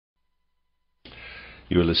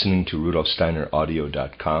You're listening to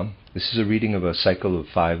RUDOLFSteinerAudio.com. This is a reading of a cycle of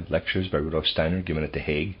 5 lectures by Rudolf Steiner given at The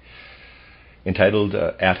Hague, entitled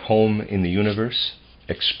At Home in the Universe,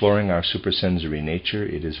 Exploring Our Suprasensory Nature.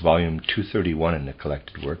 It is volume 231 in the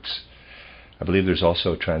collected works. I believe there's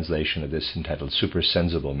also a translation of this entitled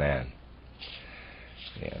Supersensible Man.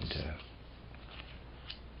 And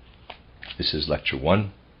this is lecture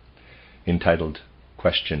 1, entitled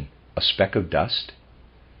Question, A Speck of Dust,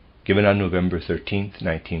 given on November 13th,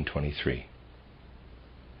 1923.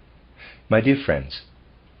 My dear friends,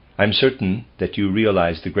 I'm certain that you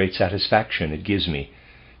realize the great satisfaction it gives me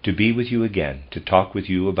to be with you again, to talk with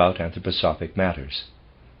you about anthroposophic matters.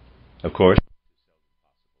 Of course,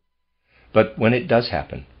 but when it does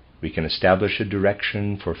happen, we can establish a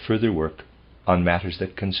direction for further work on matters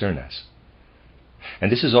that concern us.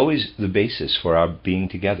 And this is always the basis for our being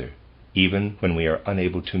together, even when we are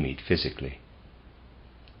unable to meet physically.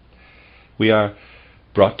 We are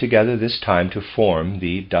brought together this time to form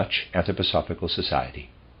the Dutch Anthroposophical Society.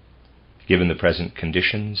 Given the present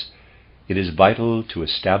conditions, it is vital to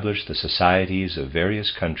establish the societies of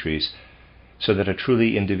various countries so that a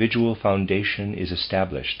truly individual foundation is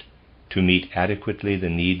established to meet adequately the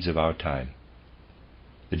needs of our time.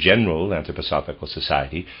 The General Anthroposophical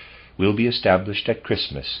Society will be established at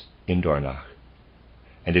Christmas in Dornach,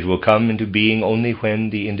 and it will come into being only when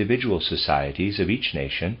the individual societies of each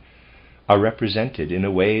nation are represented in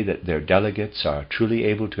a way that their delegates are truly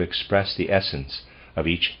able to express the essence of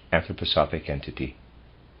each anthroposophic entity.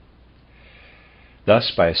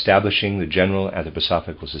 Thus, by establishing the General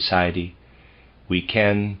Anthroposophical Society, we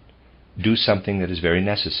can do something that is very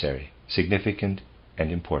necessary, significant, and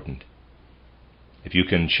important. If you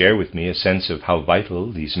can share with me a sense of how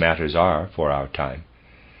vital these matters are for our time,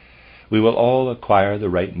 we will all acquire the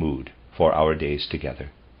right mood for our days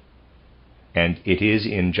together. And it is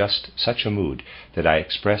in just such a mood that I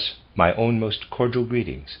express my own most cordial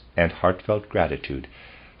greetings and heartfelt gratitude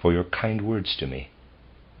for your kind words to me.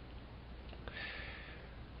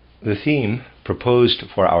 The theme proposed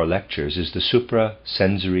for our lectures is the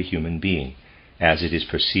suprasensory human being, as it is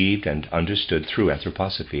perceived and understood through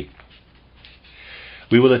anthroposophy.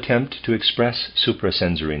 We will attempt to express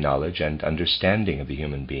suprasensory knowledge and understanding of the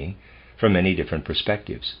human being from many different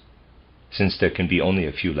perspectives. Since there can be only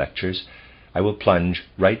a few lectures, I will plunge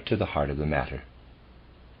right to the heart of the matter.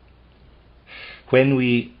 When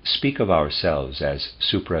we speak of ourselves as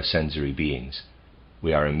suprasensory beings,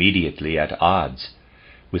 we are immediately at odds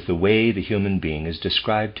with the way the human being is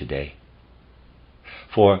described today.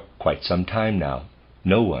 For quite some time now,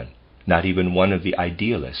 no one, not even one of the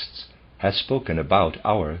idealists, has spoken about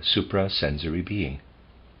our suprasensory being.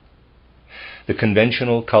 The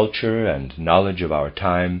conventional culture and knowledge of our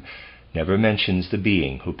time never mentions the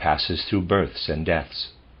being who passes through births and deaths.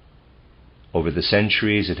 Over the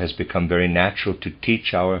centuries, it has become very natural to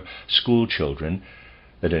teach our school children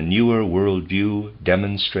that a newer worldview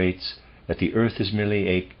demonstrates that the earth is merely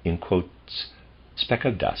a, in quotes, speck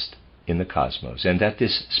of dust in the cosmos, and that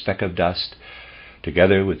this speck of dust,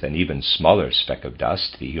 together with an even smaller speck of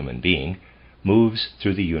dust, the human being, moves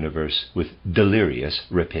through the universe with delirious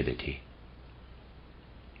rapidity.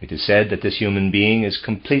 It is said that this human being is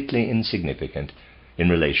completely insignificant in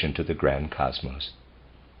relation to the grand cosmos.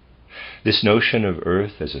 This notion of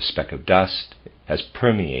Earth as a speck of dust has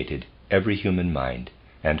permeated every human mind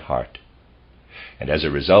and heart, and as a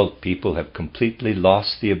result, people have completely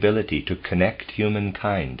lost the ability to connect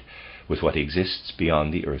humankind with what exists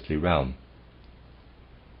beyond the earthly realm.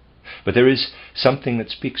 But there is something that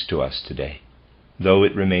speaks to us today, though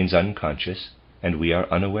it remains unconscious and we are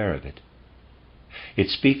unaware of it. It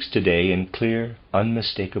speaks today in clear,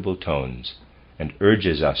 unmistakable tones and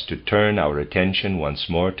urges us to turn our attention once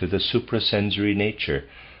more to the suprasensory nature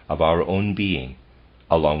of our own being,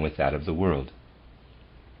 along with that of the world.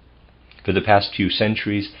 For the past few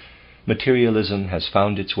centuries, materialism has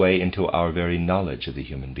found its way into our very knowledge of the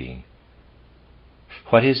human being.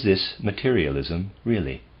 What is this materialism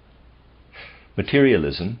really?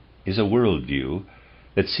 Materialism is a worldview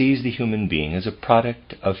that sees the human being as a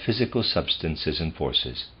product of physical substances and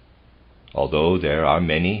forces. Although there are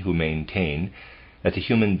many who maintain that the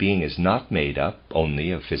human being is not made up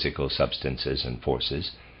only of physical substances and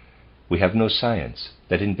forces, we have no science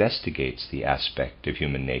that investigates the aspect of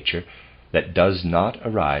human nature that does not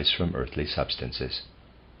arise from earthly substances.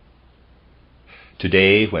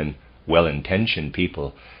 Today, when well-intentioned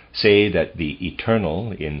people say that the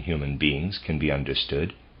eternal in human beings can be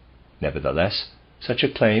understood, nevertheless, such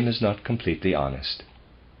a claim is not completely honest.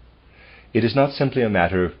 It is not simply a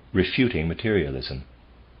matter of refuting materialism.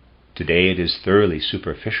 Today it is thoroughly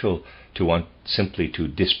superficial to want simply to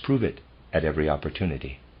disprove it at every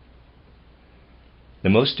opportunity. The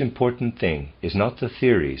most important thing is not the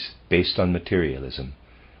theories based on materialism,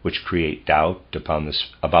 which create doubt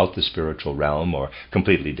about the spiritual realm or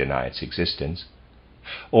completely deny its existence,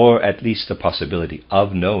 or at least the possibility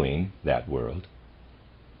of knowing that world.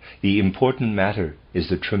 The important matter is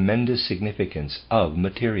the tremendous significance of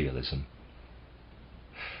materialism.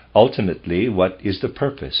 Ultimately, what is the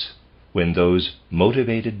purpose when those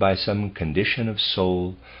motivated by some condition of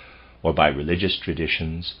soul or by religious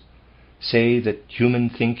traditions say that human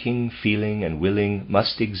thinking, feeling, and willing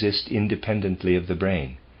must exist independently of the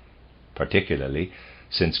brain, particularly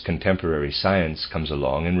since contemporary science comes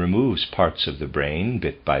along and removes parts of the brain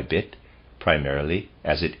bit by bit, primarily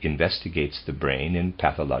as it investigates the brain in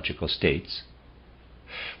pathological states,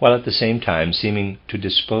 while at the same time seeming to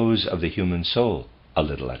dispose of the human soul a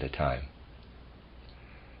little at a time.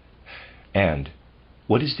 And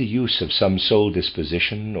what is the use of some soul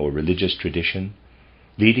disposition or religious tradition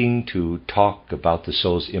leading to talk about the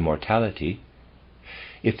soul's immortality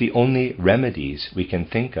if the only remedies we can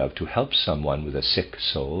think of to help someone with a sick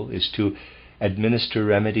soul is to administer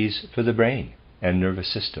remedies for the brain and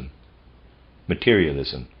nervous system?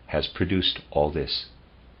 Materialism has produced all this.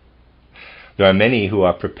 There are many who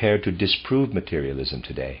are prepared to disprove materialism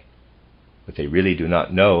today, but they really do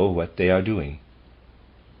not know what they are doing.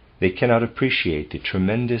 They cannot appreciate the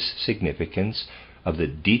tremendous significance of the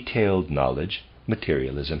detailed knowledge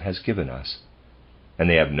materialism has given us, and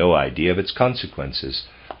they have no idea of its consequences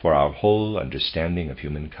for our whole understanding of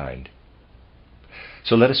humankind.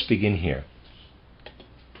 So let us begin here.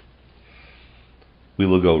 We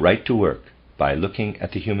will go right to work by looking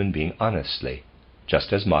at the human being honestly,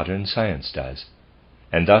 just as modern science does,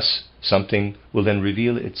 and thus something will then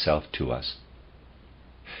reveal itself to us.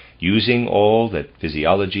 Using all that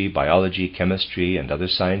physiology, biology, chemistry, and other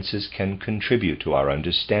sciences can contribute to our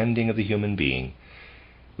understanding of the human being,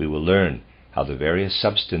 we will learn how the various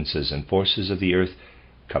substances and forces of the earth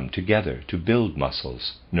come together to build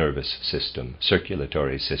muscles, nervous system,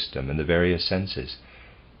 circulatory system, and the various senses.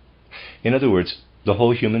 In other words, the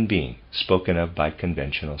whole human being spoken of by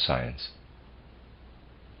conventional science.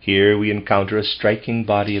 Here we encounter a striking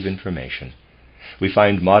body of information. We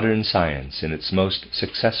find modern science in its most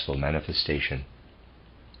successful manifestation.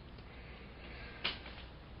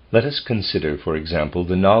 Let us consider, for example,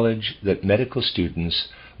 the knowledge that medical students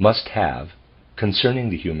must have concerning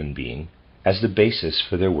the human being as the basis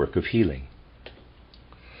for their work of healing.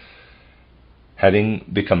 Having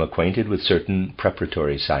become acquainted with certain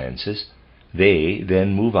preparatory sciences, they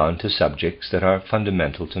then move on to subjects that are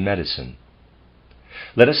fundamental to medicine.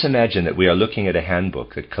 Let us imagine that we are looking at a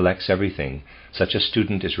handbook that collects everything such a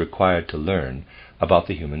student is required to learn about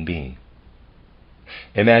the human being.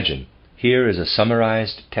 Imagine, here is a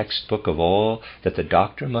summarized textbook of all that the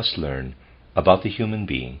doctor must learn about the human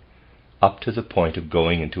being, up to the point of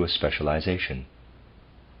going into a specialization.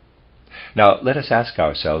 Now, let us ask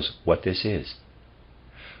ourselves what this is.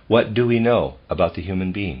 What do we know about the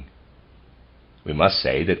human being? We must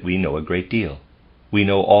say that we know a great deal. We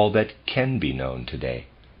know all that can be known today.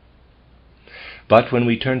 But when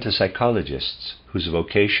we turn to psychologists, whose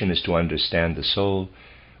vocation is to understand the soul,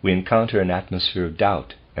 we encounter an atmosphere of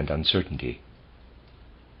doubt and uncertainty.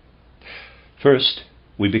 First,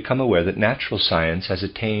 we become aware that natural science has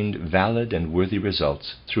attained valid and worthy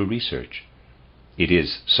results through research. It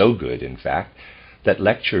is so good, in fact, that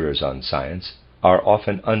lecturers on science are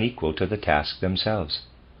often unequal to the task themselves.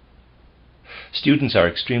 Students are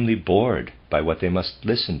extremely bored by what they must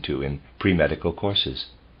listen to in pre-medical courses.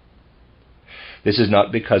 This is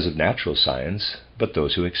not because of natural science, but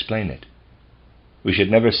those who explain it. We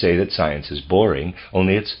should never say that science is boring,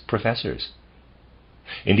 only its professors.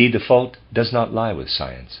 Indeed, the fault does not lie with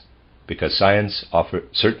science, because science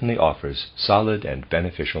certainly offers solid and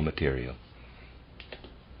beneficial material.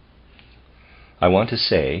 I want to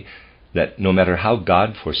say that no matter how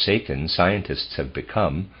God-forsaken scientists have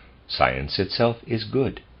become, science itself is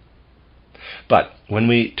good. But when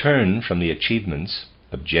we turn from the achievements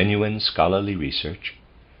of genuine scholarly research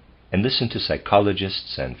and listen to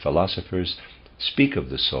psychologists and philosophers speak of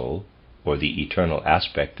the soul, or the eternal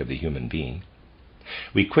aspect of the human being,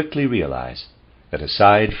 we quickly realize that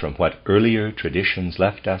aside from what earlier traditions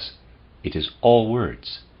left us, it is all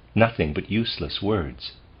words, nothing but useless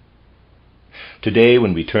words. Today,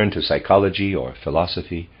 when we turn to psychology or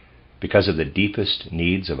philosophy, because of the deepest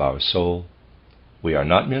needs of our soul, we are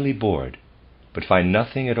not merely bored, but find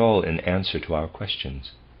nothing at all in answer to our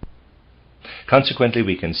questions. Consequently,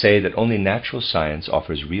 we can say that only natural science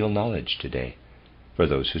offers real knowledge today for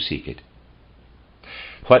those who seek it.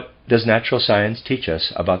 What does natural science teach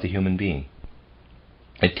us about the human being?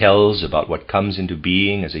 It tells about what comes into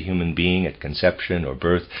being as a human being at conception or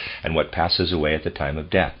birth and what passes away at the time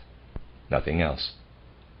of death. Nothing else.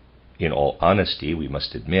 In all honesty, we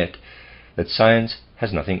must admit that science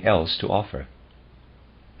has nothing else to offer.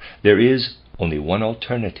 There is only one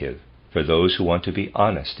alternative for those who want to be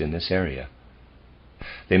honest in this area.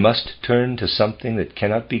 They must turn to something that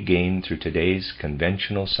cannot be gained through today's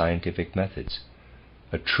conventional scientific methods,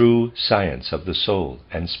 a true science of the soul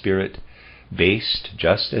and spirit, based,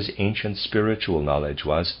 just as ancient spiritual knowledge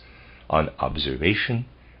was, on observation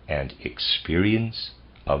and experience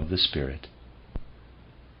of the spirit.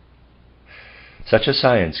 Such a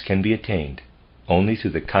science can be attained only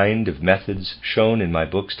through the kind of methods shown in my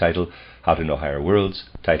books titled How to Know Higher Worlds,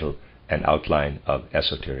 titled An Outline of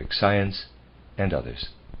Esoteric Science, and others.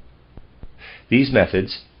 These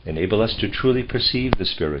methods enable us to truly perceive the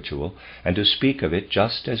spiritual and to speak of it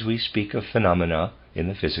just as we speak of phenomena in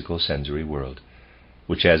the physical sensory world,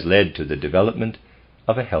 which has led to the development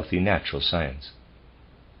of a healthy natural science.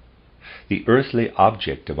 The earthly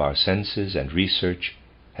object of our senses and research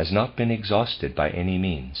has not been exhausted by any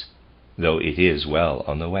means, though it is well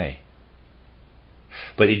on the way.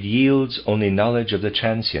 But it yields only knowledge of the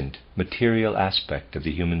transient, material aspect of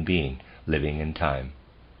the human being living in time.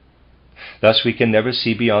 Thus we can never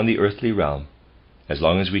see beyond the earthly realm, as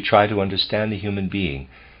long as we try to understand the human being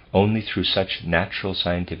only through such natural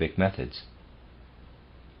scientific methods.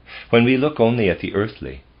 When we look only at the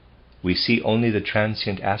earthly, we see only the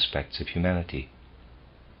transient aspects of humanity.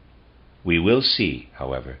 We will see,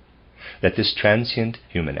 however, that this transient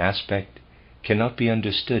human aspect cannot be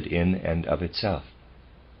understood in and of itself.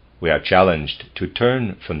 We are challenged to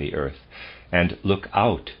turn from the earth and look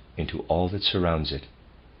out into all that surrounds it.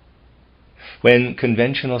 When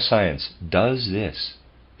conventional science does this,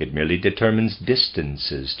 it merely determines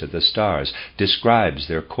distances to the stars, describes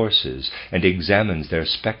their courses, and examines their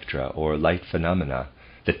spectra or light phenomena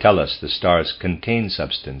that tell us the stars contain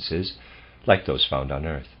substances like those found on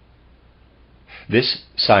Earth. This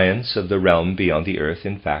science of the realm beyond the earth,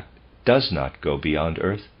 in fact, does not go beyond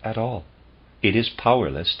Earth at all. It is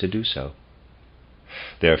powerless to do so.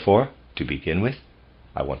 Therefore, to begin with,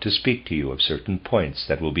 I want to speak to you of certain points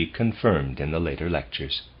that will be confirmed in the later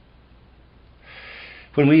lectures.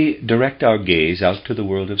 When we direct our gaze out to the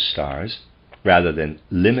world of stars, rather than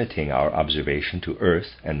limiting our observation to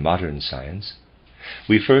Earth and modern science,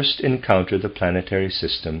 we first encounter the planetary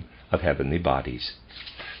system of heavenly bodies,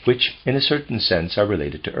 which in a certain sense are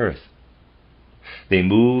related to Earth. They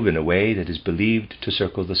move in a way that is believed to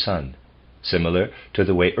circle the sun, similar to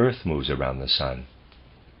the way Earth moves around the sun.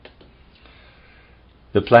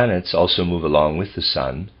 The planets also move along with the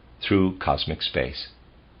sun through cosmic space.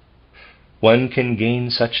 One can gain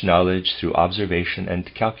such knowledge through observation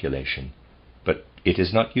and calculation, but it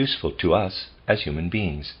is not useful to us as human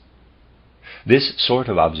beings. This sort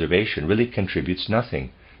of observation really contributes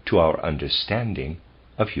nothing to our understanding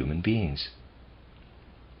of human beings.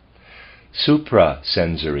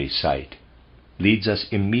 Suprasensory sight leads us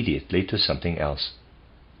immediately to something else.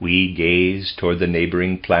 We gaze toward the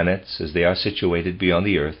neighboring planets as they are situated beyond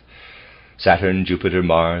the Earth, Saturn, Jupiter,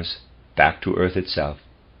 Mars, back to Earth itself,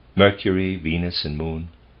 Mercury, Venus, and Moon.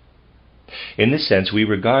 In this sense, we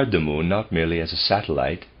regard the Moon not merely as a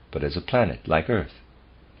satellite, but as a planet like Earth.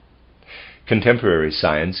 Contemporary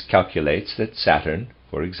science calculates that Saturn,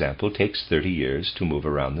 for example, takes 30 years to move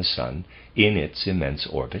around the Sun in its immense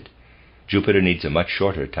orbit. Jupiter needs a much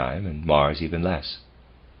shorter time, and Mars even less.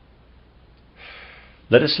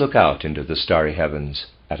 Let us look out into the starry heavens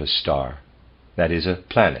at a star, that is, a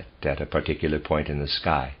planet at a particular point in the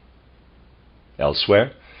sky.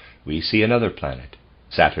 Elsewhere, we see another planet,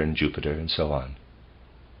 Saturn, Jupiter, and so on.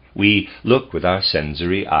 We look with our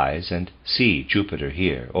sensory eyes and see Jupiter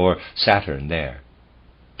here, or Saturn there.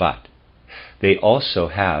 But they also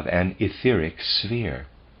have an etheric sphere.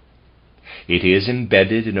 It is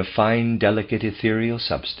embedded in a fine, delicate ethereal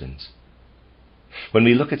substance. When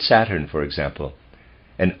we look at Saturn, for example,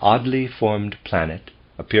 an oddly formed planet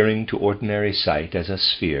appearing to ordinary sight as a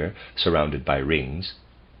sphere surrounded by rings,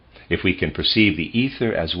 if we can perceive the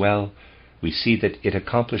ether as well, we see that it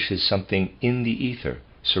accomplishes something in the ether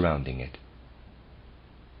surrounding it.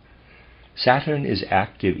 Saturn is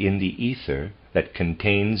active in the ether that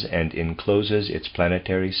contains and encloses its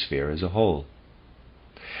planetary sphere as a whole.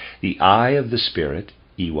 The eye of the spirit,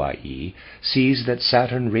 EYE, sees that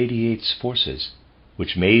Saturn radiates forces,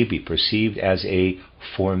 which may be perceived as a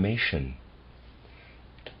formation.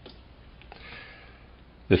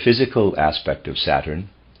 The physical aspect of Saturn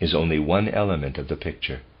is only one element of the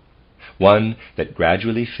picture, one that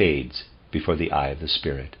gradually fades before the eye of the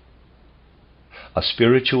spirit. A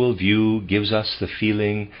spiritual view gives us the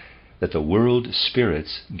feeling that the world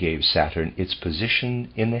spirits gave Saturn its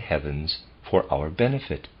position in the heavens for our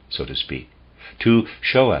benefit, so to speak, to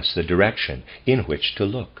show us the direction in which to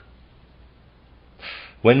look.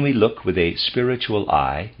 When we look with a spiritual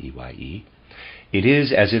eye, EYE, it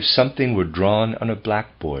is as if something were drawn on a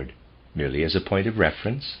blackboard, merely as a point of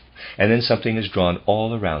reference, and then something is drawn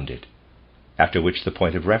all around it, after which the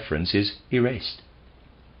point of reference is erased.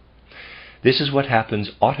 This is what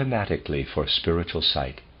happens automatically for spiritual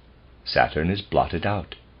sight. Saturn is blotted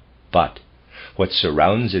out, but what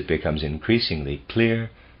surrounds it becomes increasingly clear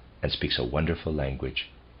and speaks a wonderful language.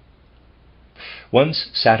 Once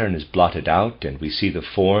Saturn is blotted out and we see the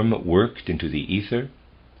form worked into the ether,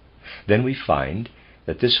 then we find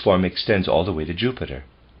that this form extends all the way to Jupiter,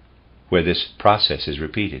 where this process is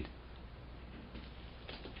repeated.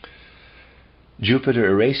 Jupiter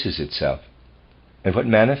erases itself, and what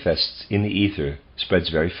manifests in the ether spreads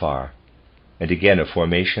very far, and again a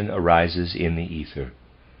formation arises in the ether.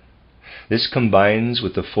 This combines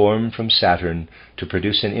with the form from Saturn to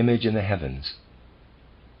produce an image in the heavens.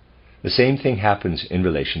 The same thing happens in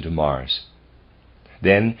relation to Mars.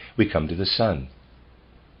 Then we come to the Sun.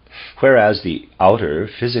 Whereas the outer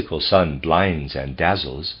physical sun blinds and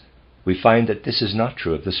dazzles, we find that this is not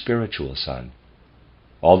true of the spiritual sun.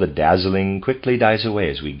 All the dazzling quickly dies away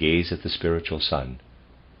as we gaze at the spiritual sun.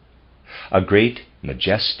 A great,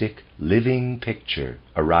 majestic, living picture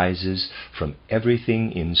arises from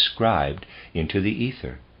everything inscribed into the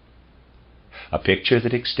ether. A picture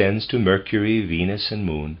that extends to Mercury, Venus, and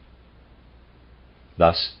Moon.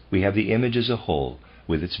 Thus we have the image as a whole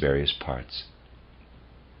with its various parts.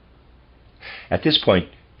 At this point,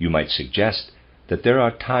 you might suggest that there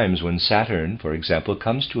are times when Saturn, for example,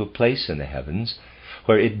 comes to a place in the heavens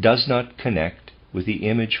where it does not connect with the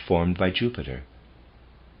image formed by Jupiter.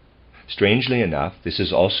 Strangely enough, this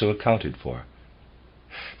is also accounted for,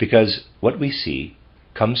 because what we see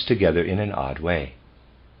comes together in an odd way.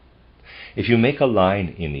 If you make a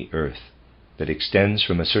line in the earth that extends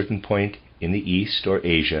from a certain point in the east or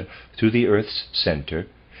Asia through the earth's center,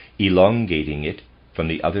 elongating it from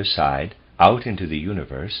the other side out into the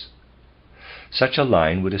universe, such a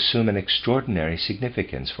line would assume an extraordinary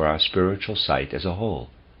significance for our spiritual sight as a whole.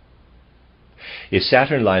 If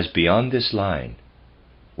Saturn lies beyond this line,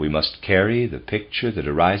 we must carry the picture that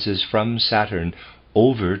arises from Saturn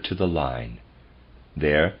over to the line.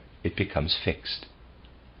 There it becomes fixed.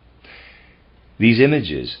 These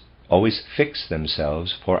images always fix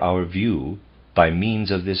themselves for our view by means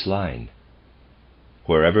of this line.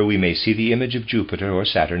 Wherever we may see the image of Jupiter or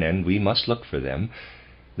Saturn, and we must look for them,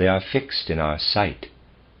 they are fixed in our sight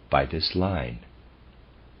by this line.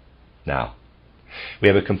 Now, we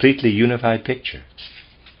have a completely unified picture.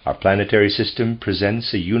 Our planetary system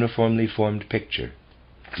presents a uniformly formed picture.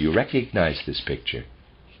 Do you recognize this picture?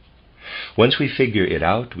 Once we figure it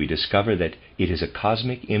out, we discover that it is a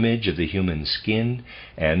cosmic image of the human skin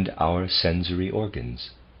and our sensory organs.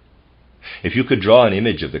 If you could draw an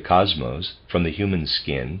image of the cosmos from the human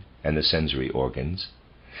skin and the sensory organs,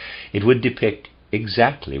 it would depict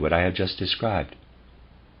exactly what I have just described.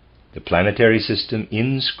 The planetary system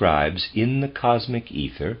inscribes in the cosmic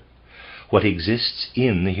ether what exists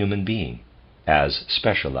in the human being, as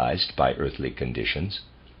specialized by earthly conditions,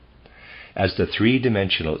 as the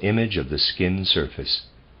three-dimensional image of the skin surface,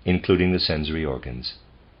 including the sensory organs.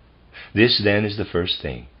 This, then, is the first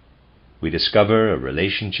thing. We discover a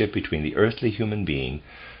relationship between the earthly human being,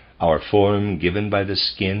 our form given by the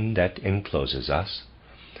skin that encloses us,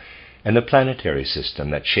 and the planetary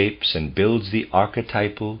system that shapes and builds the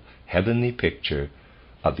archetypal, heavenly picture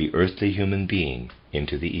of the earthly human being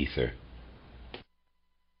into the ether.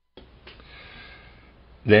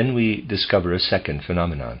 Then we discover a second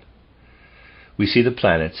phenomenon. We see the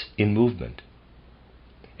planets in movement.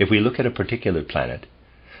 If we look at a particular planet,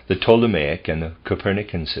 the Ptolemaic and the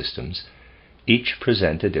Copernican systems each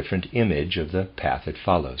present a different image of the path it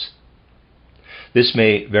follows. This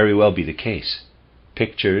may very well be the case.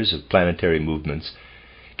 Pictures of planetary movements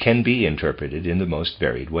can be interpreted in the most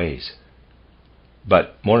varied ways.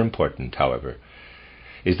 But more important, however,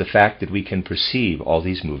 is the fact that we can perceive all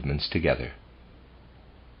these movements together.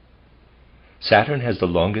 Saturn has the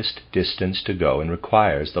longest distance to go and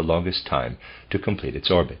requires the longest time to complete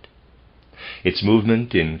its orbit. Its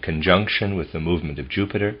movement in conjunction with the movement of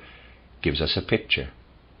Jupiter gives us a picture.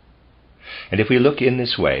 And if we look in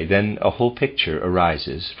this way, then a whole picture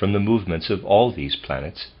arises from the movements of all these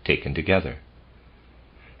planets taken together.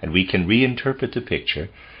 And we can reinterpret the picture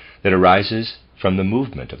that arises from the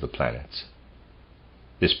movement of the planets.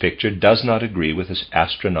 This picture does not agree with the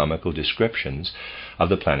astronomical descriptions of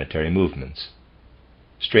the planetary movements.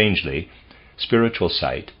 Strangely, spiritual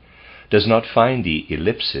sight does not find the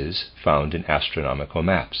ellipses found in astronomical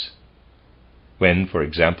maps. When, for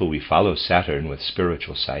example, we follow Saturn with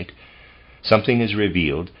spiritual sight, something is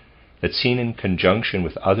revealed that, seen in conjunction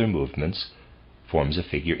with other movements, forms a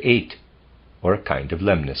figure 8, or a kind of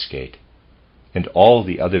lemniscate. And all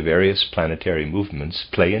the other various planetary movements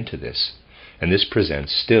play into this, and this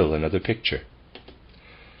presents still another picture.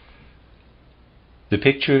 The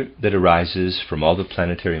picture that arises from all the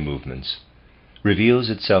planetary movements reveals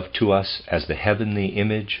itself to us as the heavenly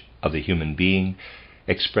image of the human being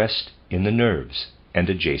expressed in the nerves and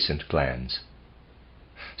adjacent glands.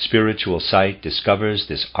 Spiritual sight discovers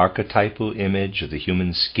this archetypal image of the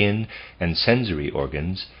human skin and sensory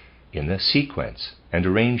organs in the sequence and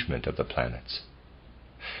arrangement of the planets.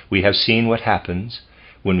 We have seen what happens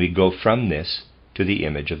when we go from this to the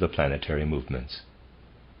image of the planetary movements.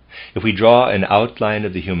 If we draw an outline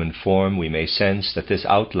of the human form, we may sense that this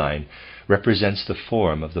outline represents the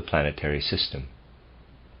form of the planetary system.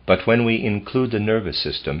 But when we include the nervous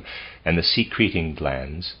system and the secreting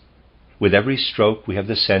glands, with every stroke we have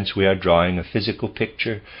the sense we are drawing a physical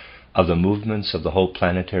picture of the movements of the whole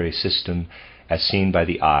planetary system as seen by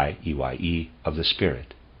the eye, EYE, of the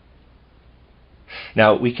spirit.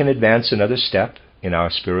 Now we can advance another step in our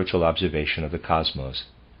spiritual observation of the cosmos.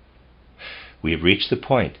 We have reached the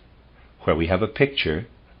point where we have a picture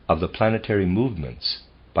of the planetary movements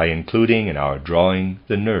by including in our drawing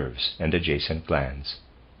the nerves and adjacent glands.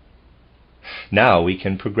 Now we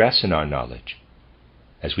can progress in our knowledge.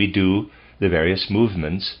 As we do, the various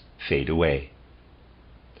movements fade away.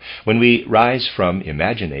 When we rise from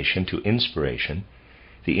imagination to inspiration,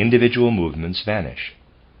 the individual movements vanish.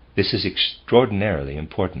 This is extraordinarily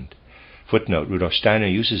important. Footnote: Rudolf Steiner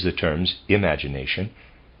uses the terms imagination,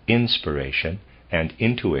 inspiration, and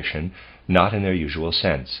intuition not in their usual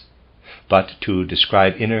sense, but to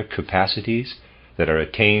describe inner capacities that are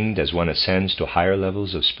attained as one ascends to higher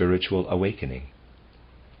levels of spiritual awakening.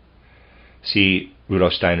 See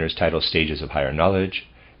Rudolf Steiner's title, Stages of Higher Knowledge,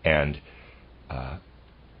 and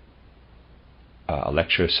a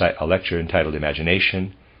lecture entitled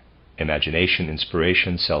Imagination,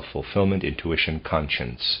 Inspiration, Self-Fulfillment, Intuition,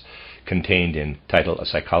 Conscience, contained in title A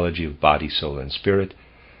Psychology of Body, Soul, and Spirit,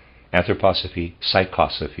 Anthroposophy,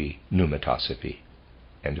 Psychosophy, Pneumatosophy.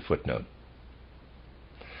 End of footnote.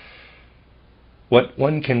 What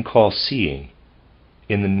one can call seeing,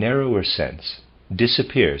 in the narrower sense,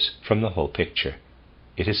 disappears from the whole picture.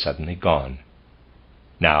 It is suddenly gone.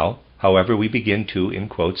 Now, however, we begin to, in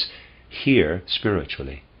quotes, hear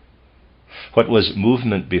spiritually. What was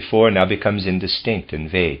movement before now becomes indistinct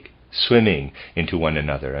and vague, swimming into one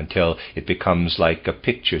another until it becomes like a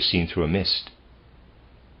picture seen through a mist.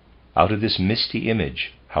 Out of this misty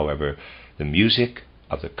image, however, the music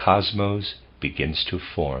of the cosmos begins to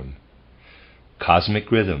form.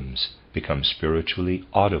 Cosmic rhythms become spiritually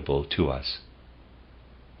audible to us.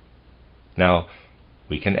 Now,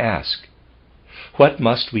 we can ask, what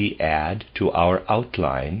must we add to our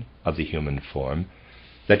outline of the human form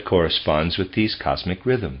that corresponds with these cosmic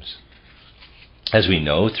rhythms? As we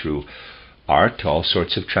know, through art, all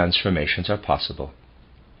sorts of transformations are possible.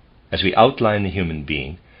 As we outline the human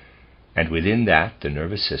being, and within that the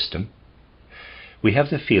nervous system, we have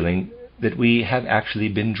the feeling that we have actually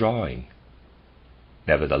been drawing.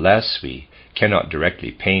 Nevertheless, we cannot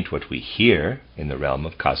directly paint what we hear in the realm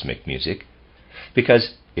of cosmic music,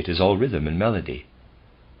 because it is all rhythm and melody.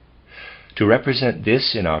 To represent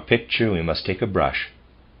this in our picture, we must take a brush,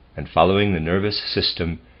 and following the nervous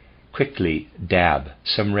system, quickly dab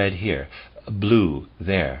some red here, blue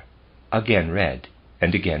there, again red,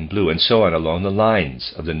 and again blue, and so on along the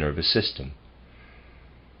lines of the nervous system.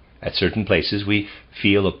 At certain places we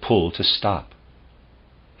feel a pull to stop.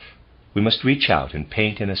 We must reach out and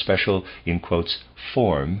paint in a special, in quotes,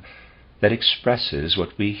 form that expresses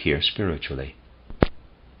what we hear spiritually.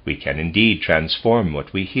 We can indeed transform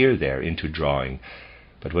what we hear there into drawing,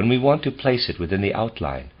 but when we want to place it within the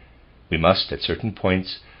outline, we must at certain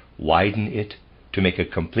points widen it to make a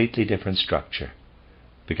completely different structure,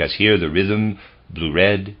 because here the rhythm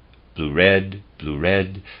blue-red, blue-red,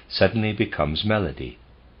 blue-red suddenly becomes melody.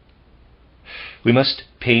 We must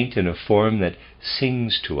paint in a form that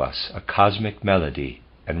sings to us a cosmic melody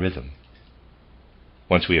and rhythm.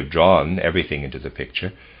 Once we have drawn everything into the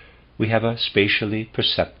picture, we have a spatially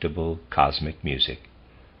perceptible cosmic music.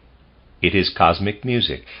 It is cosmic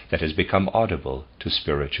music that has become audible to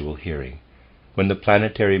spiritual hearing, when the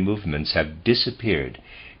planetary movements have disappeared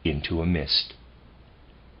into a mist.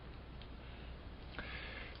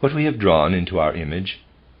 What we have drawn into our image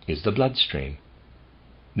is the bloodstream.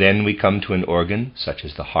 Then we come to an organ such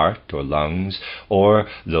as the heart or lungs, or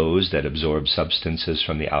those that absorb substances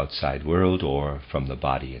from the outside world or from the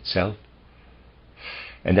body itself.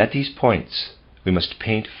 And at these points we must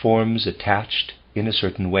paint forms attached in a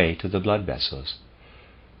certain way to the blood vessels.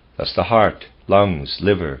 Thus the heart, lungs,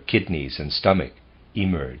 liver, kidneys, and stomach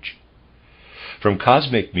emerge. From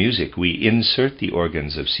cosmic music we insert the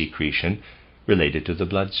organs of secretion related to the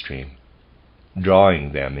bloodstream,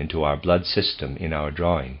 drawing them into our blood system in our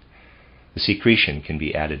drawing. The secretion can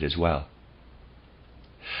be added as well.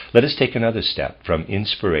 Let us take another step from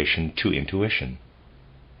inspiration to intuition.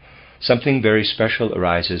 Something very special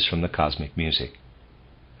arises from the cosmic music.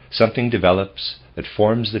 Something develops that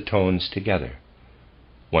forms the tones together.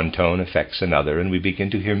 One tone affects another, and we begin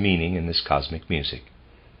to hear meaning in this cosmic music.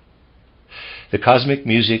 The cosmic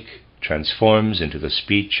music transforms into the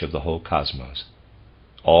speech of the whole cosmos.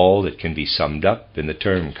 All that can be summed up in the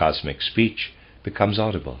term cosmic speech becomes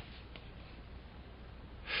audible.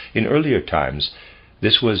 In earlier times,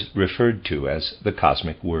 this was referred to as the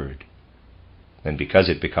cosmic word. And because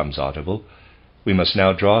it becomes audible, we must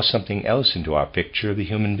now draw something else into our picture of the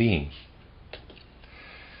human being.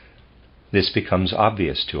 This becomes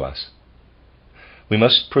obvious to us. We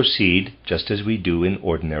must proceed just as we do in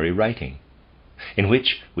ordinary writing, in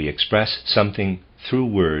which we express something through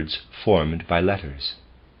words formed by letters.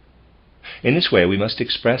 In this way we must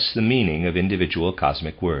express the meaning of individual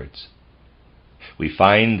cosmic words. We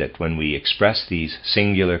find that when we express these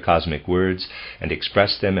singular cosmic words and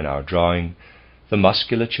express them in our drawing, the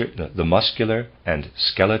muscular and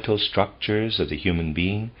skeletal structures of the human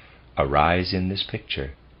being arise in this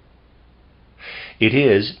picture. It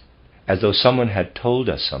is as though someone had told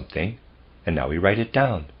us something, and now we write it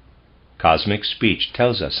down. Cosmic speech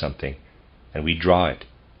tells us something, and we draw it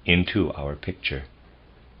into our picture.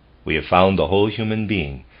 We have found the whole human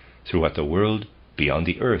being through what the world beyond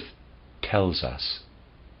the earth tells us.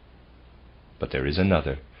 But there is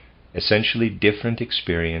another, essentially different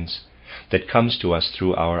experience that comes to us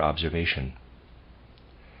through our observation.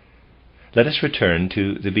 Let us return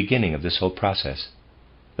to the beginning of this whole process,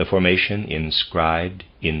 the formation inscribed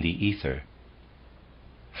in the ether.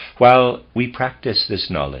 While we practice this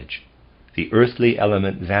knowledge, the earthly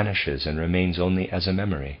element vanishes and remains only as a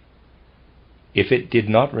memory. If it did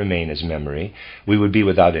not remain as memory, we would be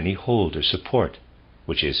without any hold or support,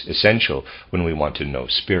 which is essential when we want to know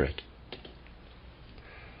spirit.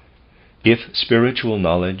 If spiritual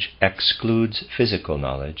knowledge excludes physical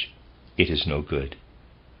knowledge, it is no good.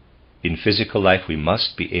 In physical life we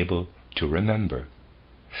must be able to remember,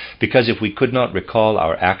 because if we could not recall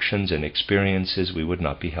our actions and experiences, we would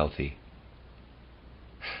not be healthy.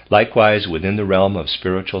 Likewise, within the realm of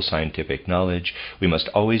spiritual scientific knowledge, we must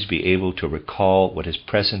always be able to recall what is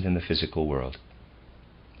present in the physical world.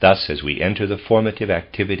 Thus, as we enter the formative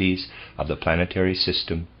activities of the planetary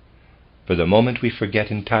system, for the moment we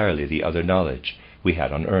forget entirely the other knowledge we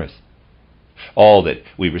had on earth, all that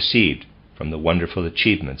we received from the wonderful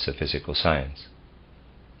achievements of physical science.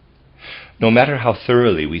 No matter how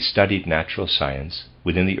thoroughly we studied natural science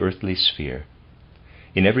within the earthly sphere,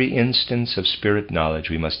 in every instance of spirit knowledge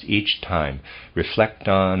we must each time reflect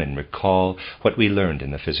on and recall what we learned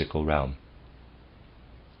in the physical realm.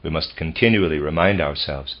 We must continually remind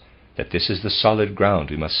ourselves that this is the solid ground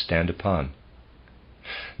we must stand upon.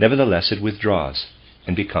 Nevertheless, it withdraws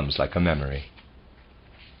and becomes like a memory.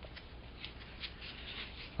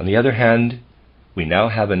 On the other hand, we now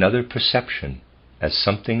have another perception as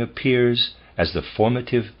something appears as the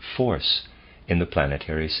formative force in the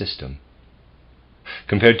planetary system.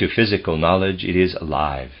 Compared to physical knowledge, it is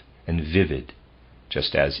alive and vivid,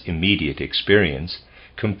 just as immediate experience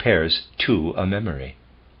compares to a memory.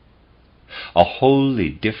 A wholly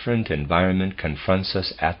different environment confronts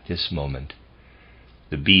us at this moment.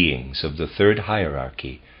 The beings of the third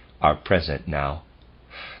hierarchy are present now,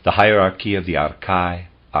 the hierarchy of the archai,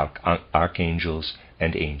 archangels,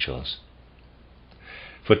 and angels.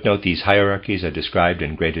 Footnote: these hierarchies are described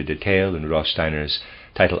in greater detail in Rudolf Steiner's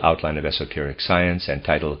title Outline of Esoteric Science and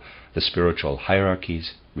title The Spiritual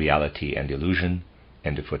Hierarchies, Reality and Illusion,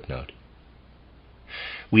 end of footnote.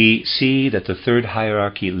 We see that the third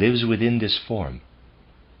hierarchy lives within this form.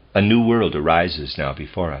 A new world arises now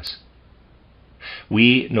before us.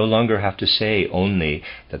 We no longer have to say only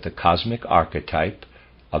that the cosmic archetype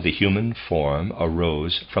of the human form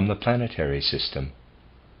arose from the planetary system.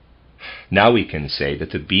 Now we can say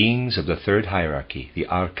that the beings of the third hierarchy, the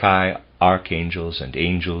archai, archangels, and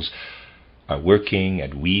angels, are working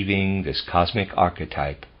and weaving this cosmic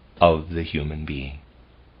archetype of the human being.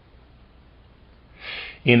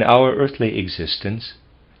 In our earthly existence,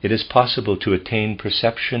 it is possible to attain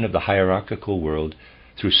perception of the hierarchical world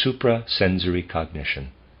through suprasensory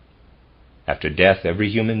cognition. After death, every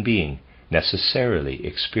human being necessarily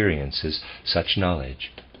experiences such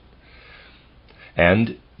knowledge.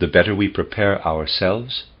 And the better we prepare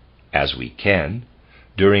ourselves, as we can,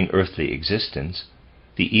 during earthly existence,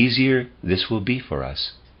 the easier this will be for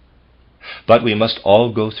us. But we must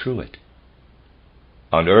all go through it.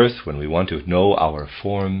 On earth, when we want to know our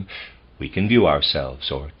form, we can view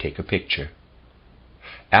ourselves or take a picture.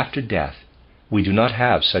 After death, we do not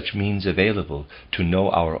have such means available to know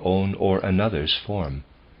our own or another's form.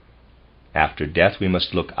 After death, we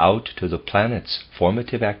must look out to the planet's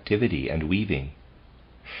formative activity and weaving.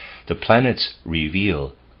 The planets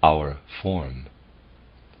reveal our form.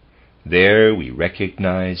 There we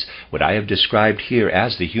recognize what I have described here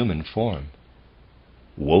as the human form.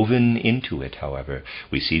 Woven into it, however,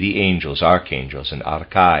 we see the angels, archangels, and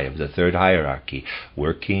archai of the third hierarchy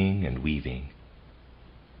working and weaving.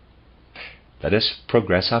 Let us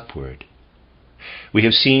progress upward. We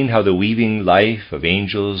have seen how the weaving life of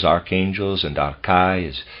angels, archangels, and archai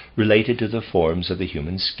is related to the forms of the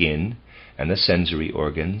human skin and the sensory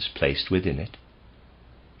organs placed within it.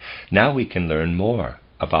 Now we can learn more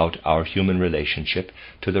about our human relationship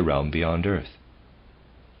to the realm beyond earth.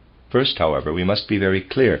 First, however, we must be very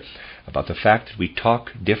clear about the fact that we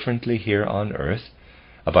talk differently here on earth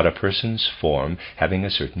about a person's form having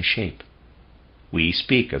a certain shape. We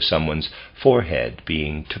speak of someone's forehead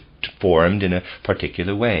being formed in a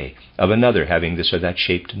particular way, of another having this or that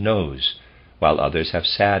shaped nose, while others have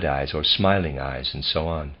sad eyes or smiling eyes, and so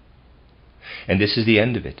on. And this is the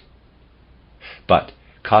end of it. But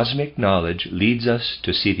cosmic knowledge leads us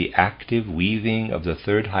to see the active weaving of the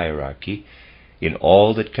third hierarchy in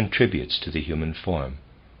all that contributes to the human form.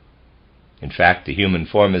 In fact, the human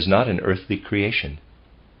form is not an earthly creation.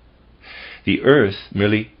 The earth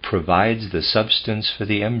merely provides the substance for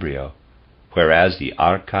the embryo, whereas the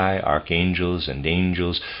archai, archangels, and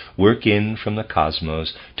angels work in from the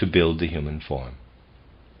cosmos to build the human form.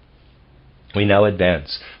 We now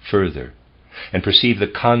advance further and perceive the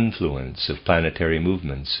confluence of planetary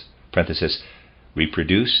movements, parenthesis,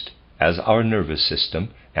 reproduced as our nervous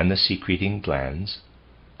system and the secreting glands,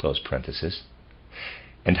 close parenthesis,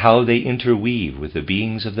 and how they interweave with the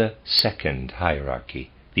beings of the second hierarchy,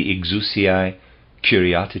 the exousiae,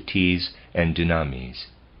 kuriotetes, and dynamis.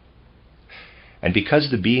 And because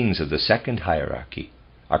the beings of the second hierarchy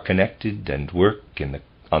are connected and work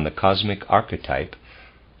on the cosmic archetype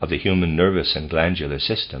of the human nervous and glandular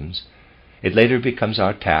systems, it later becomes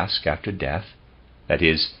our task after death, that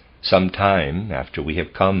is, some time after we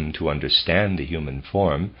have come to understand the human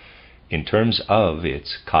form in terms of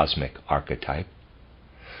its cosmic archetype,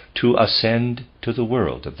 to ascend to the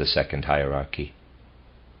world of the second hierarchy.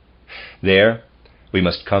 There we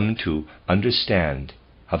must come to understand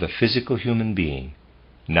how the physical human being,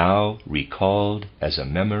 now recalled as a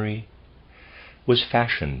memory, was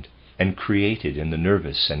fashioned and created in the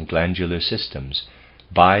nervous and glandular systems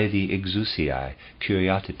by the exousiae,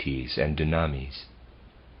 kuriotetes, and dynamis.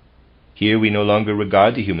 Here we no longer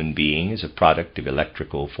regard the human being as a product of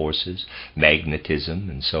electrical forces, magnetism,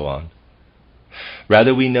 and so on.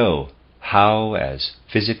 Rather, we know how, as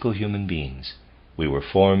physical human beings, we were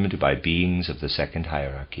formed by beings of the second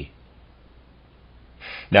hierarchy.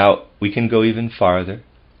 Now, we can go even farther,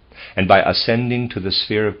 and by ascending to the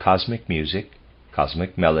sphere of cosmic music,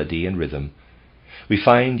 cosmic melody and rhythm, we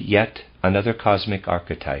find yet another cosmic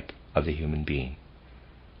archetype of the human being.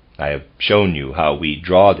 I have shown you how we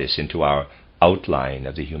draw this into our outline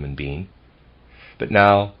of the human being, but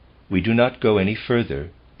now we do not go any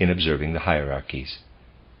further in observing the hierarchies.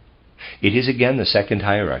 It is again the second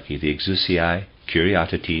hierarchy, the exousiae,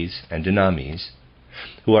 kuriotetes, and dynamis,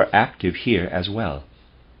 who are active here as well,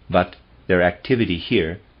 but their activity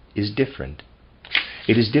here is different.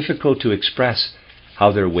 It is difficult to express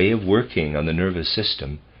how their way of working on the nervous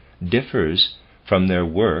system differs from their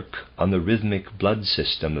work on the rhythmic blood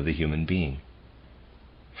system of the human being.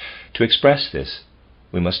 To express this,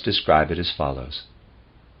 we must describe it as follows.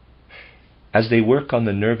 As they work on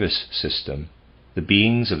the nervous system, the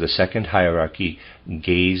beings of the second hierarchy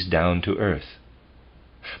gaze down to earth.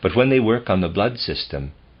 But when they work on the blood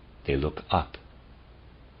system, they look up.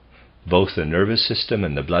 Both the nervous system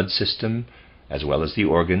and the blood system, as well as the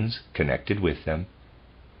organs connected with them,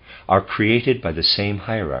 are created by the same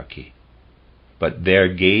hierarchy, but their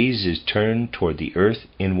gaze is turned toward the earth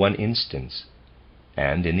in one instance,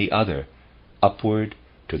 and in the other, upward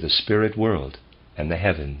to the spirit world and the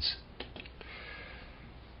heavens.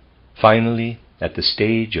 Finally, at the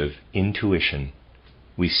stage of intuition,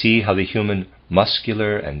 we see how the human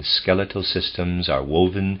muscular and skeletal systems are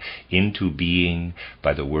woven into being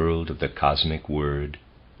by the world of the cosmic word,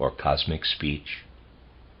 or cosmic speech.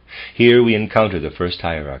 Here we encounter the first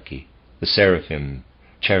hierarchy, the seraphim,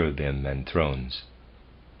 cherubim, and thrones.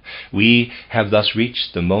 We have thus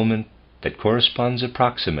reached the moment that corresponds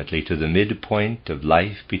approximately to the midpoint of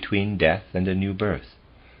life between death and a new birth.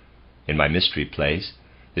 In my mystery plays,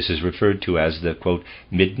 this is referred to as the, quote,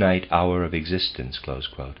 midnight hour of existence, close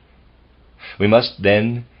quote. We must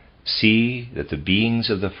then see that the beings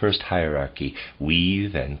of the first hierarchy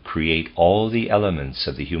weave and create all the elements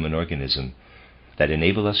of the human organism that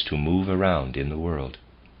enable us to move around in the world.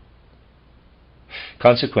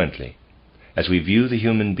 Consequently, as we view the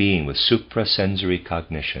human being with suprasensory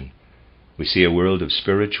cognition, we see a world of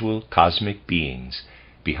spiritual, cosmic beings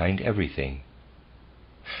behind everything.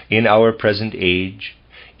 In our present age,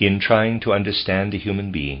 in trying to understand the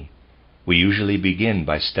human being, we usually begin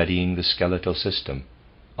by studying the skeletal system,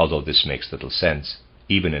 although this makes little sense,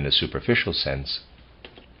 even in a superficial sense,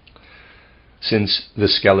 since the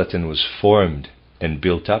skeleton was formed and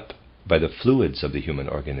built up by the fluids of the human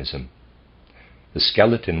organism. The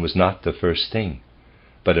skeleton was not the first thing,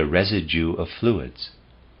 but a residue of fluids,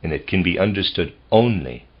 and it can be understood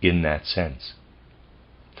only in that sense.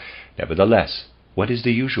 Nevertheless, what is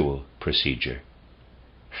the usual procedure?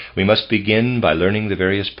 We must begin by learning the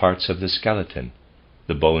various parts of the skeleton,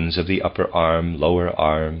 the bones of the upper arm, lower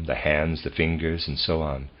arm, the hands, the fingers, and so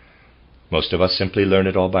on. Most of us simply learn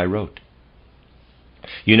it all by rote.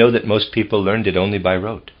 You know that most people learned it only by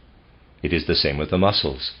rote. It is the same with the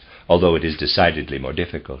muscles, although it is decidedly more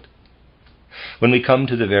difficult. When we come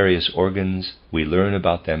to the various organs, we learn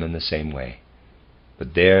about them in the same way.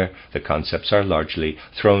 But there the concepts are largely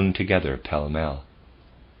thrown together pell-mell.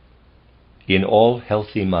 In all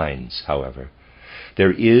healthy minds, however,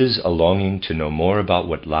 there is a longing to know more about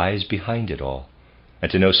what lies behind it all,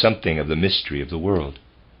 and to know something of the mystery of the world.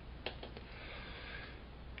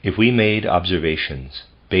 If we made observations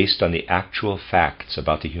based on the actual facts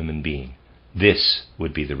about the human being, this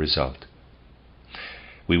would be the result.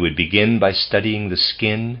 We would begin by studying the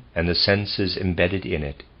skin and the senses embedded in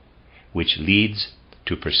it, which leads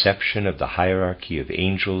to perception of the hierarchy of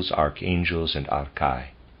angels, archangels, and archai.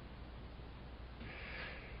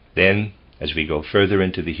 Then, as we go further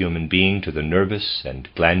into the human being to the nervous and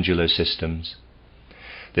glandular systems,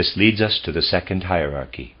 this leads us to the second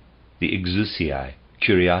hierarchy, the exousiae,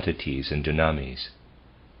 curiosities, and dynamis.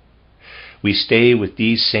 We stay with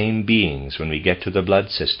these same beings when we get to the blood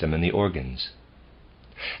system and the organs.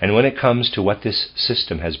 And when it comes to what this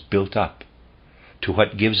system has built up, to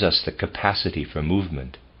what gives us the capacity for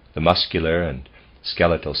movement, the muscular and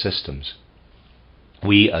skeletal systems,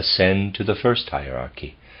 we ascend to the first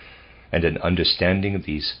hierarchy, and an understanding of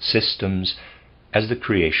these systems as the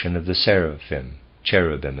creation of the seraphim,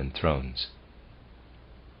 cherubim, and thrones.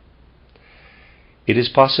 It is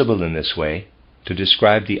possible in this way to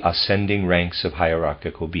describe the ascending ranks of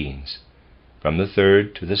hierarchical beings, from the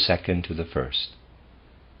third to the second to the first.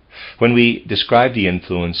 When we describe the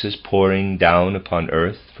influences pouring down upon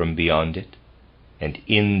earth from beyond it, and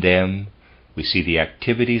in them we see the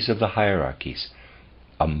activities of the hierarchies,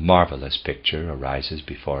 a marvelous picture arises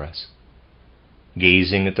before us.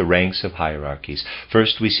 Gazing at the ranks of hierarchies,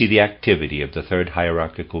 first we see the activity of the third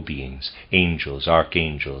hierarchical beings, angels,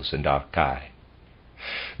 archangels, and archai.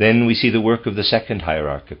 Then we see the work of the second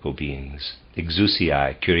hierarchical beings,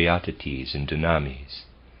 exousiae, curiosities, and dynamis,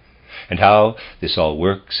 and how this all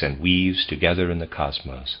works and weaves together in the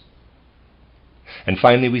cosmos. And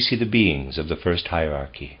finally we see the beings of the first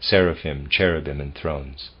hierarchy, seraphim, cherubim, and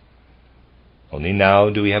thrones. Only now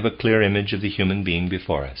do we have a clear image of the human being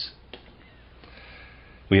before us.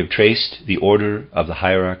 We have traced the order of the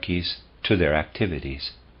hierarchies to their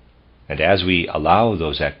activities, and as we allow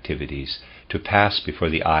those activities to pass before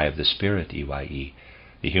the eye of the Spirit, EYE,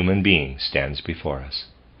 the human being stands before us.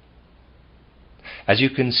 As you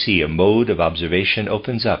can see, a mode of observation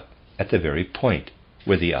opens up at the very point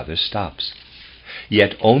where the other stops.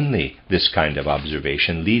 Yet only this kind of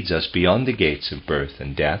observation leads us beyond the gates of birth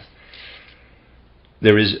and death.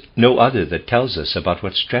 There is no other that tells us about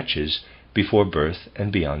what stretches before birth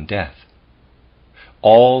and beyond death.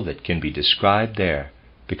 All that can be described there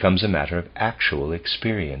becomes a matter of actual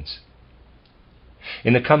experience.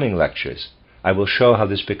 In the coming lectures, I will show how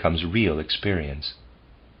this becomes real experience.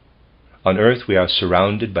 On earth we are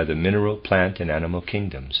surrounded by the mineral, plant, and animal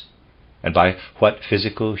kingdoms, and by what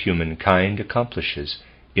physical humankind accomplishes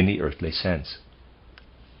in the earthly sense.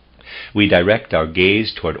 We direct our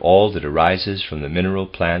gaze toward all that arises from the mineral,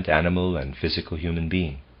 plant, animal, and physical human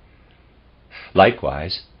being.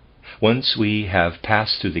 Likewise, once we have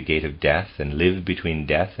passed through the gate of death and live between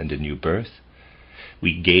death and a new birth,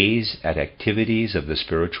 we gaze at activities of the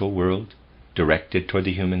spiritual world directed toward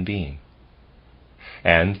the human being.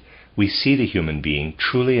 And we see the human being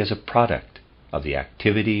truly as a product of the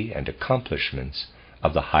activity and accomplishments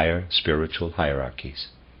of the higher spiritual hierarchies.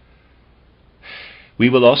 We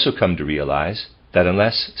will also come to realize that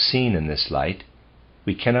unless seen in this light,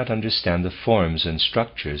 we cannot understand the forms and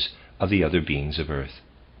structures of the other beings of earth.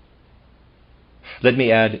 Let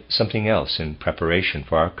me add something else in preparation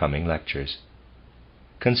for our coming lectures.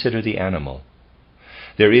 Consider the animal.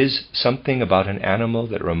 There is something about an animal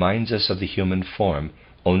that reminds us of the human form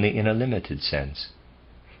only in a limited sense.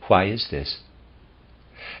 Why is this?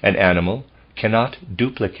 An animal cannot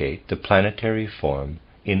duplicate the planetary form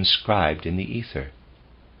inscribed in the ether.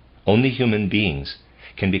 Only human beings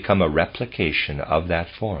can become a replication of that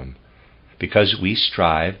form, because we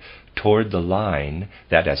strive toward the line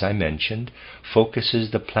that, as I mentioned,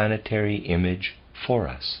 focuses the planetary image for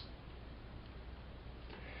us.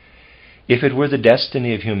 If it were the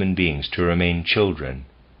destiny of human beings to remain children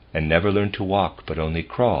and never learn to walk but only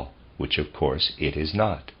crawl, which of course it is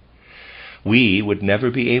not, we would never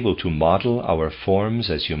be able to model our forms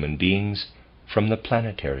as human beings from the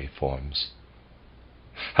planetary forms.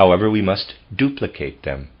 However, we must duplicate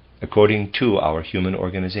them according to our human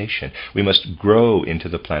organization. We must grow into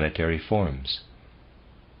the planetary forms.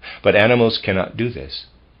 But animals cannot do this.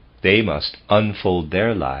 They must unfold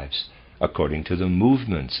their lives according to the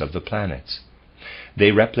movements of the planets.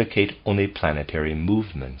 They replicate only planetary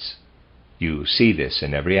movements. You see this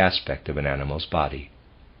in every aspect of an animal's body.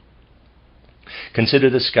 Consider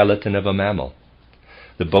the skeleton of a mammal.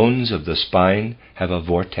 The bones of the spine have a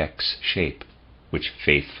vortex shape, which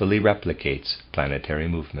faithfully replicates planetary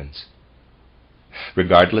movements.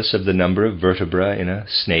 Regardless of the number of vertebrae in a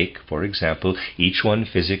snake, for example, each one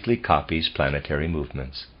physically copies planetary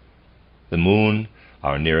movements. The moon,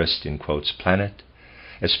 our nearest, in quotes, planet,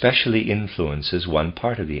 especially influences one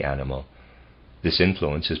part of the animal. This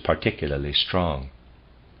influence is particularly strong.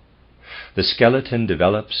 The skeleton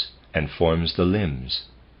develops and forms the limbs.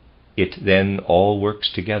 It then all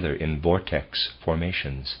works together in vortex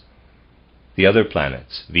formations. The other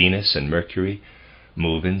planets, Venus and Mercury,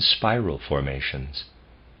 move in spiral formations.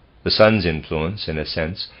 The sun's influence, in a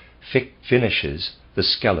sense, finishes the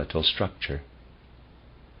skeletal structure.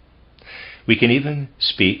 We can even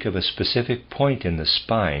speak of a specific point in the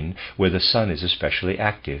spine where the sun is especially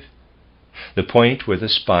active, the point where the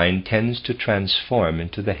spine tends to transform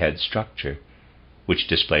into the head structure, which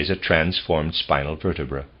displays a transformed spinal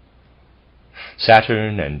vertebra.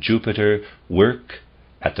 Saturn and Jupiter work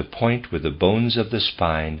at the point where the bones of the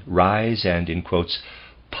spine rise and, in quotes,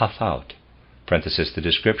 puff out, parenthesis, the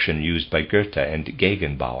description used by Goethe and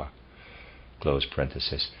Gegenbauer, close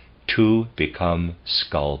parenthesis, to become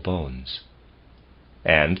skull bones.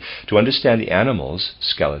 And to understand the animal's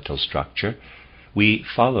skeletal structure, we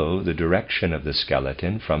follow the direction of the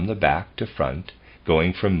skeleton from the back to front,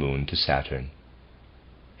 going from Moon to Saturn.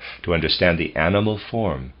 To understand the animal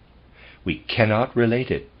form, we cannot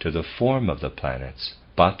relate it to the form of the planets,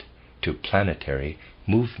 but to planetary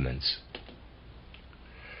movements.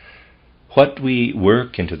 What we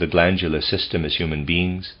work into the glandular system as human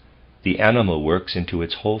beings, the animal works into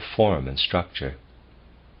its whole form and structure.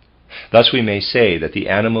 Thus we may say that the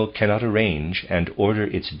animal cannot arrange and order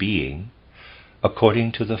its being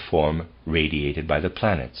according to the form radiated by the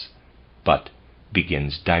planets, but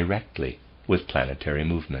begins directly with planetary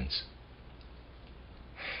movements.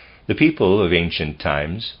 The people of ancient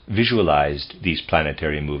times visualized these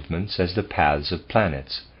planetary movements as the paths of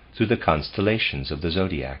planets through the constellations of the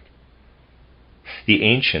zodiac. The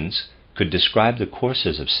ancients could describe the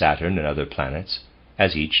courses of Saturn and other planets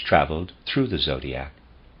as each traveled through the zodiac.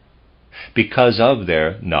 Because of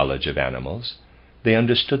their knowledge of animals, they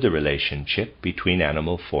understood the relationship between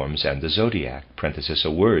animal forms and the zodiac, parenthesis,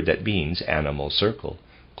 a word that means animal circle,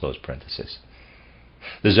 close parenthesis.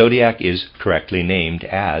 The zodiac is correctly named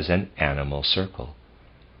as an animal circle.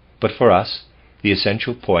 But for us, the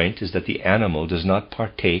essential point is that the animal does not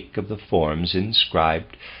partake of the forms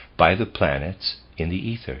inscribed by the planets in the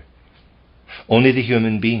ether. Only the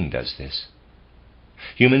human being does this.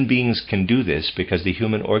 Human beings can do this because the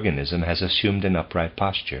human organism has assumed an upright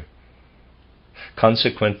posture.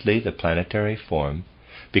 Consequently, the planetary form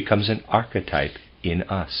becomes an archetype in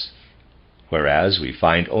us, whereas we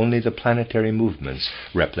find only the planetary movements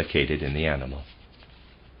replicated in the animal.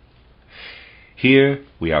 Here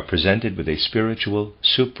we are presented with a spiritual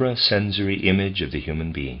suprasensory image of the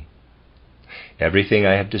human being. Everything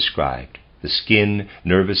I have described, the skin,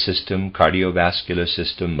 nervous system, cardiovascular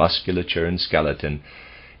system, musculature, and skeleton,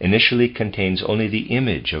 initially contains only the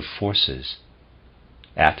image of forces.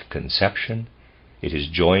 At conception, it is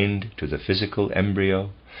joined to the physical embryo,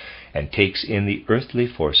 and takes in the earthly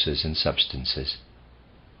forces and substances.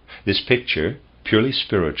 This picture, purely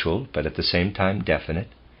spiritual but at the same time definite,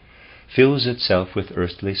 fills itself with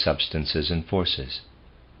earthly substances and forces.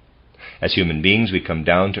 As human beings, we come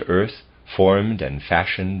down to earth, formed and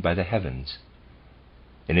fashioned by the heavens.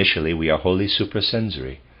 Initially, we are wholly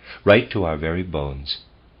suprasensory, right to our very bones.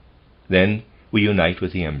 Then we unite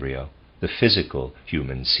with the embryo, the physical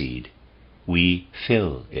human seed. We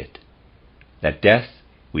fill it. At death,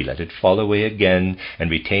 we let it fall away again and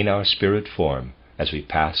retain our spirit form as we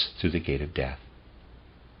pass through the gate of death.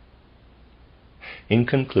 In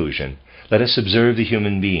conclusion, let us observe the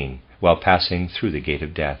human being while passing through the gate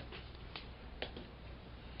of death.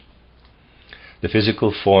 The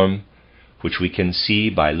physical form, which we can see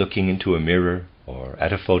by looking into a mirror or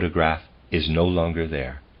at a photograph, is no longer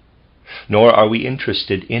there. Nor are we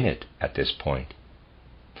interested in it at this point.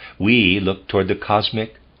 We look toward the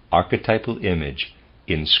cosmic archetypal image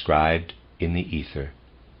inscribed in the ether.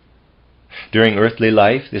 During earthly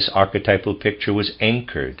life, this archetypal picture was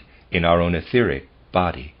anchored in our own etheric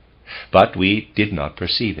body, but we did not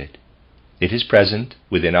perceive it. It is present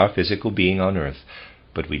within our physical being on earth,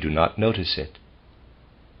 but we do not notice it.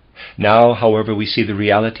 Now, however, we see the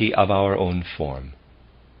reality of our own form.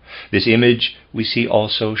 This image, we see,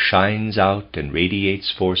 also shines out and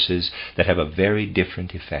radiates forces that have a very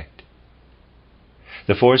different effect.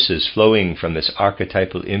 The forces flowing from this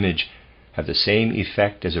archetypal image have the same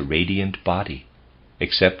effect as a radiant body,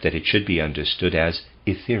 except that it should be understood as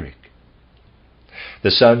etheric.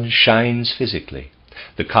 The sun shines physically.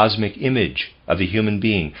 The cosmic image of the human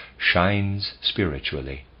being shines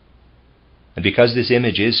spiritually. And because this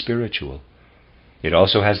image is spiritual, it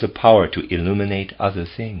also has the power to illuminate other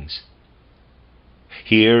things.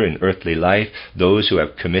 Here in earthly life, those who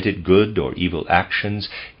have committed good or evil actions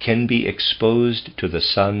can be exposed to the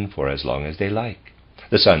sun for as long as they like.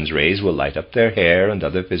 The sun's rays will light up their hair and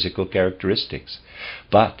other physical characteristics,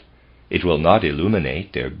 but it will not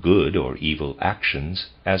illuminate their good or evil actions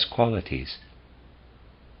as qualities.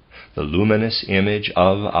 The luminous image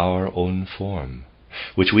of our own form,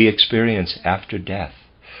 which we experience after death,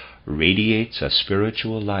 radiates a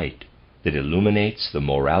spiritual light that illuminates the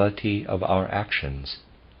morality of our actions.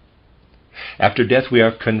 After death, we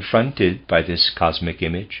are confronted by this cosmic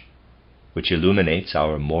image, which illuminates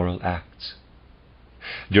our moral acts.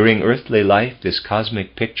 During earthly life, this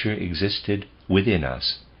cosmic picture existed within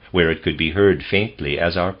us, where it could be heard faintly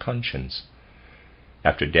as our conscience.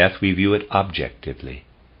 After death, we view it objectively.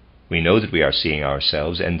 We know that we are seeing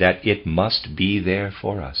ourselves and that it must be there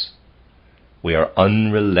for us. We are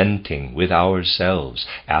unrelenting with ourselves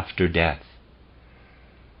after death.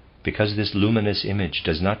 Because this luminous image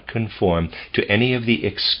does not conform to any of the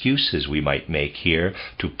excuses we might make here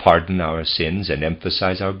to pardon our sins and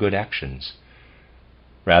emphasize our good actions.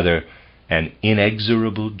 Rather, an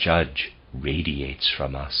inexorable judge radiates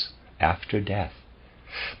from us after death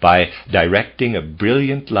by directing a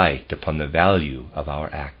brilliant light upon the value of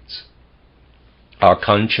our acts. Our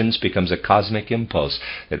conscience becomes a cosmic impulse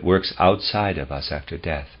that works outside of us after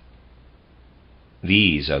death.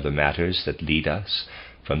 These are the matters that lead us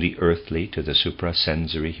from the earthly to the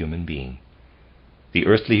suprasensory human being. The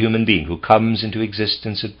earthly human being who comes into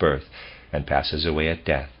existence at birth and passes away at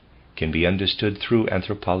death can be understood through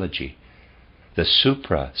anthropology. The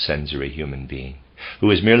suprasensory human being,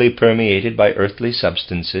 who is merely permeated by earthly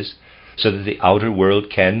substances so that the outer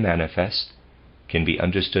world can manifest, can be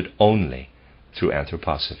understood only through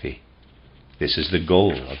anthroposophy. This is the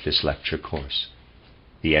goal of this lecture course.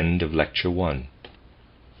 The end of Lecture 1.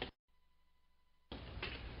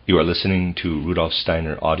 You are listening to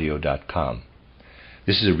RudolfSteinerAudio.com.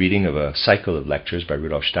 This is a reading of a cycle of lectures by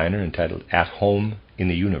Rudolf Steiner entitled At Home in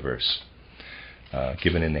the Universe,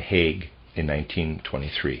 given in The Hague in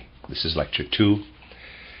 1923. This is Lecture 2,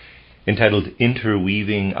 entitled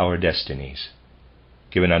Interweaving Our Destinies,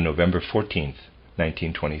 given on November 14th,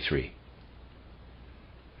 1923.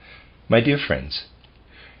 My dear friends,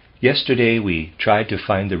 yesterday we tried to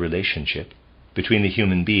find the relationship between the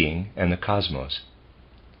human being and the cosmos.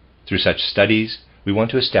 Through such studies, we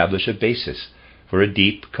want to establish a basis for a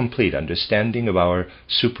deep, complete understanding of our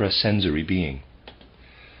suprasensory being.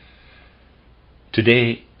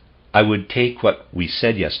 Today, I would take what we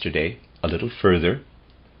said yesterday a little further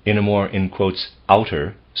in a more, in quotes,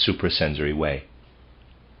 outer suprasensory way.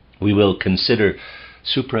 We will consider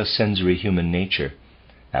suprasensory human nature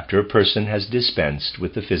after a person has dispensed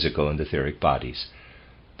with the physical and etheric bodies,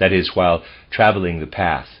 that is, while traveling the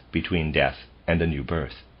path between death and a new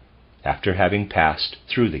birth, after having passed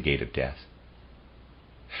through the gate of death.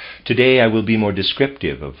 Today I will be more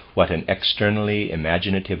descriptive of what an externally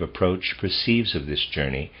imaginative approach perceives of this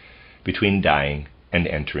journey between dying and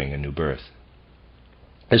entering a new birth.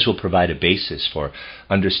 This will provide a basis for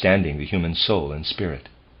understanding the human soul and spirit.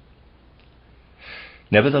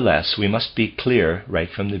 Nevertheless, we must be clear right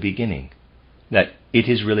from the beginning that it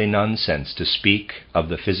is really nonsense to speak of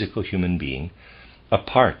the physical human being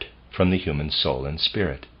apart from the human soul and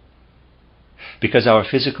spirit. Because our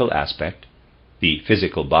physical aspect, the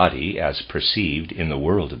physical body as perceived in the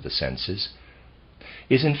world of the senses,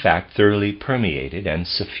 is in fact thoroughly permeated and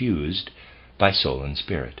suffused by soul and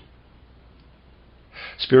spirit.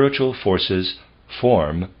 Spiritual forces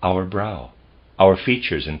form our brow, our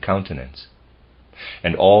features and countenance,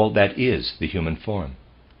 and all that is the human form.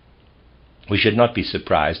 We should not be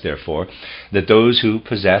surprised, therefore, that those who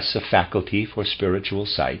possess a faculty for spiritual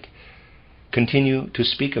sight continue to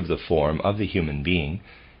speak of the form of the human being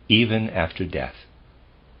even after death.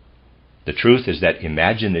 The truth is that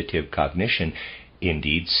imaginative cognition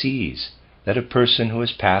indeed sees that a person who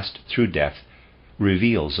has passed through death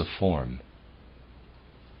reveals a form.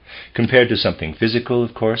 Compared to something physical,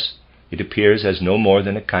 of course, it appears as no more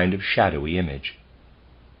than a kind of shadowy image.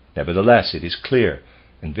 Nevertheless, it is clear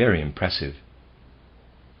and very impressive.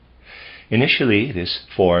 Initially, this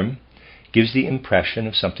form gives the impression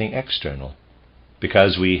of something external,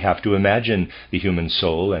 because we have to imagine the human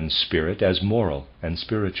soul and spirit as moral and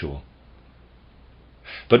spiritual.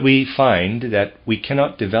 But we find that we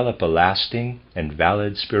cannot develop a lasting and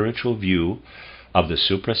valid spiritual view of the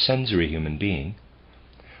suprasensory human being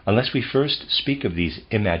unless we first speak of these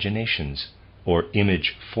imaginations or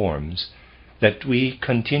image forms that we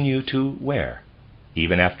continue to wear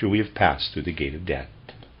even after we have passed through the gate of death.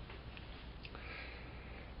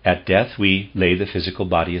 At death we lay the physical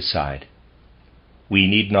body aside. We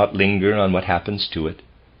need not linger on what happens to it,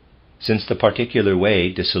 since the particular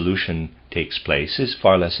way dissolution takes place is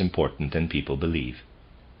far less important than people believe.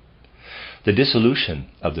 The dissolution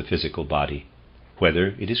of the physical body,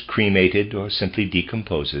 whether it is cremated or simply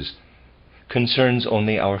decomposes, concerns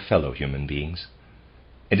only our fellow human beings,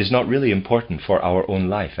 and is not really important for our own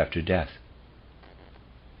life after death.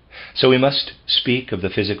 So we must speak of the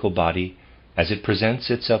physical body as it presents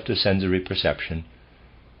itself to sensory perception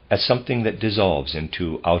as something that dissolves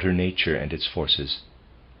into outer nature and its forces.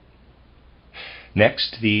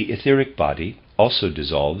 Next, the etheric body also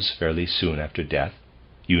dissolves fairly soon after death.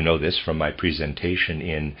 You know this from my presentation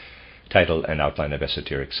in Title and Outline of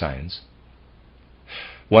Esoteric Science.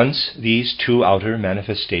 Once these two outer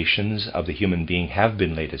manifestations of the human being have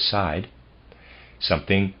been laid aside,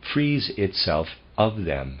 something frees itself of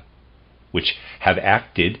them, which have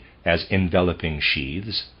acted as enveloping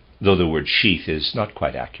sheaths, though the word sheath is not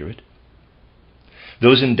quite accurate.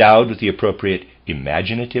 Those endowed with the appropriate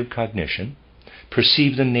imaginative cognition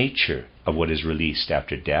perceive the nature of what is released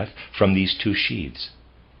after death from these two sheaths.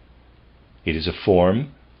 It is a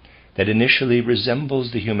form that initially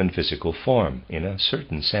resembles the human physical form in a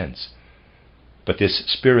certain sense, but this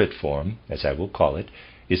spirit form, as I will call it,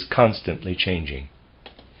 is constantly changing.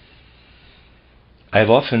 I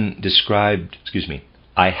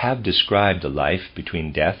have described the life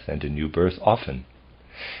between death and a new birth often,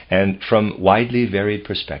 and from widely varied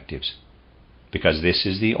perspectives, because this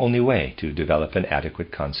is the only way to develop an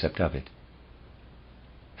adequate concept of it.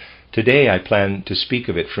 Today I plan to speak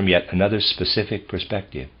of it from yet another specific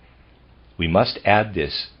perspective. We must add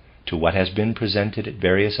this to what has been presented at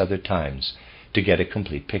various other times to get a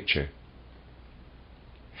complete picture.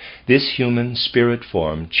 This human spirit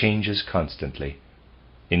form changes constantly.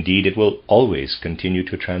 Indeed, it will always continue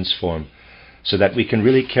to transform, so that we can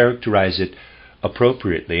really characterize it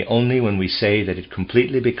appropriately only when we say that it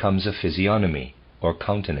completely becomes a physiognomy or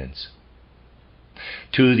countenance.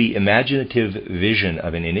 To the imaginative vision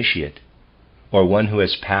of an initiate, or one who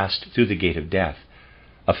has passed through the gate of death,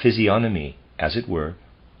 a physiognomy, as it were,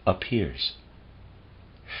 appears.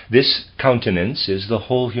 This countenance is the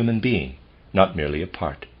whole human being, not merely a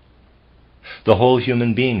part. The whole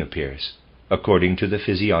human being appears, according to the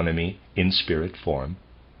physiognomy in spirit form,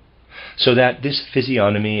 so that this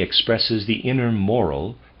physiognomy expresses the inner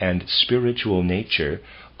moral and spiritual nature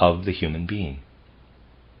of the human being.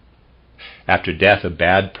 After death, a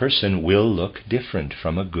bad person will look different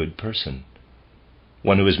from a good person.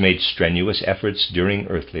 One who has made strenuous efforts during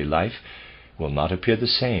earthly life will not appear the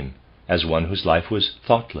same as one whose life was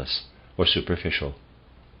thoughtless or superficial.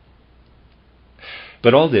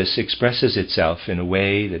 But all this expresses itself in a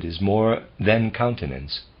way that is more than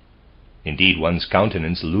countenance. Indeed, one's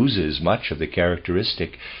countenance loses much of the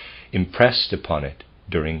characteristic impressed upon it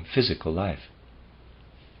during physical life.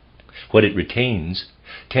 What it retains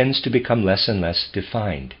tends to become less and less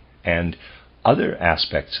defined, and other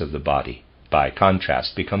aspects of the body, by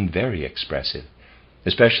contrast, become very expressive.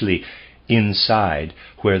 especially inside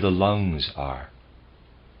where the lungs are.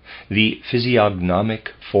 The physiognomic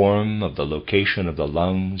form of the location of the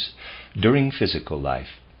lungs during physical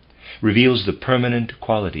life reveals the permanent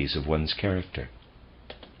qualities of one's character.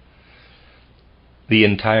 The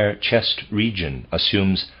entire chest region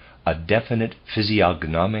assumes a definite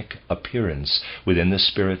physiognomic appearance within the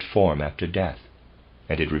spirit form after death,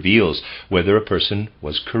 and it reveals whether a person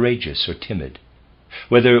was courageous or timid,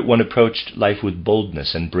 whether one approached life with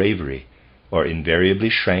boldness and bravery, or invariably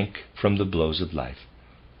shrank from the blows of life,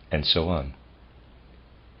 and so on.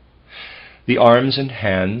 The arms and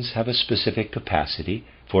hands have a specific capacity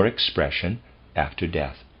for expression after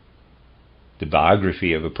death. The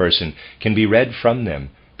biography of a person can be read from them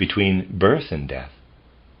between birth and death.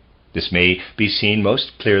 This may be seen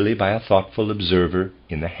most clearly by a thoughtful observer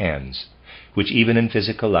in the hands, which even in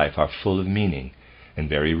physical life are full of meaning and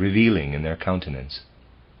very revealing in their countenance.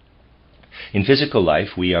 In physical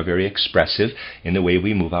life we are very expressive in the way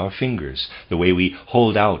we move our fingers, the way we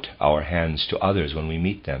hold out our hands to others when we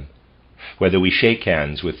meet them, whether we shake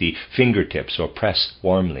hands with the fingertips or press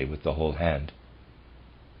warmly with the whole hand.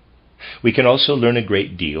 We can also learn a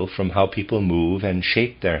great deal from how people move and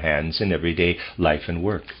shape their hands in everyday life and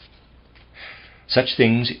work. Such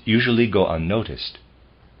things usually go unnoticed,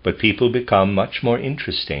 but people become much more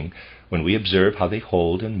interesting when we observe how they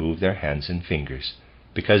hold and move their hands and fingers,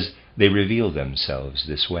 because they reveal themselves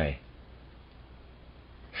this way.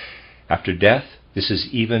 After death, this is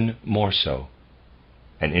even more so.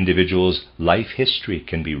 An individual's life history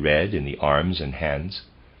can be read in the arms and hands.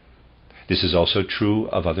 This is also true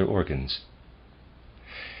of other organs.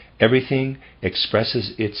 Everything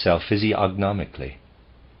expresses itself physiognomically.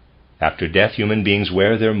 After death, human beings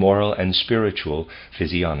wear their moral and spiritual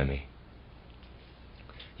physiognomy.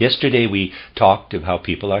 Yesterday we talked of how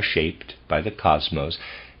people are shaped by the cosmos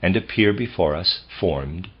and appear before us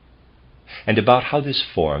formed, and about how this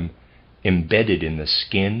form, embedded in the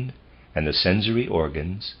skin and the sensory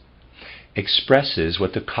organs, expresses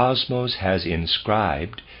what the cosmos has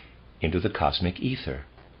inscribed into the cosmic ether.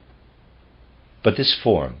 But this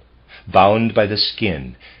form, bound by the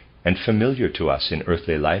skin and familiar to us in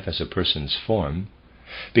earthly life as a person's form,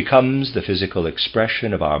 becomes the physical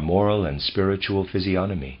expression of our moral and spiritual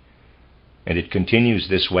physiognomy, and it continues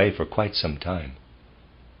this way for quite some time.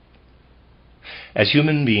 As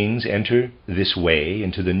human beings enter this way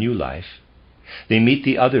into the new life, they meet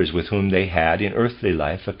the others with whom they had in earthly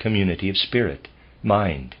life a community of spirit,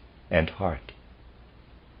 mind, and heart.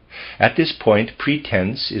 At this point,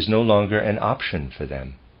 pretense is no longer an option for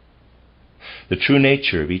them. The true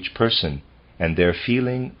nature of each person and their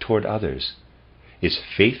feeling toward others is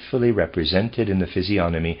faithfully represented in the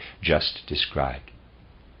physiognomy just described.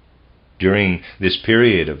 During this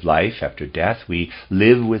period of life after death, we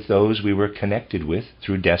live with those we were connected with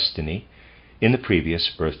through destiny in the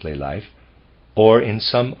previous earthly life or in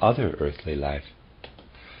some other earthly life.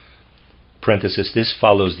 Parenthesis, this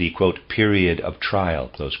follows the, quote, period of trial,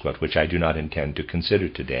 close quote, which I do not intend to consider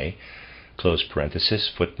today. Close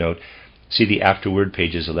parenthesis, footnote. See the afterword,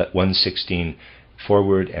 pages 116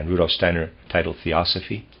 forward, and Rudolf Steiner titled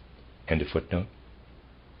Theosophy, end of footnote.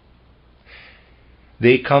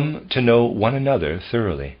 They come to know one another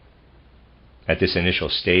thoroughly. At this initial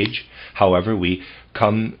stage, however, we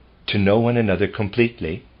come to know one another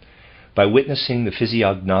completely by witnessing the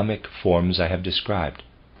physiognomic forms I have described.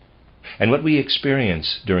 And what we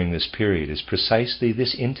experience during this period is precisely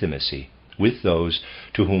this intimacy with those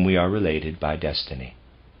to whom we are related by destiny.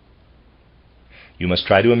 You must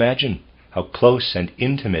try to imagine how close and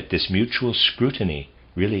intimate this mutual scrutiny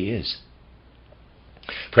really is.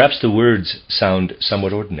 Perhaps the words sound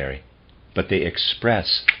somewhat ordinary, but they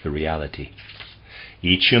express the reality.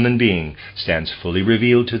 Each human being stands fully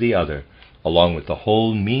revealed to the other, along with the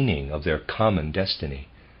whole meaning of their common destiny.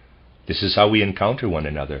 This is how we encounter one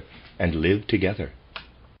another and live together.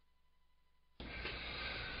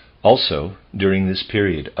 Also, during this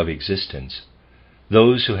period of existence,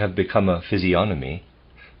 those who have become a physiognomy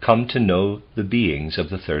come to know the beings of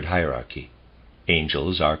the third hierarchy,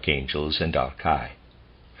 angels, archangels, and archai.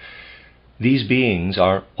 These beings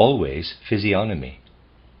are always physiognomy.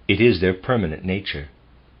 It is their permanent nature.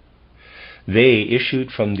 They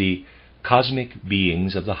issued from the cosmic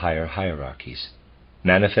beings of the higher hierarchies,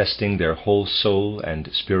 manifesting their whole soul and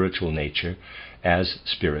spiritual nature as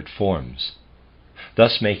spirit forms,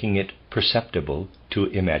 thus making it perceptible to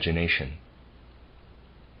imagination.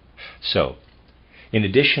 So, in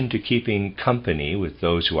addition to keeping company with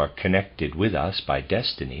those who are connected with us by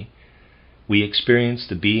destiny, we experience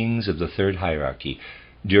the beings of the third hierarchy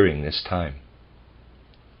during this time.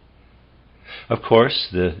 Of course,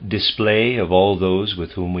 the display of all those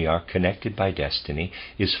with whom we are connected by destiny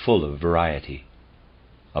is full of variety.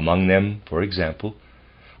 Among them, for example,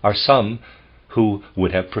 are some who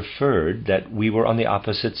would have preferred that we were on the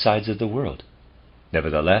opposite sides of the world.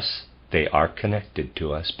 Nevertheless, they are connected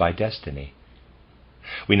to us by destiny.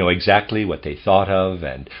 We know exactly what they thought of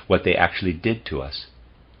and what they actually did to us.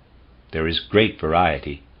 There is great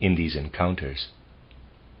variety in these encounters.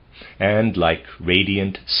 And like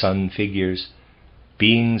radiant sun figures,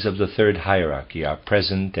 beings of the third hierarchy are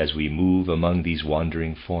present as we move among these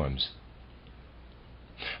wandering forms.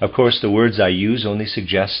 Of course, the words I use only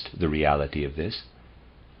suggest the reality of this,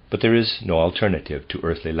 but there is no alternative to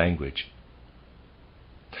earthly language.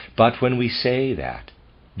 But when we say that,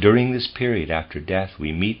 during this period after death,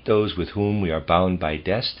 we meet those with whom we are bound by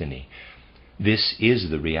destiny, this is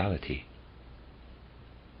the reality.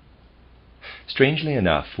 Strangely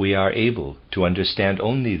enough, we are able to understand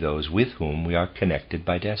only those with whom we are connected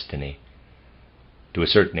by destiny. To a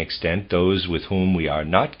certain extent, those with whom we are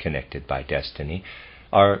not connected by destiny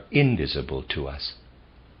are invisible to us.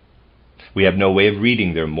 We have no way of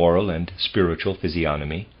reading their moral and spiritual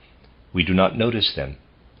physiognomy. We do not notice them,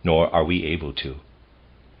 nor are we able to,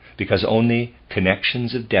 because only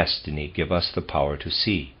connections of destiny give us the power to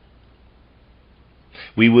see.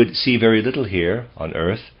 We would see very little here on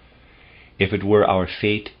earth if it were our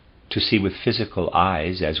fate to see with physical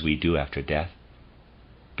eyes as we do after death,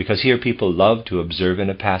 because here people love to observe in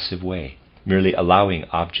a passive way, merely allowing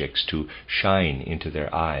objects to shine into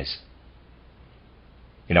their eyes.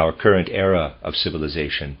 In our current era of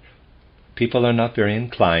civilization, people are not very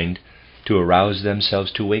inclined to arouse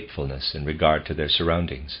themselves to wakefulness in regard to their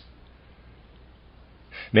surroundings.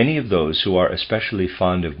 Many of those who are especially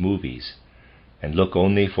fond of movies and look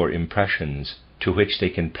only for impressions to which they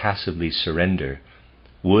can passively surrender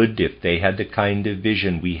would, if they had the kind of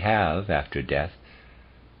vision we have after death,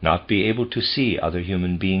 not be able to see other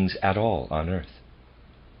human beings at all on earth.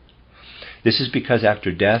 This is because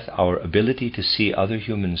after death our ability to see other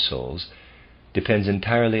human souls depends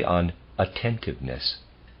entirely on attentiveness,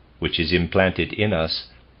 which is implanted in us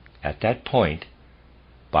at that point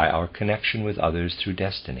by our connection with others through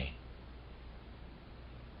destiny.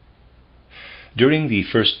 During the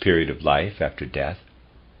first period of life after death,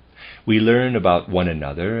 we learn about one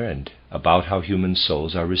another and about how human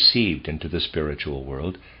souls are received into the spiritual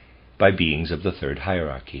world by beings of the third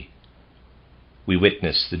hierarchy. We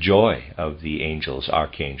witness the joy of the angels,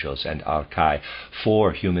 archangels, and archai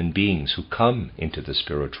for human beings who come into the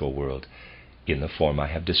spiritual world in the form I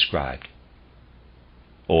have described.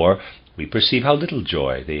 Or we perceive how little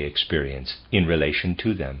joy they experience in relation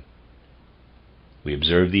to them. We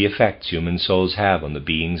observe the effects human souls have on the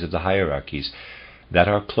beings of the hierarchies that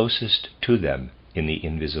are closest to them in the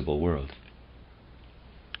invisible world.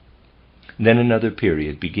 Then another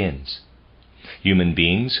period begins. Human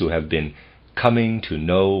beings who have been coming to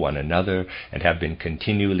know one another and have been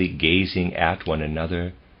continually gazing at one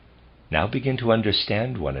another now begin to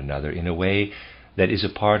understand one another in a way that is a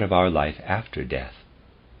part of our life after death.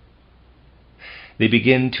 They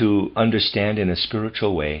begin to understand in a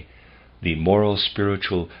spiritual way the moral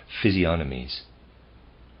spiritual physiognomies.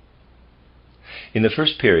 In the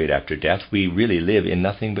first period after death, we really live in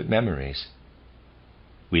nothing but memories.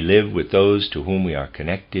 We live with those to whom we are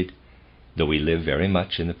connected, though we live very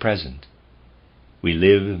much in the present. We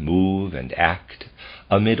live, move, and act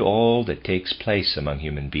amid all that takes place among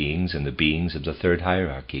human beings and the beings of the third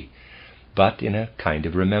hierarchy, but in a kind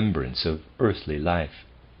of remembrance of earthly life.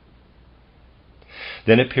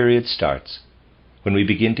 Then a period starts when we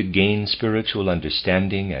begin to gain spiritual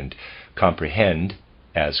understanding and comprehend,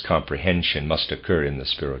 as comprehension must occur in the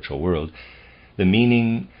spiritual world, the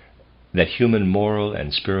meaning that human moral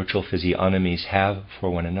and spiritual physiognomies have for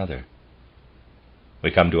one another.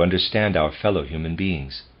 We come to understand our fellow human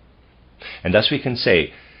beings, and thus we can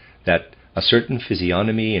say that a certain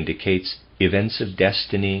physiognomy indicates events of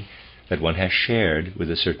destiny that one has shared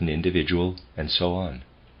with a certain individual, and so on.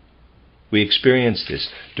 We experience this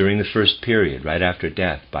during the first period, right after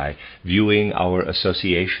death, by viewing our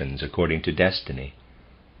associations according to destiny.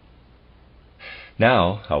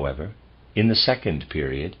 Now, however, in the second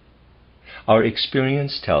period, our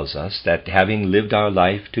experience tells us that having lived our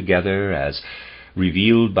life together as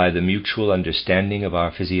revealed by the mutual understanding of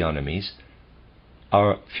our physiognomies,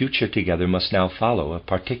 our future together must now follow a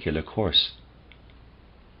particular course.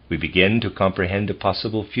 We begin to comprehend a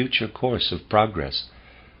possible future course of progress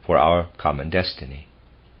for our common destiny.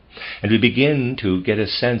 And we begin to get a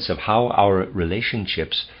sense of how our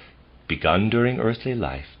relationships, begun during earthly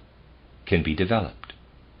life, can be developed.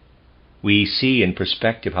 We see in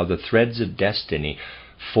perspective how the threads of destiny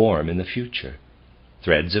form in the future,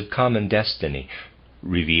 threads of common destiny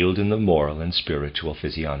revealed in the moral and spiritual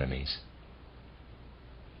physiognomies.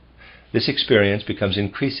 This experience becomes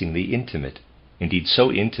increasingly intimate, indeed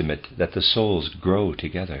so intimate that the souls grow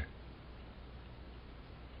together.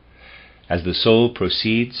 As the soul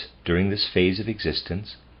proceeds during this phase of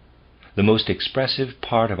existence, the most expressive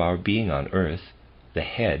part of our being on earth, the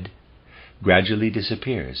head, gradually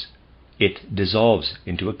disappears. It dissolves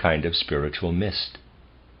into a kind of spiritual mist.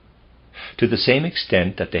 To the same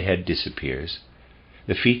extent that the head disappears,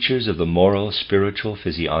 the features of the moral, spiritual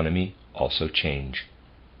physiognomy also change.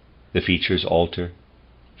 The features alter,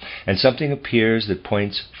 and something appears that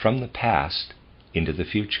points from the past into the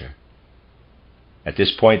future. At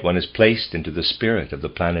this point, one is placed into the spirit of the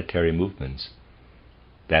planetary movements.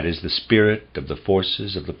 That is the spirit of the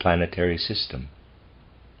forces of the planetary system.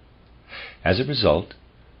 As a result,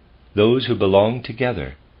 those who belong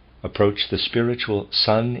together approach the spiritual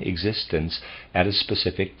sun existence at a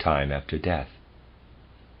specific time after death.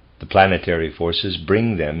 The planetary forces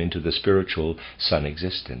bring them into the spiritual sun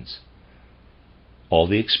existence. All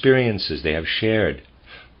the experiences they have shared,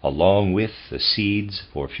 along with the seeds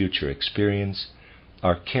for future experience,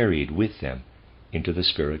 are carried with them into the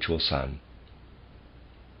spiritual sun.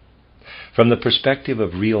 From the perspective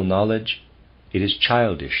of real knowledge, it is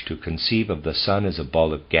childish to conceive of the sun as a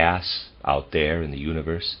ball of gas out there in the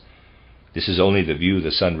universe. This is only the view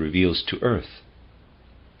the sun reveals to earth.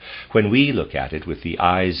 When we look at it with the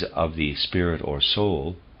eyes of the spirit or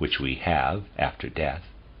soul, which we have after death,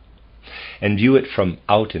 and view it from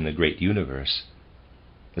out in the great universe,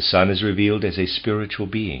 the sun is revealed as a spiritual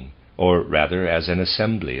being, or rather as an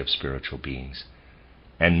assembly of spiritual beings.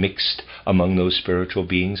 And mixed among those spiritual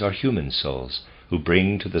beings are human souls, who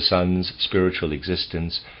bring to the sun's spiritual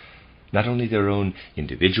existence not only their own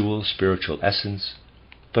individual spiritual essence,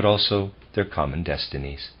 but also their common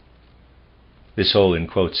destinies. This whole, in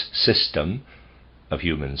quotes, system of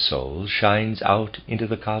human souls shines out into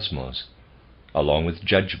the cosmos, along with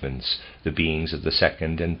judgments the beings of the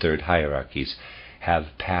second and third hierarchies have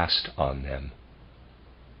passed on them.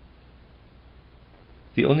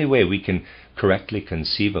 The only way we can correctly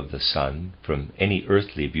conceive of the sun from any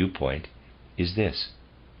earthly viewpoint is this.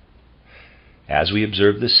 As we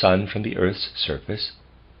observe the sun from the earth's surface,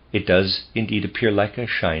 it does indeed appear like a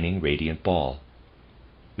shining, radiant ball.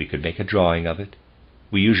 We could make a drawing of it.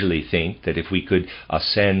 We usually think that if we could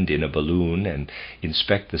ascend in a balloon and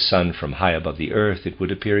inspect the sun from high above the earth, it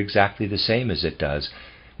would appear exactly the same as it does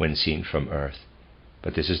when seen from earth.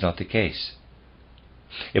 But this is not the case.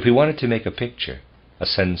 If we wanted to make a picture, a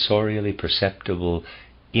sensorially perceptible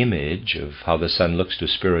image of how the sun looks to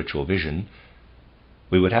spiritual vision,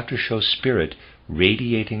 we would have to show spirit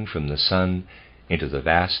radiating from the sun into the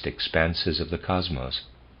vast expanses of the cosmos.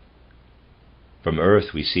 From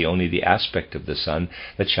earth we see only the aspect of the sun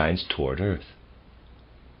that shines toward earth.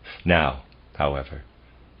 Now, however,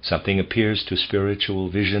 something appears to spiritual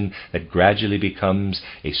vision that gradually becomes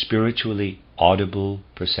a spiritually audible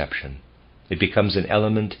perception. It becomes an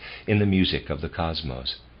element in the music of the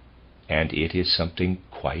cosmos, and it is something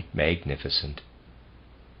quite magnificent.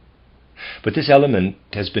 But this element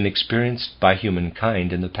has been experienced by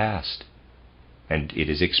humankind in the past, and it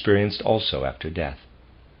is experienced also after death.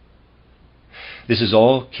 This is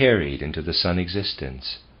all carried into the sun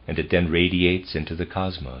existence, and it then radiates into the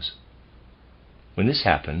cosmos. When this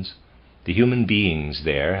happens, the human beings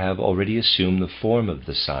there have already assumed the form of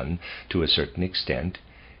the sun to a certain extent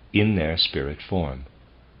in their spirit form.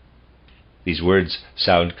 These words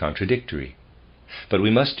sound contradictory, but we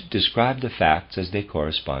must describe the facts as they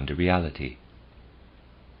correspond to reality.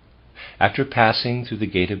 After passing through the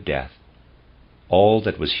gate of death, all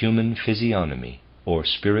that was human physiognomy or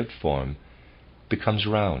spirit form becomes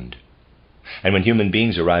round. And when human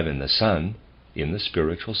beings arrive in the sun, in the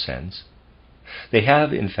spiritual sense, they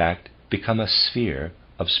have in fact become a sphere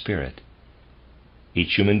of spirit.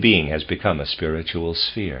 Each human being has become a spiritual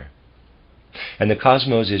sphere, and the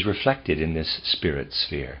cosmos is reflected in this spirit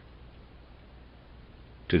sphere.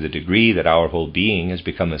 To the degree that our whole being has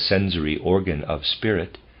become a sensory organ of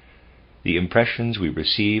spirit, the impressions we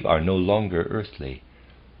receive are no longer earthly.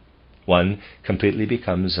 One completely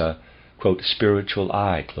becomes a, quote, spiritual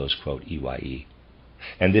eye, close quote, EYE,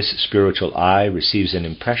 and this spiritual eye receives an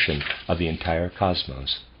impression of the entire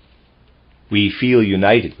cosmos. We feel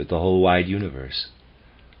united with the whole wide universe.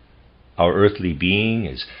 Our earthly being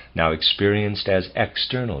is now experienced as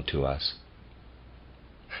external to us.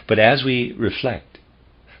 But as we reflect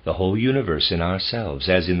the whole universe in ourselves,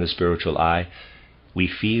 as in the spiritual eye, we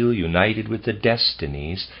feel united with the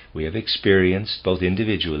destinies we have experienced both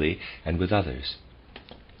individually and with others.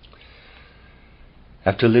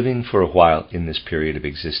 After living for a while in this period of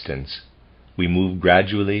existence, we move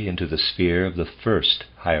gradually into the sphere of the first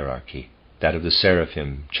hierarchy, that of the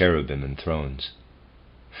seraphim, cherubim, and thrones.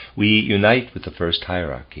 We unite with the first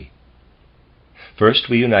hierarchy. First,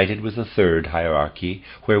 we united with the third hierarchy,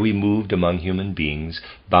 where we moved among human beings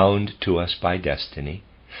bound to us by destiny,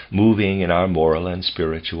 moving in our moral and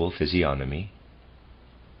spiritual physiognomy.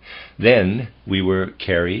 Then we were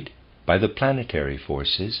carried by the planetary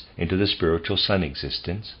forces into the spiritual sun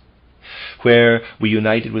existence, where we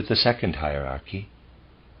united with the second hierarchy,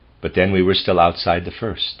 but then we were still outside the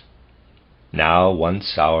first. Now,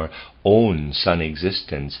 once our own sun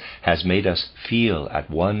existence has made us feel at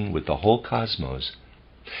one with the whole cosmos,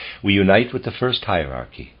 we unite with the first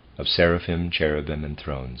hierarchy of seraphim, cherubim, and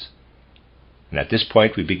thrones. And at this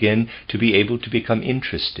point we begin to be able to become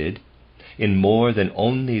interested in more than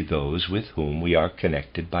only those with whom we are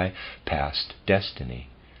connected by past destiny.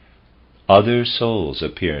 Other souls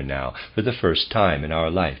appear now for the first time in our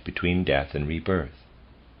life between death and rebirth,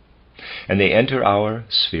 and they enter our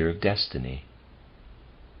sphere of destiny.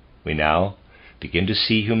 We now begin to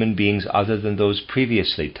see human beings other than those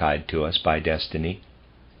previously tied to us by destiny,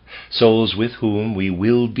 souls with whom we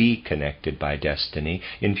will be connected by destiny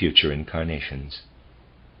in future incarnations.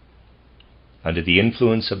 Under the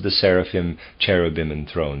influence of the seraphim, cherubim, and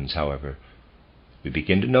thrones, however, we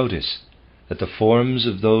begin to notice that the forms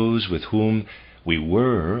of those with whom we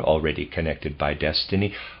were already connected by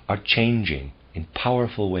destiny are changing in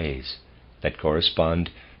powerful ways that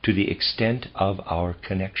correspond to the extent of our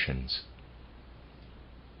connections.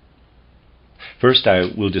 First, I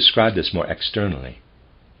will describe this more externally.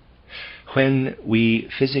 When we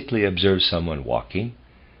physically observe someone walking,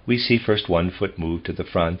 we see first one foot move to the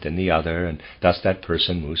front and the other, and thus that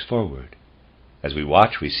person moves forward. As we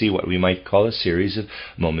watch, we see what we might call a series of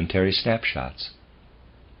momentary snapshots.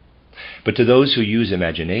 But to those who use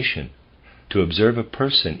imagination to observe a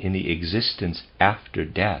person in the existence after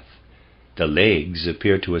death, the legs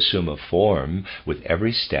appear to assume a form with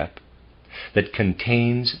every step that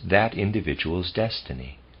contains that individual's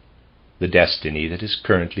destiny, the destiny that is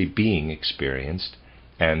currently being experienced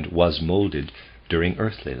and was molded during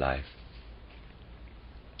earthly life.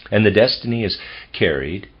 And the destiny is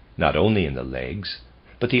carried not only in the legs,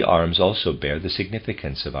 but the arms also bear the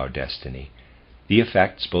significance of our destiny, the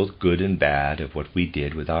effects, both good and bad, of what we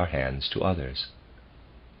did with our hands to others.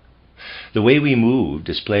 The way we move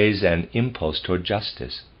displays an impulse toward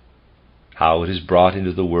justice, how it is brought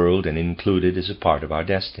into the world and included as a part of our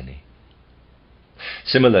destiny.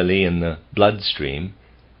 Similarly, in the bloodstream,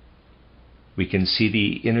 we can see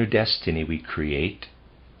the inner destiny we create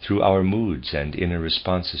through our moods and inner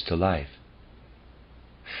responses to life.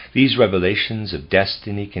 These revelations of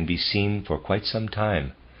destiny can be seen for quite some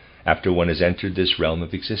time after one has entered this realm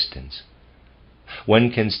of existence.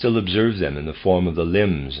 One can still observe them in the form of the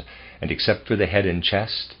limbs, and except for the head and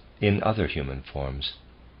chest, in other human forms.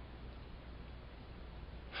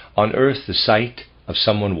 On earth, the sight of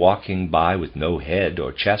someone walking by with no head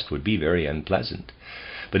or chest would be very unpleasant,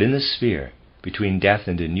 but in the sphere between death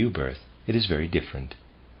and a new birth, it is very different.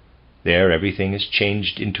 There everything is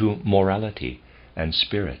changed into morality and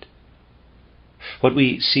spirit. What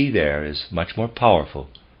we see there is much more powerful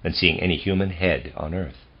than seeing any human head on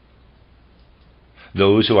earth.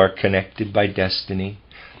 Those who are connected by destiny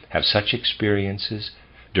have such experiences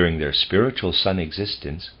during their spiritual sun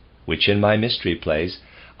existence, which in my mystery plays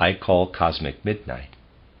I call cosmic midnight.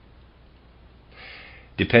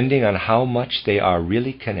 Depending on how much they are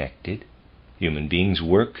really connected, human beings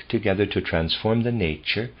work together to transform the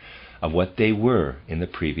nature of what they were in the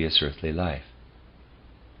previous earthly life.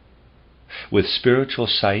 With spiritual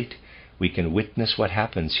sight, we can witness what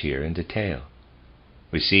happens here in detail.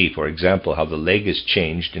 We see, for example, how the leg is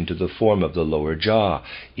changed into the form of the lower jaw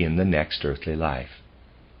in the next earthly life,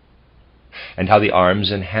 and how the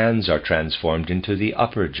arms and hands are transformed into the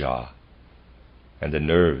upper jaw and the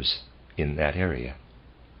nerves in that area.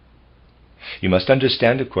 You must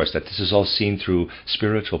understand, of course, that this is all seen through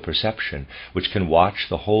spiritual perception, which can watch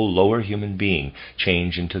the whole lower human being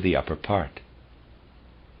change into the upper part.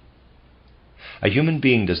 A human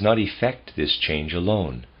being does not effect this change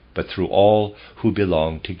alone, but through all who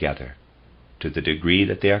belong together. To the degree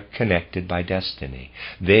that they are connected by destiny,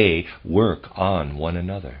 they work on one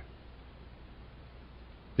another.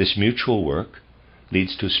 This mutual work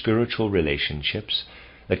leads to spiritual relationships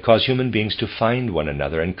that cause human beings to find one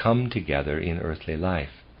another and come together in earthly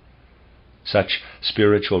life. Such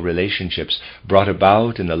spiritual relationships, brought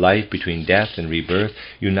about in the life between death and rebirth,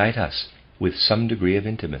 unite us with some degree of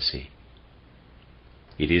intimacy.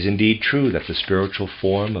 It is indeed true that the spiritual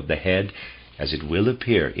form of the head as it will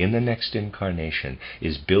appear in the next incarnation,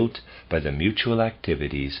 is built by the mutual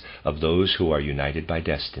activities of those who are united by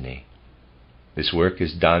destiny. This work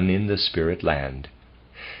is done in the spirit land,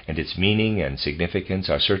 and its meaning and significance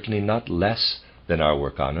are certainly not less than our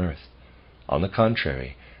work on earth. On the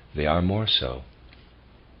contrary, they are more so.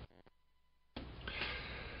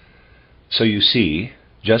 So you see,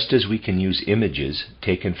 just as we can use images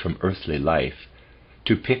taken from earthly life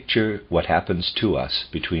to picture what happens to us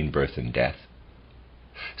between birth and death,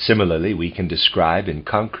 similarly we can describe in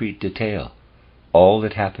concrete detail all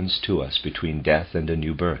that happens to us between death and a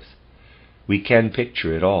new birth. We can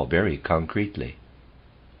picture it all very concretely.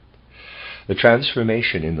 The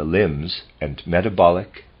transformation in the limbs and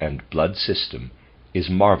metabolic and blood system is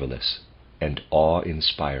marvelous and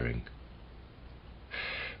awe-inspiring.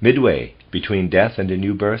 Midway between death and a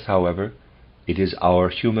new birth, however, it is our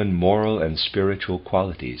human moral and spiritual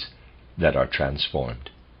qualities that are transformed.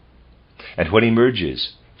 And what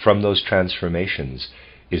emerges from those transformations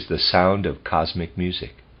is the sound of cosmic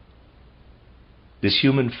music. This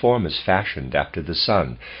human form is fashioned after the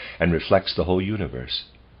sun and reflects the whole universe.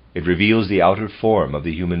 It reveals the outer form of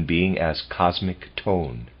the human being as cosmic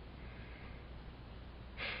tone.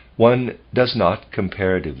 One does not,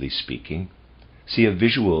 comparatively speaking, see a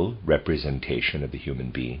visual representation of the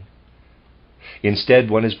human being. Instead,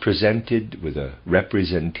 one is presented with a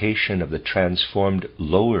representation of the transformed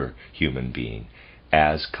lower human being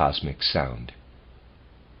as cosmic sound.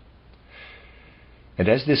 And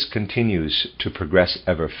as this continues to progress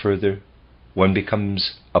ever further, one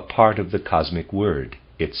becomes a part of the cosmic word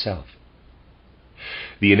itself.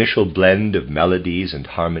 The initial blend of melodies and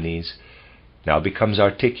harmonies now becomes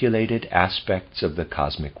articulated aspects of the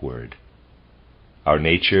cosmic word. Our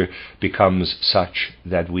nature becomes such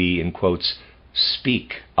that we, in quotes,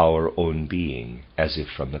 speak our own being as if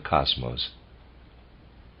from the cosmos.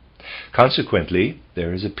 Consequently,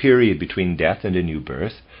 there is a period between death and a new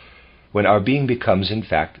birth when our being becomes, in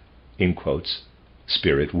fact, in quotes,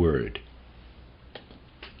 spirit word.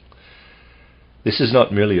 This is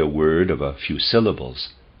not merely a word of a few syllables,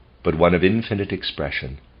 but one of infinite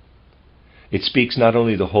expression. It speaks not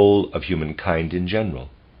only the whole of humankind in general,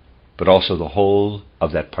 but also the whole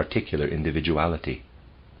of that particular individuality.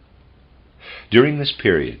 During this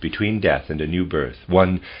period between death and a new birth,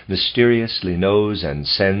 one mysteriously knows and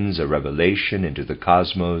sends a revelation into the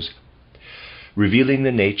cosmos, revealing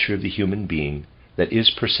the nature of the human being that is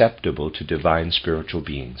perceptible to divine spiritual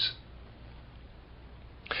beings.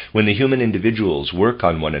 When the human individuals work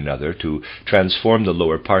on one another to transform the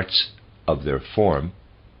lower parts of their form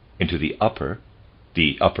into the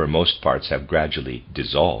uppermost parts have gradually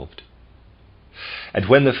dissolved. And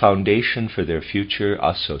when the foundation for their future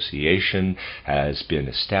association has been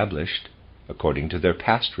established, according to their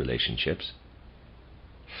past relationships,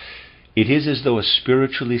 it is as though a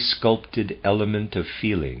spiritually sculpted element of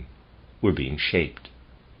feeling were being shaped.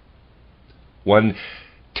 One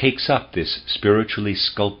takes up this spiritually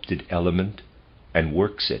sculpted element and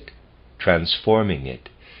works it, transforming it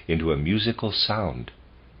into a musical sound,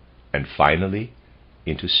 and finally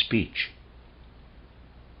into speech.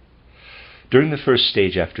 During the first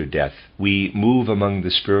stage after death, we move among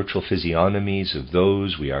the spiritual physiognomies of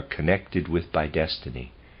those we are connected with by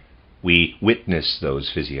destiny. We witness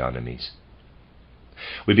those physiognomies.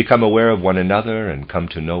 We become aware of one another and come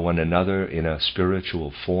to know one another in a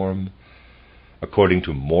spiritual form, according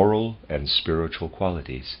to moral and spiritual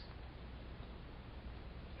qualities.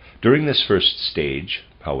 During this first stage,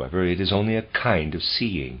 however, it is only a kind of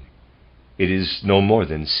seeing. It is no more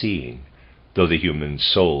than seeing, though the human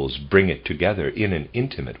souls bring it together in an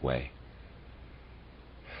intimate way.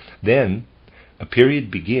 Then a period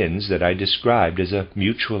begins that I described as a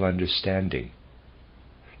mutual understanding,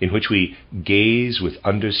 in which we gaze with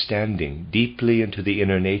understanding deeply into the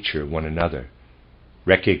inner nature of one another,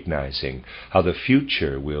 recognizing how the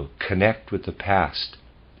future will connect with the past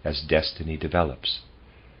as destiny develops.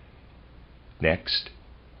 Next,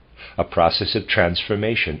 a process of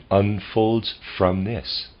transformation unfolds from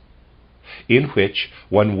this, in which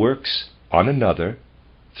one works on another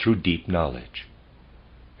through deep knowledge,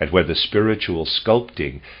 and where the spiritual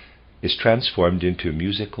sculpting is transformed into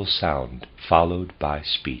musical sound, followed by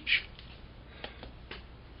speech.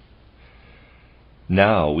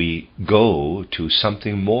 Now we go to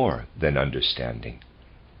something more than understanding.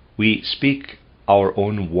 We speak our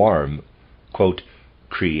own warm, quote,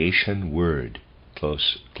 creation word,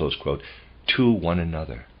 close quote, to one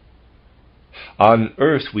another. On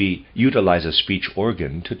earth we utilize a speech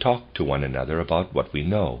organ to talk to one another about what we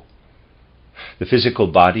know. The physical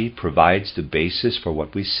body provides the basis for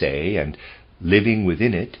what we say, and living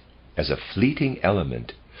within it as a fleeting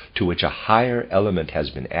element, to which a higher element has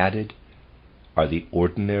been added, are the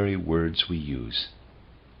ordinary words we use.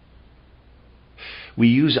 We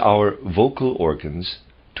use our vocal organs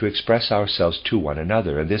to express ourselves to one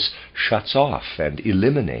another, and this shuts off and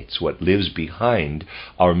eliminates what lives behind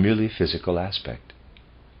our merely physical aspect.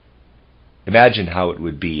 Imagine how it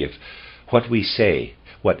would be if what we say,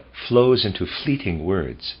 what flows into fleeting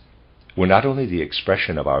words, were not only the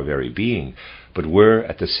expression of our very being, but were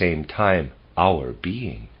at the same time our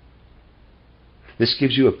being. This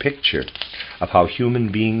gives you a picture of how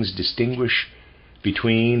human beings distinguish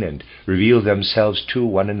between and reveal themselves to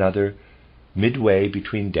one another midway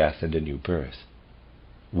between death and a new birth.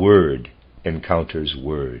 Word encounters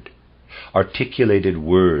word. Articulated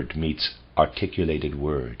word meets articulated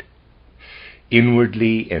word.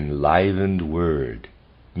 Inwardly enlivened word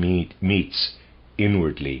meets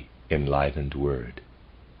inwardly enlivened word.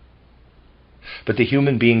 But the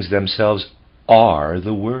human beings themselves are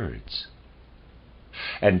the words,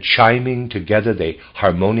 and chiming together they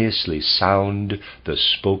harmoniously sound the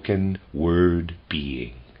spoken word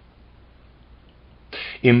being.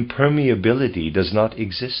 Impermeability does not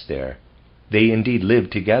exist there. They indeed live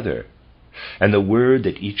together, and the word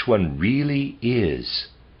that each one really is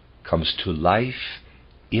comes to life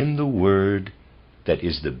in the word that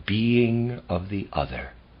is the being of the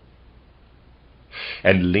other.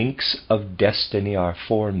 And links of destiny are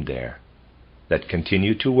formed there that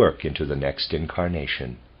continue to work into the next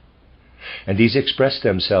incarnation. And these express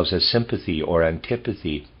themselves as sympathy or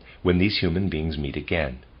antipathy when these human beings meet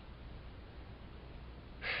again.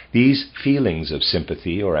 These feelings of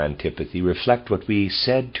sympathy or antipathy reflect what we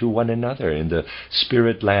said to one another in the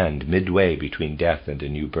spirit land midway between death and a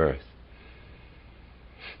new birth.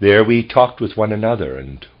 There we talked with one another,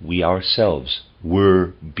 and we ourselves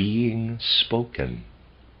were being spoken.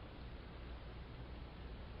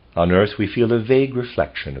 On earth we feel a vague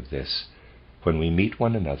reflection of this when we meet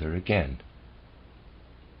one another again.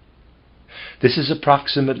 This is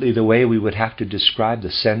approximately the way we would have to describe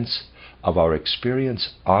the sense of our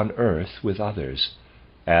experience on earth with others,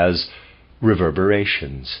 as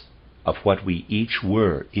reverberations of what we each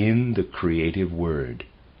were in the creative word,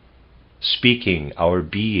 speaking our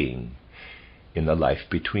being in the life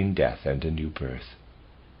between death and a new birth.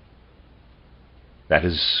 That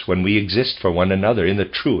is when we exist for one another in the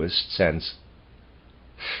truest sense.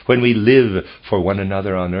 When we live for one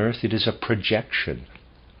another on earth, it is a projection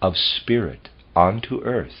of spirit onto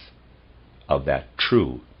earth, of that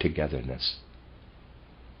true togetherness.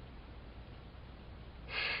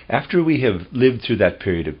 After we have lived through that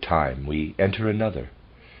period of time, we enter another.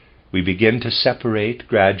 We begin to separate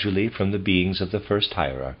gradually from the beings of the first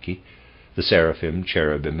hierarchy, the seraphim,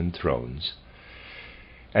 cherubim, and thrones.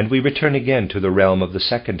 And we return again to the realm of the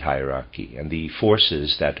second hierarchy and the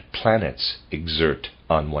forces that planets exert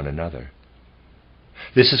on one another.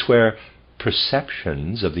 This is where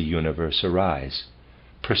perceptions of the universe arise,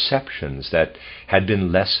 perceptions that had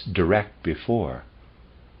been less direct before,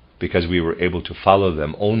 because we were able to follow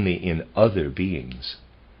them only in other beings.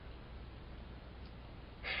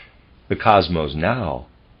 The cosmos now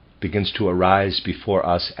begins to arise before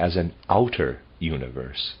us as an outer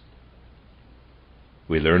universe.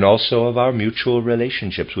 We learn also of our mutual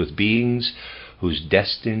relationships with beings whose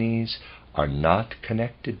destinies are not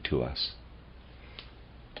connected to us.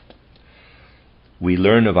 We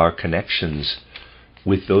learn of our connections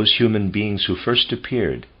with those human beings who first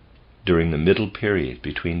appeared during the middle period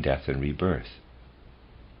between death and rebirth.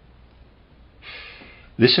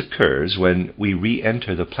 This occurs when we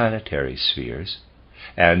re-enter the planetary spheres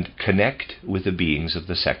and connect with the beings of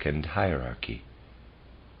the second hierarchy.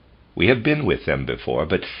 We have been with them before,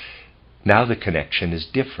 but now the connection is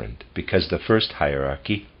different because the first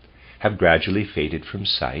hierarchy have gradually faded from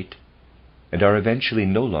sight and are eventually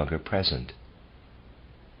no longer present.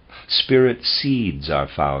 Spirit seeds are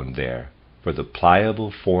found there for the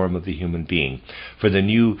pliable form of the human being, for the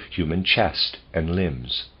new human chest and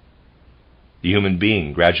limbs. The human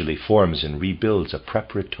being gradually forms and rebuilds a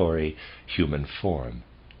preparatory human form.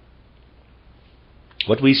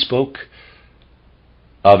 What we spoke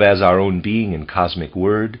of as our own being in cosmic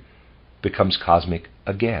word becomes cosmic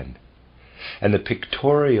again, and the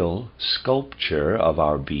pictorial sculpture of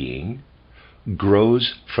our being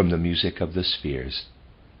grows from the music of the spheres.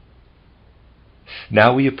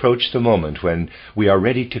 Now we approach the moment when we are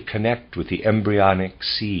ready to connect with the embryonic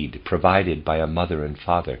seed provided by a mother and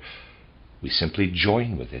father. We simply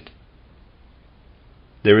join with it.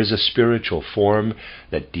 There is a spiritual form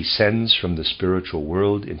that descends from the spiritual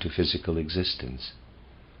world into physical existence.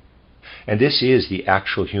 And this is the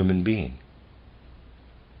actual human being.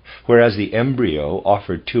 whereas the embryo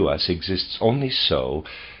offered to us exists only so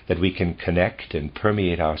that we can connect and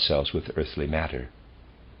permeate ourselves with earthly matter.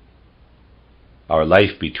 Our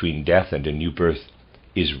life between death and a new birth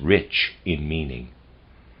is rich in meaning.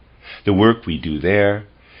 The work we do there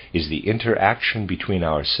is the interaction between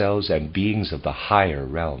ourselves and beings of the higher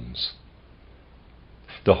realms.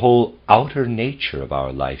 The whole outer nature of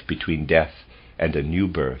our life between death and a new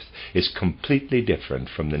birth is completely different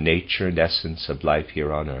from the nature and essence of life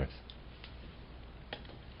here on earth.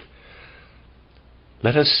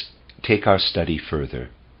 Let us take our study further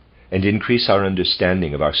and increase our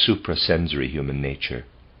understanding of our suprasensory human nature.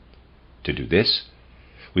 To do this,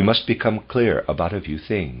 we must become clear about a few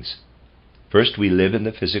things. First, we live in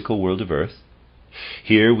the physical world of earth.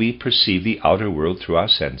 Here we perceive the outer world through our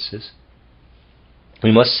senses.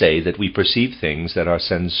 We must say that we perceive things that are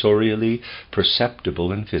sensorially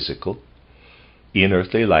perceptible and physical. In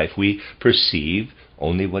earthly life, we perceive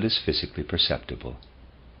only what is physically perceptible.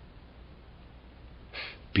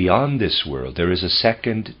 Beyond this world, there is a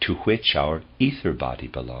second to which our ether body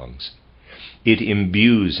belongs. It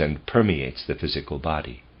imbues and permeates the physical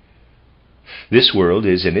body. This world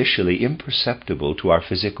is initially imperceptible to our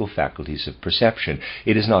physical faculties of perception.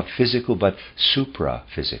 It is not physical, but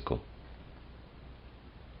supra-physical.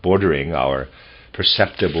 Bordering our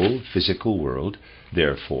perceptible physical world,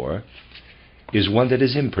 therefore, is one that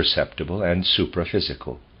is imperceptible and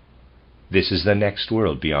supraphysical. This is the next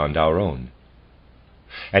world beyond our own.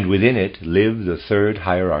 And within it live the third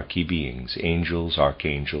hierarchy beings, angels,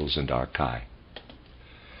 archangels, and archai.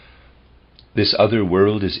 This other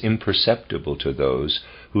world is imperceptible to those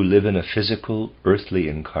who live in a physical, earthly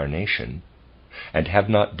incarnation and have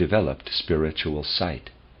not developed spiritual sight.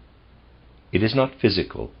 It is not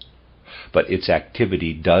physical, but its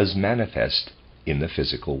activity does manifest in the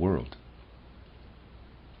physical world.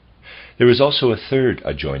 There is also a third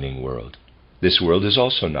adjoining world. This world is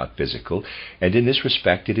also not physical, and in this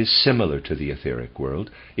respect it is similar to the etheric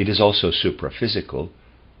world. It is also supraphysical,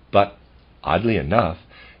 but, oddly enough,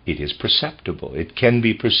 it is perceptible. It can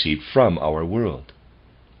be perceived from our world.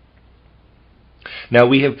 Now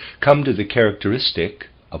we have come to the characteristic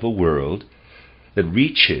of a world that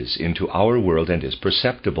reaches into our world and is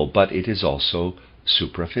perceptible, but it is also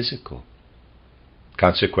supraphysical.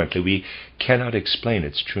 Consequently, we cannot explain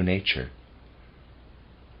its true nature.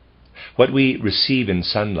 What we receive in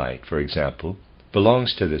sunlight, for example,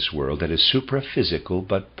 belongs to this world that is supraphysical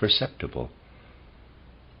but perceptible.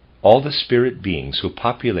 All the spirit beings who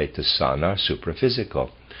populate the sun are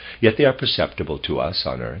supraphysical, yet they are perceptible to us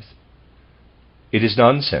on earth. It is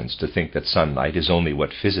nonsense to think that sunlight is only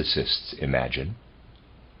what physicists imagine.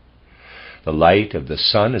 The light of the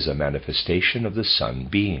sun is a manifestation of the sun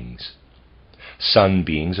beings. Sun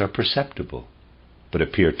beings are perceptible, but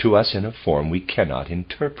appear to us in a form we cannot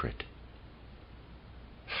interpret.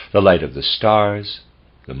 The light of the stars,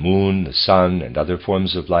 the moon, the sun, and other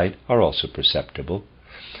forms of light are also perceptible,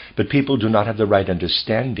 but people do not have the right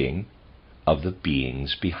understanding of the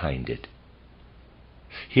beings behind it.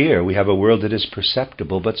 Here we have a world that is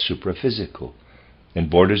perceptible but supraphysical, and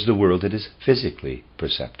borders the world that is physically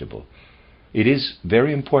perceptible. It is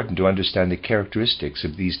very important to understand the characteristics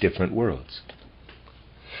of these different worlds.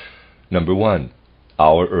 Number 1,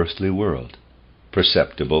 our earthly world,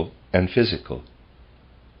 perceptible and physical.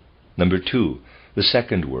 Number 2, the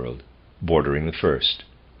second world, bordering the first.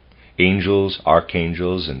 Angels,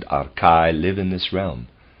 archangels, and archai live in this realm.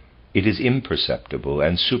 It is imperceptible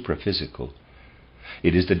and supraphysical.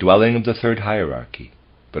 It is the dwelling of the third hierarchy,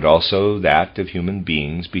 but also that of human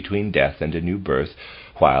beings between death and a new birth,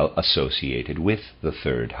 while associated with the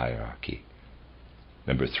third hierarchy.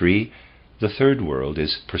 Number 3, the third world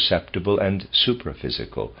is perceptible and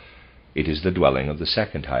supraphysical. It is the dwelling of the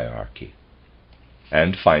second hierarchy.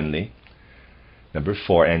 And finally, number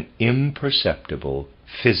 4, an imperceptible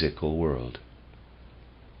physical world.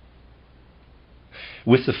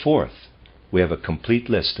 With the fourth, we have a complete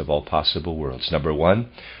list of all possible worlds. Number 1,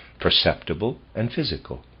 perceptible and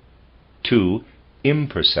physical. 2,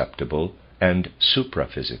 imperceptible and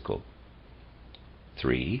supraphysical.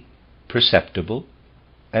 3, perceptible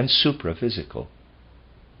and supraphysical.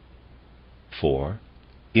 4,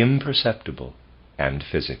 imperceptible and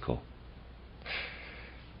physical.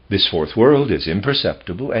 This fourth world is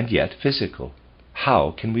imperceptible and yet physical.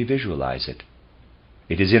 How can we visualize it?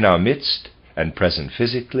 It is in our midst and present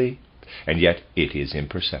physically, and yet it is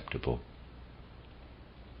imperceptible.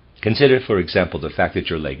 Consider, for example, the fact that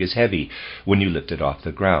your leg is heavy when you lift it off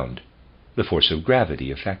the ground. The force of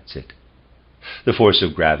gravity affects it. The force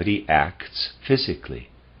of gravity acts physically,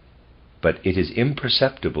 but it is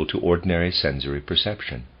imperceptible to ordinary sensory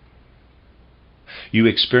perception. You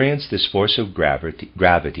experience this force of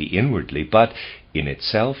gravity inwardly, but in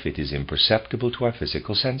itself it is imperceptible to our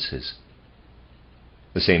physical senses.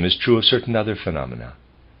 The same is true of certain other phenomena.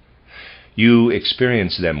 You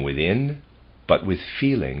experience them within, but with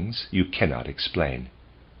feelings you cannot explain.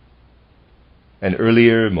 An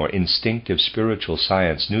earlier, more instinctive spiritual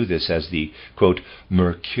science knew this as the, quote,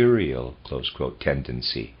 mercurial, close quote,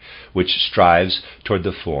 tendency, which strives toward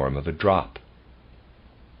the form of a drop.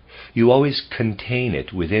 You always contain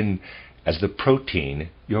it within as the protein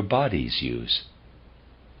your bodies use.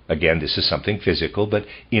 Again, this is something physical, but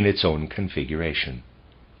in its own configuration.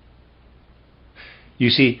 You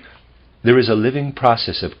see, there is a living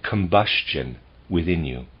process of combustion within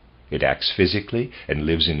you. It acts physically and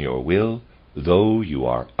lives in your will, though you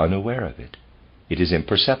are unaware of it. It is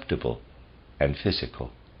imperceptible and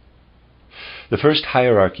physical. The first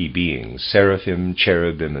hierarchy beings, seraphim,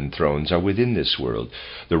 cherubim, and thrones, are within this world,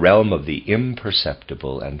 the realm of the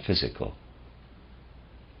imperceptible and physical.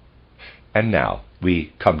 And now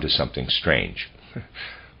we come to something strange.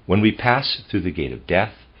 When we pass through the gate of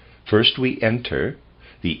death, first we enter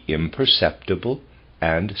the imperceptible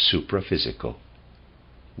and supraphysical.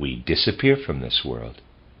 We disappear from this world.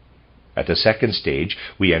 At the second stage,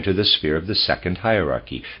 we enter the sphere of the second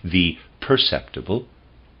hierarchy, the perceptible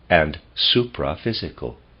and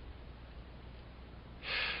supraphysical.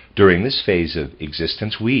 During this phase of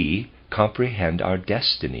existence, we comprehend our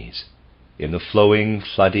destinies in the flowing,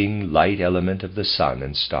 flooding light element of the sun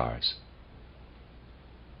and stars.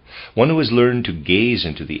 One who has learned to gaze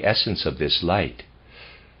into the essence of this light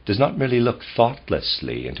does not merely look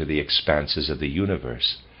thoughtlessly into the expanses of the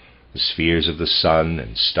universe, the spheres of the sun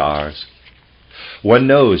and stars. One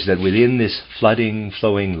knows that within this flooding,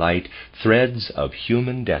 flowing light, threads of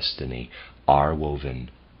human destiny are woven.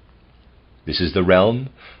 This is the realm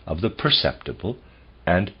of the perceptible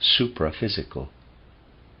and supraphysical,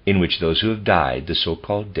 in which those who have died, the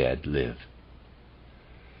so-called dead, live.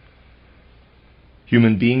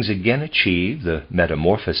 Human beings again achieve the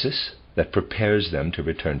metamorphosis that prepares them to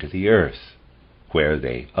return to the earth, where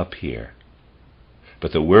they appear.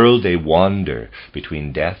 But the world they wander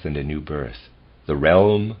between death and a new birth, the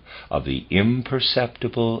realm of the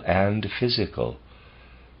imperceptible and physical,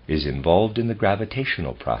 is involved in the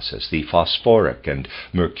gravitational process, the phosphoric and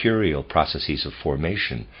mercurial processes of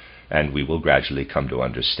formation, and we will gradually come to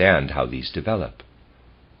understand how these develop.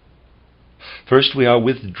 First, we are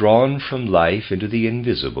withdrawn from life into the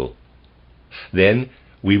invisible. Then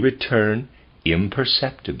we return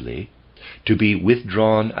imperceptibly to be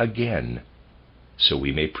withdrawn again, so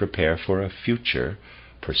we may prepare for a future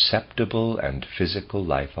perceptible and physical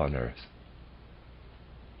life on earth.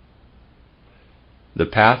 The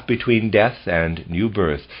path between death and new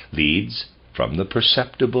birth leads from the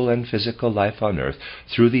perceptible and physical life on earth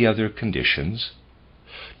through the other conditions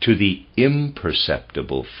to the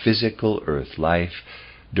imperceptible physical earth life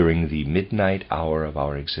during the midnight hour of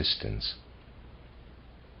our existence.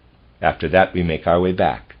 After that, we make our way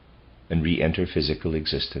back and re-enter physical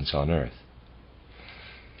existence on earth.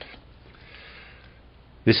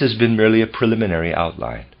 This has been merely a preliminary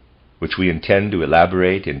outline, which we intend to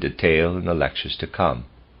elaborate in detail in the lectures to come.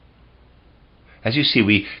 As you see,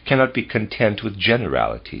 we cannot be content with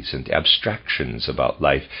generalities and abstractions about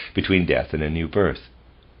life between death and a new birth.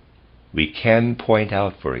 We can point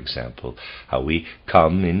out, for example, how we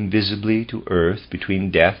come invisibly to earth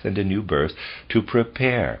between death and a new birth to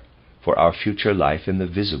prepare for our future life in the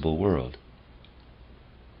visible world.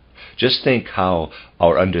 Just think how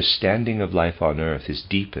our understanding of life on earth is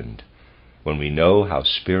deepened when we know how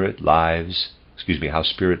spirit lives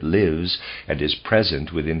and is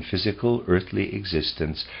present within physical earthly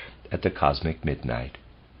existence at the cosmic midnight.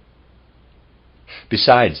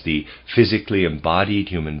 Besides the physically embodied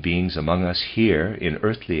human beings among us here in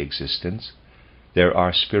earthly existence, there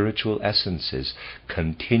are spiritual essences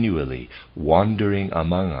continually wandering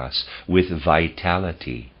among us with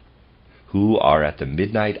vitality, who are at the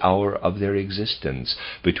midnight hour of their existence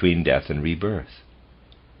between death and rebirth.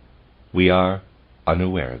 We are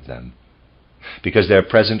unaware of them, because their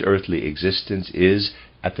present earthly existence is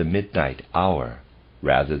at the midnight hour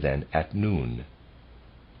rather than at noon.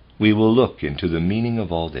 We will look into the meaning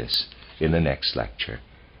of all this in the next lecture,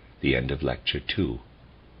 the end of Lecture 2.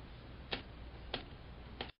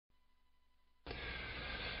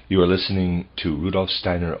 You are listening to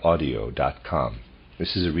RUDOLFSTEINERaudio.com.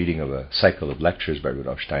 This is a reading of a cycle of lectures by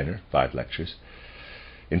Rudolf Steiner, 5 lectures,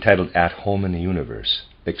 entitled At Home in the Universe,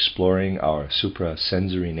 Exploring Our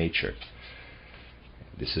Suprasensory Nature.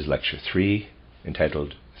 This is Lecture 3,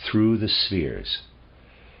 entitled Through the Spheres,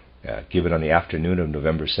 given on the afternoon of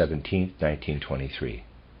November 17, 1923.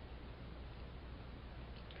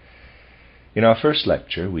 In our first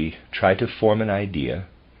lecture, we tried to form an idea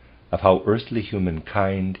of how earthly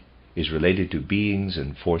humankind is related to beings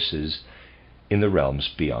and forces in the realms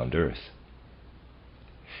beyond Earth.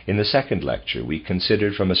 In the second lecture, we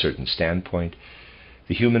considered from a certain standpoint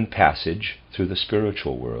the human passage through the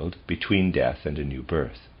spiritual world between death and a new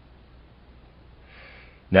birth.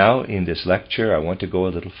 Now, in this lecture, I want to go a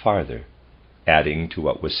little farther, adding to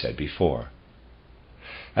what was said before.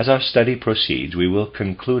 As our study proceeds, we will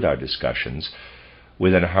conclude our discussions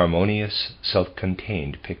with an harmonious,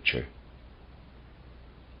 self-contained picture.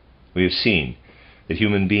 We have seen that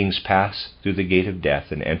human beings pass through the gate of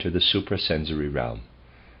death and enter the suprasensory realm.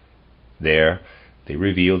 There, they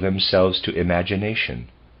reveal themselves to imagination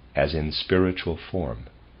as in spiritual form.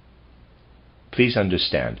 Please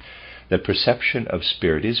understand that perception of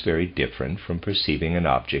spirit is very different from perceiving an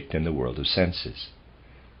object in the world of senses.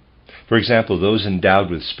 For example, those endowed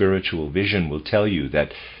with spiritual vision will tell you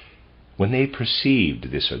that when they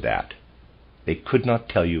perceived this or that, they could not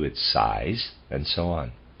tell you its size, and so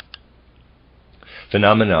on.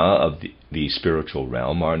 Phenomena of the spiritual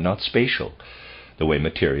realm are not spatial, the way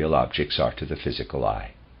material objects are to the physical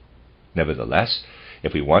eye. Nevertheless,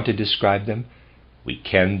 if we want to describe them, we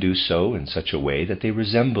can do so in such a way that they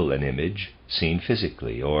resemble an image seen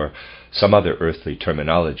physically, or some other earthly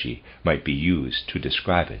terminology might be used to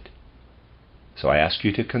describe it. So I ask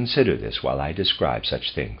you to consider this while I describe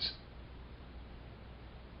such things.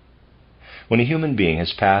 When a human being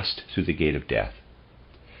has passed through the gate of death,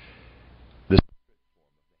 the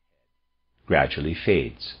gradually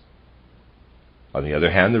fades. On the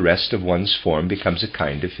other hand, the rest of one's form becomes a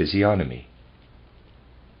kind of physiognomy.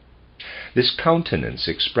 This countenance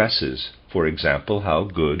expresses, for example, how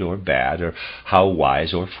good or bad, or how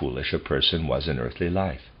wise or foolish a person was in earthly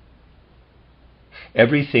life.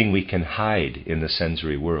 Everything we can hide in the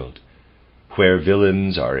sensory world, where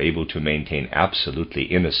villains are able to maintain absolutely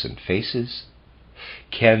innocent faces,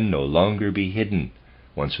 can no longer be hidden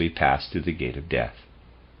once we pass through the gate of death.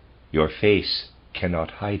 Your face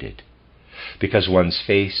cannot hide it, because one's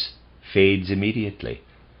face fades immediately,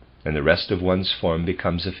 and the rest of one's form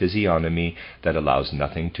becomes a physiognomy that allows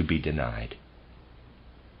nothing to be denied.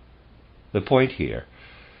 The point here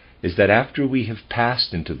is that after we have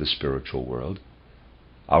passed into the spiritual world,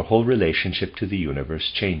 our whole relationship to the universe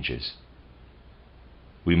changes.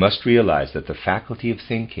 We must realize that the faculty of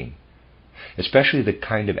thinking, especially the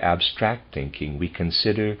kind of abstract thinking we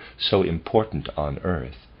consider so important on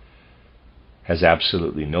earth, has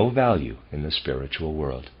absolutely no value in the spiritual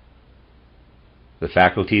world. The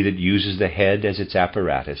faculty that uses the head as its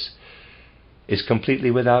apparatus is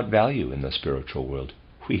completely without value in the spiritual world.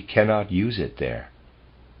 We cannot use it there.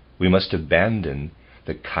 We must abandon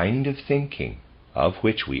the kind of thinking of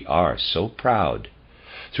which we are so proud,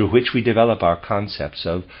 through which we develop our concepts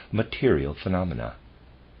of material phenomena.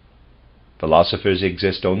 Philosophers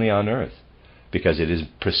exist only on earth because it is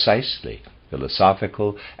precisely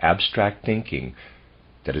philosophical, abstract thinking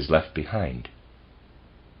that is left behind.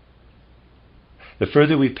 The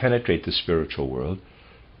further we penetrate the spiritual world,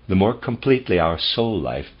 the more completely our soul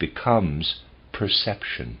life becomes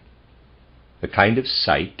perception, the kind of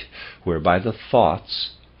sight whereby the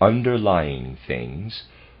thoughts underlying things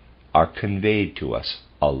are conveyed to us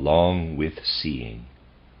along with seeing.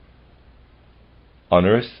 On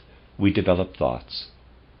earth, we develop thoughts.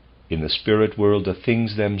 In the spirit world, the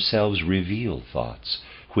things themselves reveal thoughts,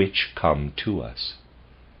 which come to us.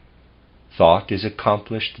 Thought is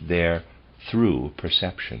accomplished there through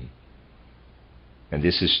perception. And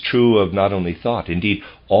this is true of not only thought, indeed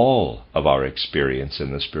all of our experience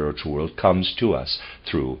in the spiritual world comes to us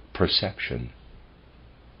through perception.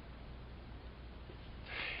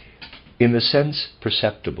 In the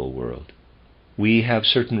sense-perceptible world, we have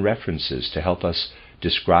certain references to help us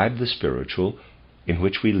describe the spiritual in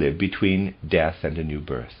which we live between death and a new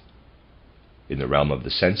birth. In the realm of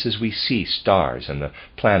the senses, we see stars and the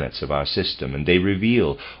planets of our system, and they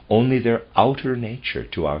reveal only their outer nature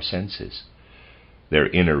to our senses. Their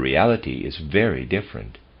inner reality is very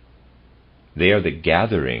different. They are the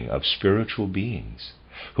gathering of spiritual beings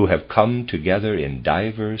who have come together in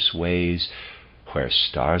diverse ways where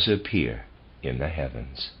stars appear in the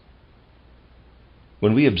heavens.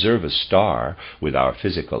 When we observe a star with our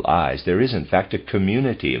physical eyes, there is in fact a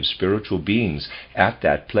community of spiritual beings at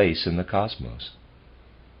that place in the cosmos.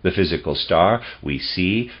 The physical star we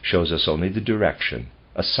see shows us only the direction,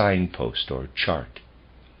 a signpost or chart.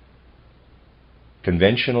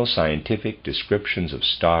 Conventional scientific descriptions of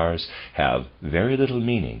stars have very little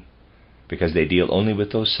meaning because they deal only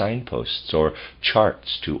with those signposts or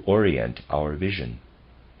charts to orient our vision.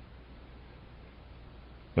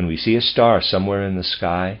 When we see a star somewhere in the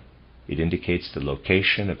sky, it indicates the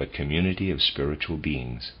location of a community of spiritual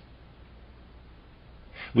beings.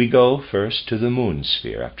 We go first to the moon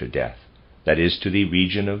sphere after death, that is, to the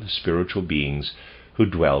region of spiritual beings who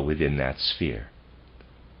dwell within that sphere.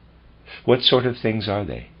 What sort of things are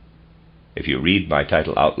they? If you read my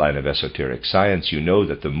title, Outline of Esoteric Science, you know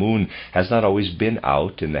that the moon has not always been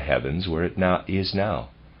out in the heavens where it is now.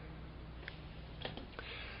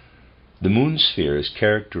 The moon sphere is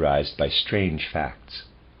characterized by strange facts.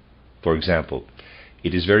 For example,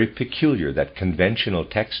 it is very peculiar that conventional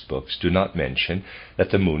textbooks do not mention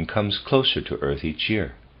that the moon comes closer to Earth each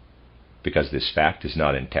year. Because this fact is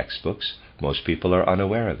not in textbooks, most people are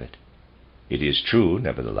unaware of it. It is true,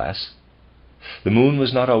 nevertheless. The moon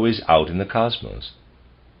was not always out in the cosmos.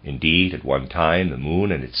 Indeed, at one time the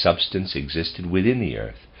moon and its substance existed within the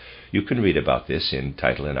Earth. You can read about this in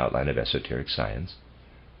Title and Outline of Esoteric Science.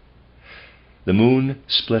 The moon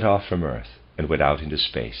split off from Earth and went out into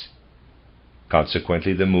space.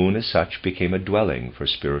 Consequently, the moon as such became a dwelling for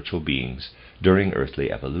spiritual beings during earthly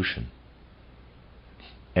evolution.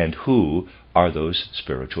 And who are those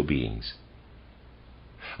spiritual beings?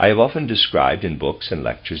 I have often described in books and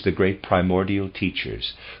lectures the great primordial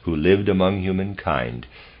teachers who lived among humankind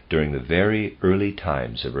during the very early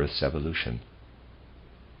times of Earth's evolution.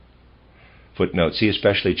 Footnote, see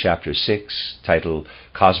especially Chapter 6, titled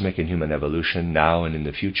Cosmic and Human Evolution, Now and in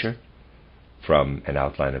the Future, from An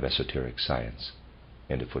Outline of Esoteric Science.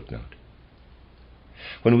 End of footnote.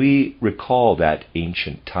 When we recall that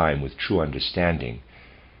ancient time with true understanding,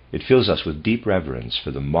 it fills us with deep reverence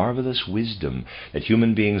for the marvelous wisdom that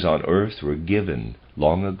human beings on earth were given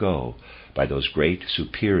long ago by those great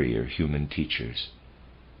superior human teachers.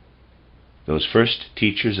 Those first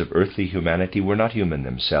teachers of earthly humanity were not human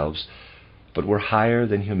themselves, but were higher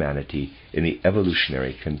than humanity in the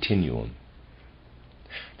evolutionary continuum.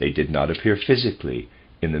 They did not appear physically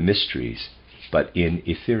in the mysteries, but in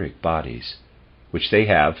etheric bodies, which they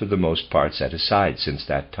have for the most part set aside since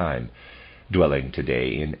that time, dwelling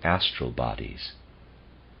today in astral bodies.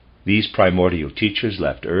 These primordial teachers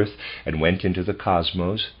left Earth and went into the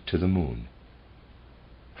cosmos to the moon.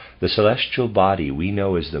 The celestial body we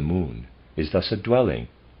know as the moon is thus a dwelling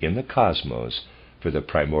in the cosmos for the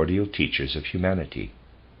primordial teachers of humanity.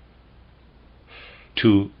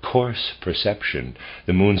 To coarse perception,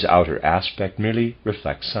 the moon's outer aspect merely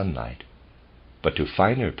reflects sunlight. But to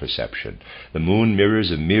finer perception, the moon mirrors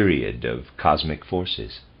a myriad of cosmic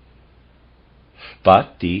forces.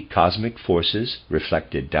 But the cosmic forces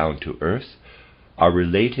reflected down to earth are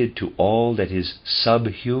related to all that is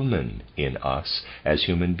subhuman in us as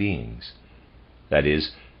human beings, that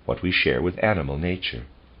is, what we share with animal nature.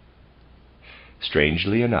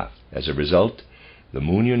 Strangely enough, as a result, the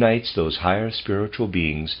moon unites those higher spiritual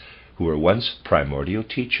beings who were once primordial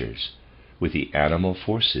teachers with the animal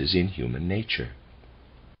forces in human nature.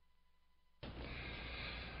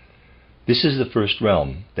 This is the first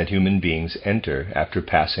realm that human beings enter after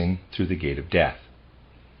passing through the gate of death.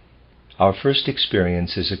 Our first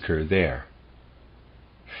experiences occur there.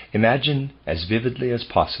 Imagine as vividly as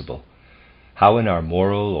possible how in our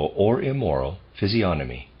moral or immoral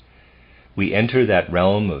physiognomy we enter that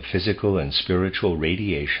realm of physical and spiritual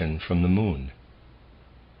radiation from the moon,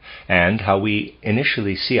 and how we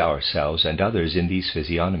initially see ourselves and others in these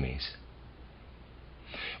physiognomies.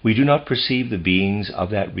 We do not perceive the beings of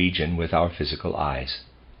that region with our physical eyes,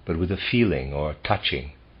 but with a feeling or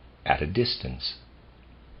touching at a distance.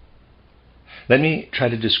 Let me try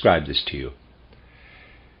to describe this to you.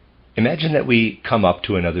 Imagine that we come up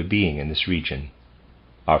to another being in this region.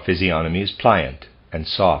 Our physiognomy is pliant and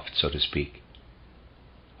soft, so to speak.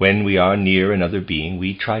 When we are near another being,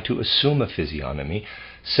 we try to assume a physiognomy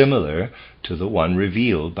similar to the one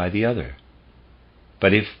revealed by the other.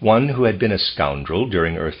 But if one who had been a scoundrel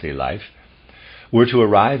during earthly life were to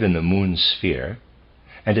arrive in the moon sphere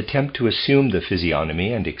and attempt to assume the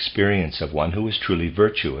physiognomy and experience of one who is truly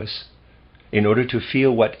virtuous, in order to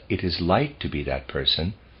feel what it is like to be that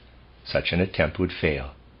person, such an attempt would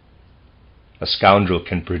fail. A scoundrel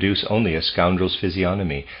can produce only a scoundrel's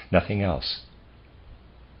physiognomy, nothing else.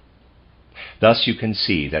 Thus you can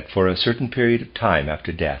see that for a certain period of time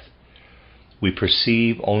after death, we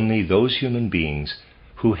perceive only those human beings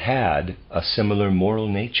who had a similar moral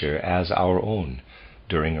nature as our own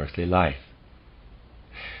during earthly life.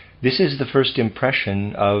 This is the first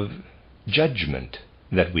impression of judgment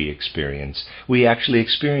that we experience. We actually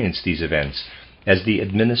experience these events as the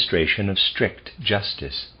administration of strict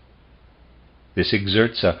justice. This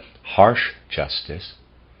exerts a harsh justice.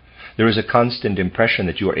 There is a constant impression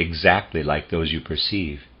that you are exactly like those you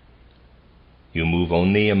perceive. You move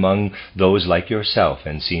only among those like yourself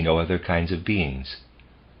and see no other kinds of beings.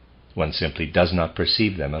 One simply does not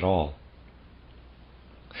perceive them at all.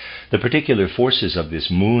 The particular forces of this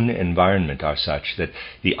moon environment are such that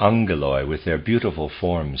the angeloi, with their beautiful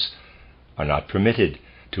forms, are not permitted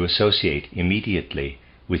to associate immediately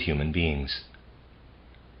with human beings.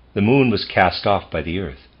 The moon was cast off by the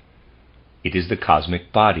earth. It is the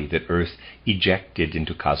cosmic body that earth ejected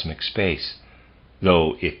into cosmic space,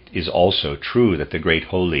 though it is also true that the great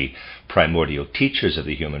holy primordial teachers of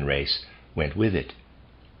the human race went with it.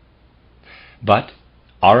 But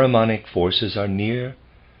Ahrimanic forces are near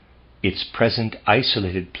its present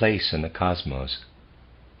isolated place in the cosmos.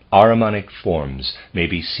 Ahrimanic forms may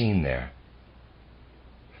be seen there.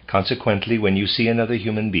 Consequently, when you see another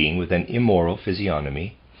human being with an immoral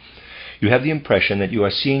physiognomy, you have the impression that you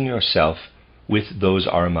are seeing yourself with those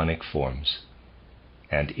Ahrimanic forms.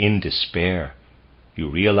 And in despair, you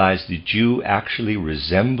realize that you actually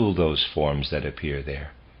resemble those forms that appear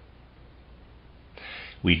there.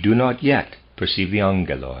 We do not yet perceive the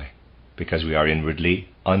angeloi, because we are inwardly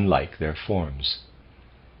unlike their forms.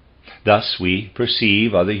 Thus we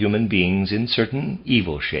perceive other human beings in certain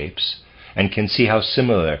evil shapes, and can see how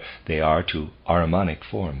similar they are to Ahrimanic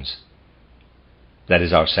forms. That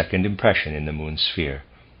is our second impression in the moon sphere,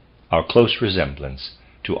 our close resemblance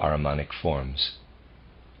to Ahrimanic forms.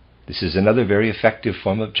 This is another very effective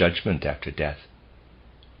form of judgment after death.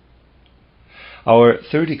 Our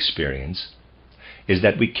third experience is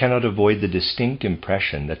that we cannot avoid the distinct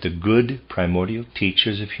impression that the good primordial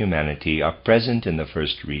teachers of humanity are present in the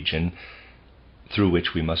first region through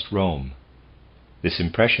which we must roam. This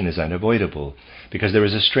impression is unavoidable because there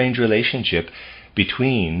is a strange relationship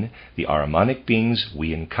between the Ahrimanic beings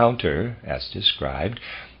we encounter, as described,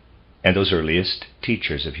 and those earliest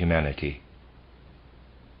teachers of humanity.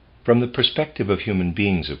 From the perspective of human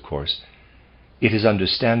beings, of course, it is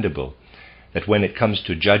understandable that when it comes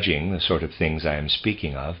to judging the sort of things I am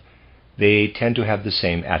speaking of, they tend to have the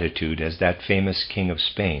same attitude as that famous king of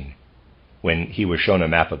Spain. When he was shown a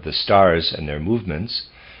map of the stars and their movements,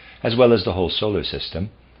 as well as the whole solar system,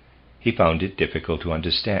 he found it too difficult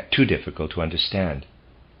to understand.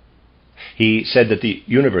 He said that the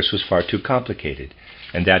universe was far too complicated,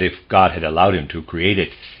 and that if God had allowed him to create it,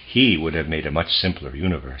 he would have made a much simpler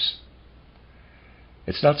universe.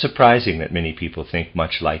 It's not surprising that many people think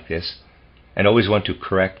much like this, and always want to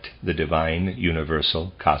correct the divine,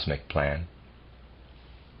 universal, cosmic plan.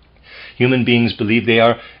 Human beings believe they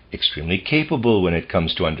are extremely capable when it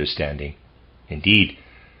comes to understanding. Indeed,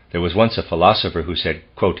 there was once a philosopher who said,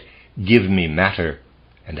 quote, "Give me matter,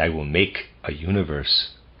 and I will make a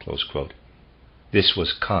universe," close quote. This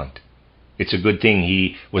was Kant. It's a good thing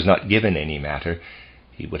he was not given any matter.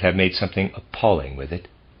 He would have made something appalling with it.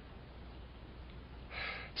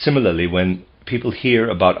 Similarly, when people hear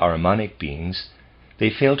about Ahrimanic beings, they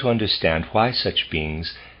fail to understand why such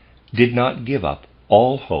beings did not give up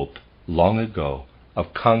all hope long ago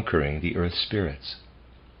of conquering the earth spirits.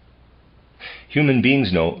 Human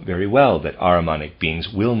beings know very well that Ahrimanic beings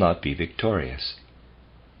will not be victorious.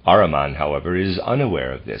 Ahriman, however, is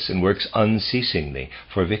unaware of this and works unceasingly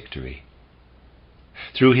for victory.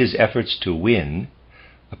 Through his efforts to win,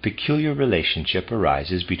 a peculiar relationship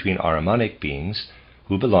arises between Ahrimanic beings,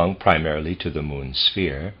 who belong primarily to the moon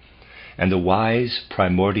sphere, and the wise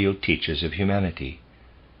primordial teachers of humanity.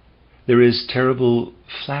 There is terrible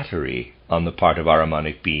flattery on the part of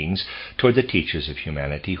Ahrimanic beings toward the teachers of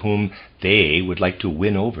humanity, whom they would like to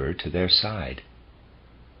win over to their side.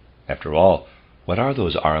 After all, what are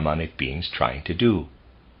those Ahrimanic beings trying to do?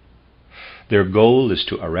 Their goal is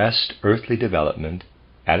to arrest earthly development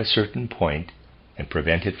at a certain point and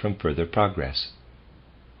prevent it from further progress.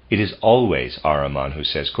 It is always Ahriman who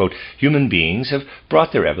says, quote, "Human beings have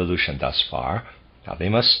brought their evolution thus far. Now they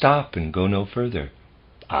must stop and go no further.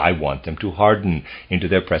 I want them to harden into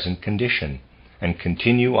their present condition and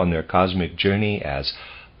continue on their cosmic journey as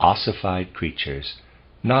ossified creatures,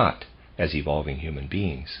 not as evolving human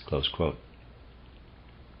beings," close quote.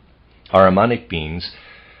 Ahrimanic beings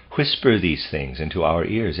whisper these things into our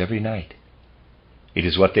ears every night. It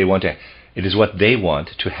is what they want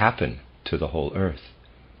to happen to the whole earth.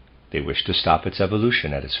 They wish to stop its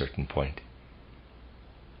evolution at a certain point.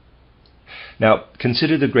 Now,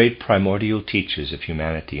 consider the great primordial teachers of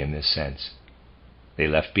humanity in this sense. They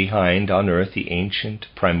left behind on earth the ancient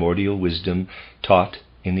primordial wisdom taught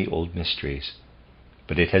in the old mysteries,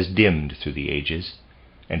 but it has dimmed through the ages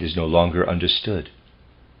and is no longer understood.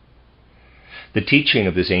 The teaching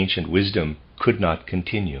of this ancient wisdom could not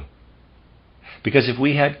continue, because if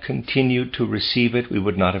we had continued to receive it, we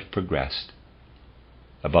would not have progressed.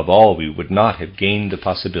 Above all, we would not have gained the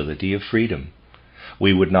possibility of freedom.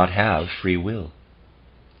 We would not have free will.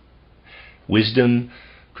 Wisdom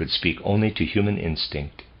could speak only to human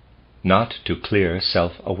instinct, not to clear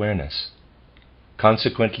self-awareness.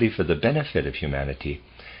 Consequently, for the benefit of humanity,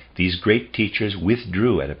 these great teachers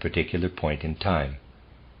withdrew at a particular point in time.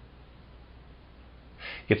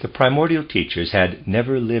 If the primordial teachers had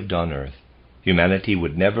never lived on earth, humanity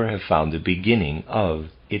would never have found the beginning of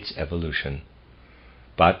its evolution.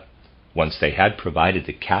 But once they had provided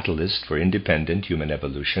the catalyst for independent human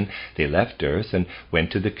evolution, they left Earth and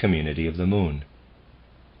went to the community of the moon.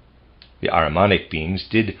 The Ahrimanic beings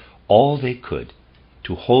did all they could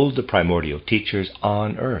to hold the primordial teachers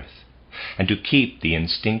on Earth and to keep the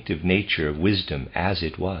instinctive nature of wisdom as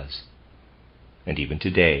it was. And even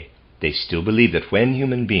today, they still believe that when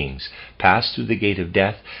human beings pass through the gate of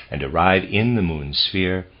death and arrive in the moon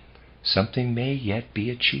sphere, something may yet be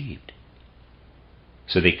achieved.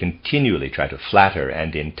 So they continually try to flatter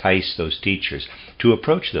and entice those teachers to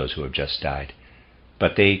approach those who have just died.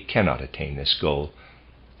 But they cannot attain this goal,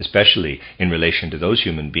 especially in relation to those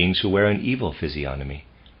human beings who wear an evil physiognomy.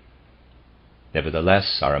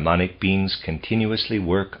 Nevertheless, Ahrimanic beings continuously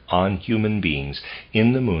work on human beings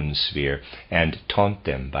in the moon sphere and taunt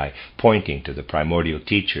them by pointing to the primordial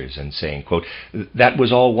teachers and saying, quote, "That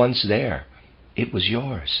was all once there. It was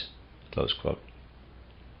yours." Close quote.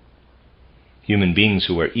 Human beings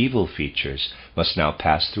who wear evil features must now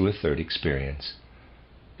pass through a third experience.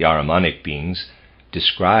 The Ahrimanic beings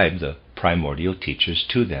describe the primordial teachers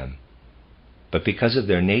to them, but because of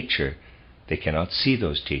their nature, they cannot see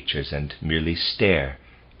those teachers and merely stare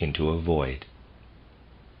into a void.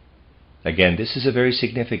 Again, this is a very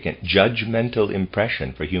significant judgmental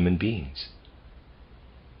impression for human beings.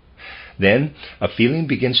 Then a feeling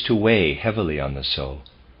begins to weigh heavily on the soul,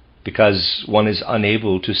 because one is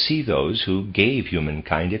unable to see those who gave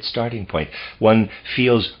humankind its starting point. One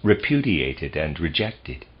feels repudiated and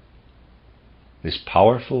rejected. This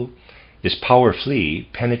powerfully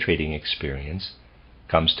penetrating experience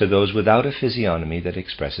comes to those without a physiognomy that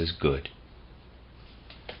expresses good.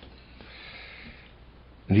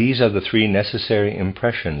 These are the three necessary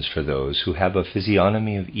impressions for those who have a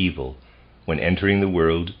physiognomy of evil when entering the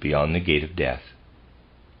world beyond the gate of death.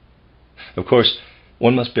 Of course,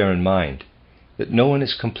 one must bear in mind that no one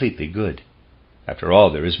is completely good. After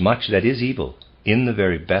all, there is much that is evil in the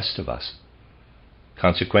very best of us.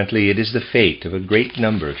 Consequently, it is the fate of a great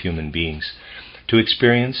number of human beings to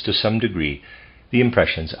experience to some degree the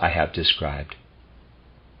impressions I have described.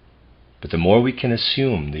 But the more we can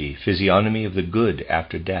assume the physiognomy of the good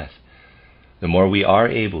after death, the more we are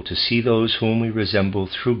able to see those whom we resemble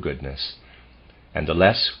through goodness, and the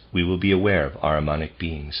less we will be aware of Ahrimanic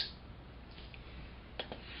beings.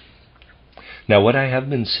 Now, what I have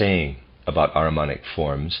been saying about Ahrimanic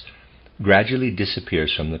forms gradually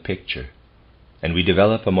disappears from the picture, and we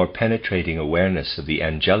develop a more penetrating awareness of the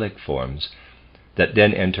angelic forms that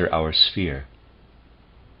then enter our sphere.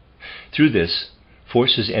 Through this,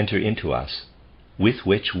 forces enter into us with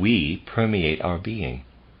which we permeate our being.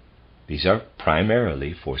 These are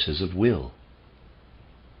primarily forces of will.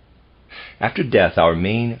 After death, our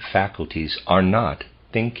main faculties are not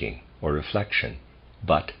thinking or reflection,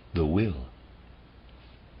 but the will.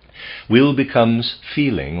 Will becomes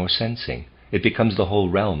feeling or sensing. It becomes the whole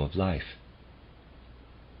realm of life.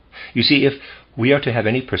 You see, if we are to have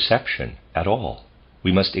any perception at all,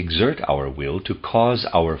 we must exert our will to cause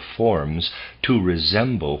our forms to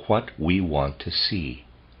resemble what we want to see.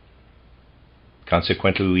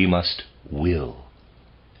 Consequently, we must will.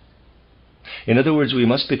 In other words, we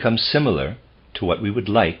must become similar to what we would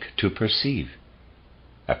like to perceive.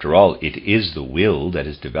 After all, it is the will that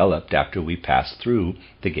is developed after we pass through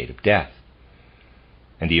the gate of death.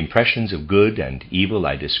 And the impressions of good and evil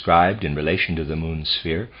I described in relation to the moon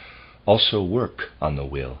sphere also work on the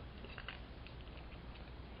will.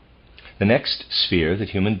 The next sphere that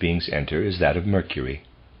human beings enter is that of Mercury.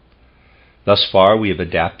 Thus far we have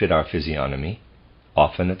adapted our physiognomy,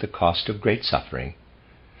 often at the cost of great suffering,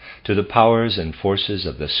 to the powers and forces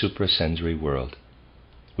of the suprasensory world.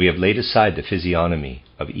 We have laid aside the physiognomy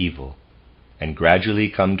of evil and gradually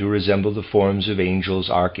come to resemble the forms of angels,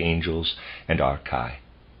 archangels, and archai.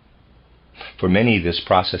 For many, this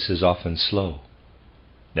process is often slow.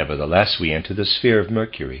 Nevertheless, we enter the sphere of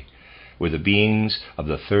Mercury, where the beings of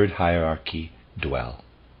the third hierarchy dwell.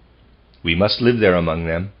 We must live there among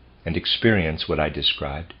them and experience what I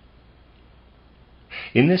described.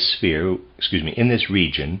 In this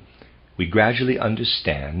region, we gradually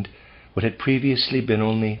understand what had previously been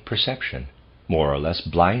only perception, more or less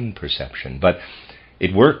blind perception, but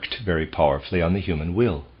it worked very powerfully on the human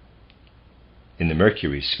will. In the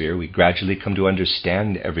Mercury sphere, we gradually come to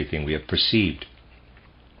understand everything we have perceived.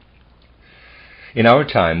 In our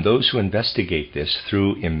time, those who investigate this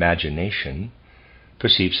through imagination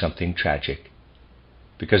perceive something tragic,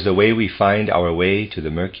 because the way we find our way to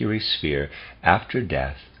the Mercury sphere after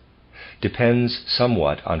death depends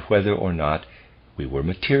somewhat on whether or not we were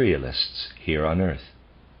materialists here on earth.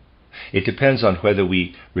 It depends on whether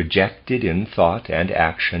we rejected in thought and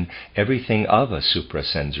action everything of a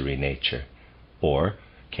suprasensory nature, or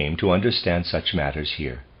came to understand such matters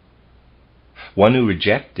here. One who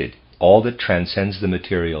rejected all that transcends the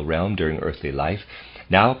material realm during earthly life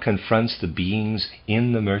now confronts the beings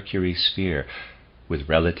in the Mercury sphere with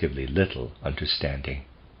relatively little understanding.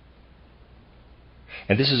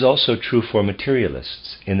 And this is also true for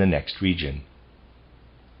materialists in the next region.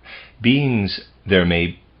 Beings there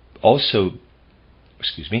may also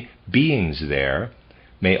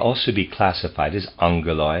be classified as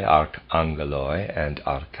angeloi, archangeloi, and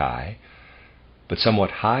archai, but somewhat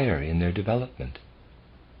higher in their development.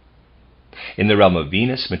 In the realm of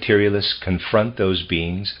Venus, materialists confront those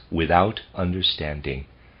beings without understanding,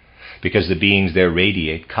 because the beings there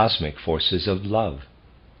radiate cosmic forces of love.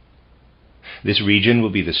 This region will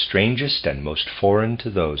be the strangest and most foreign to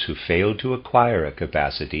those who fail to acquire a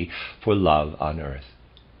capacity for love on earth.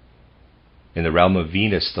 In the realm of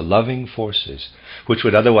Venus, the loving forces, which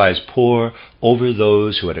would otherwise pour over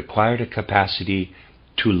those who had acquired a capacity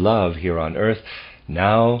to love here on earth,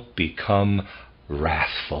 now become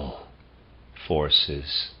wrathful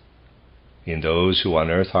forces in those who on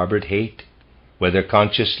earth harbored hate, whether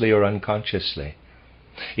consciously or unconsciously.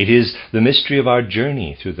 It is the mystery of our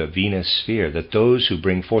journey through the Venus sphere that those who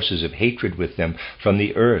bring forces of hatred with them from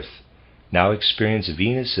the earth now experience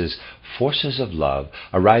Venus's forces of love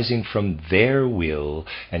arising from their will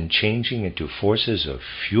and changing into forces of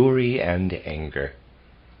fury and anger.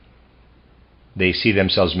 They see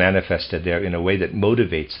themselves manifested there in a way that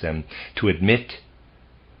motivates them to admit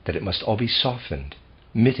that it must all be softened,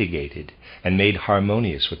 mitigated, and made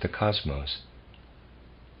harmonious with the cosmos.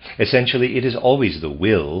 Essentially, it is always the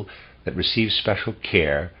will that receives special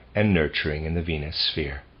care and nurturing in the Venus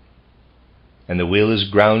sphere. And the will is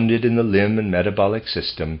grounded in the limb and metabolic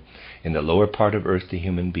system in the lower part of earthly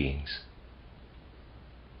human beings.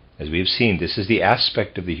 As we have seen, this is the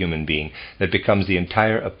aspect of the human being that becomes the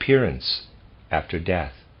entire appearance after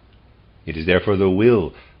death. It is therefore the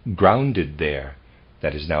will grounded there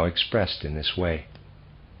that is now expressed in this way.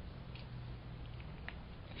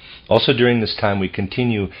 Also during this time we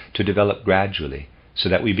continue to develop gradually, so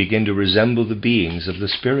that we begin to resemble the beings of the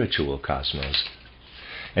spiritual cosmos,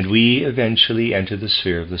 and we eventually enter the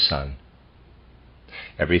sphere of the sun.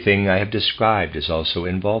 Everything I have described is also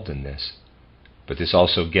involved in this, but this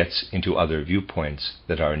also gets into other viewpoints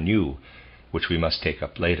that are new, which we must take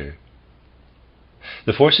up later.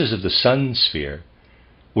 The forces of the sun sphere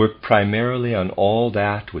work primarily on all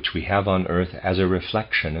that which we have on earth as a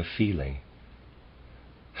reflection of feeling.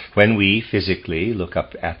 When we physically look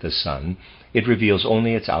up at the sun, it reveals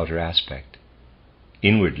only its outer aspect.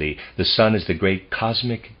 Inwardly, the sun is the great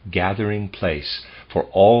cosmic gathering place for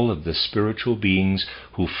all of the spiritual beings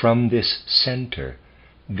who from this center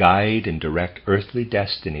guide and direct earthly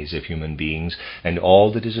destinies of human beings and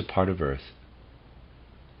all that is a part of earth.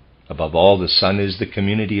 Above all, the sun is the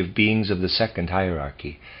community of beings of the second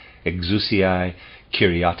hierarchy, exousiae,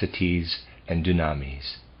 Kyriatetes, and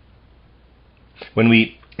Dunamis. When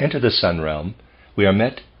we enter the sun realm, we are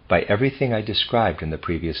met by everything I described in the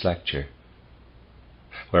previous lecture.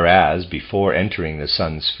 Whereas before entering the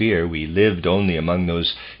sun sphere we lived only among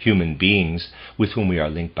those human beings with whom we are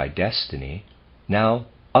linked by destiny, now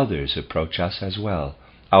others approach us as well,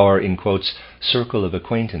 our, in quotes, circle of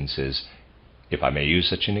acquaintances, if I may use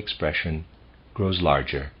such an expression, grows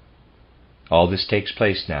larger. All this takes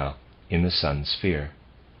place now in the sun sphere.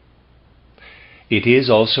 It is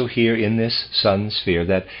also here in this sun sphere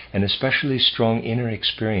that an especially strong inner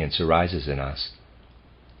experience arises in us.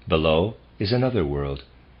 Below is another world,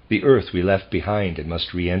 the earth we left behind and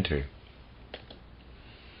must re-enter.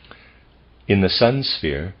 In the sun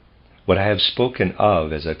sphere, what I have spoken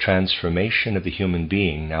of as a transformation of the human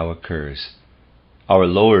being now occurs. Our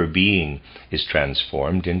lower being is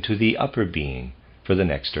transformed into the upper being for the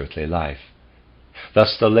next earthly life.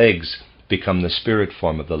 Thus the legs become the spirit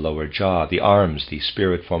form of the lower jaw, the arms the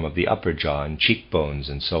spirit form of the upper jaw, and cheekbones,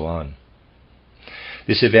 and so on.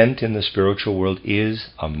 This event in the spiritual world is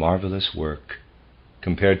a marvelous work,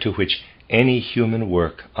 compared to which any human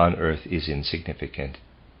work on earth is insignificant.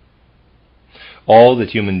 All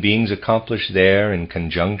that human beings accomplish there in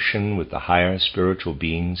conjunction with the higher spiritual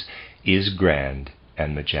beings is grand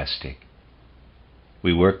and majestic.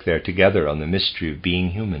 We work there together on the mystery of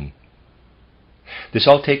being human. This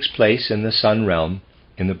all takes place in the sun realm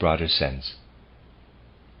in the broader sense.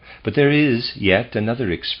 But there is yet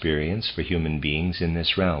another experience for human beings in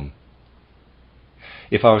this realm.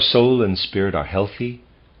 If our soul and spirit are healthy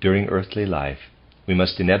during earthly life, we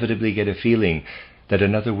must inevitably get a feeling that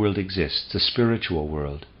another world exists, a spiritual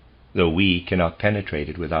world, though we cannot penetrate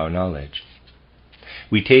it with our knowledge.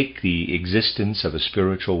 We take the existence of a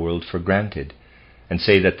spiritual world for granted and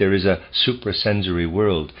say that there is a suprasensory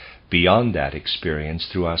world beyond that experience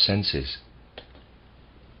through our senses.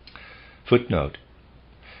 Footnote: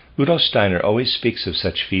 Rudolf Steiner always speaks of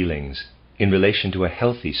such feelings in relation to a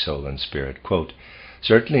healthy soul and spirit. Quote,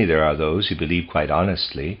 "Certainly there are those who believe quite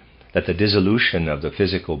honestly that the dissolution of the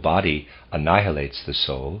physical body annihilates the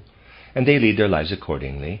soul, and they lead their lives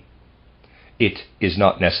accordingly. It is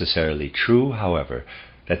not necessarily true, however,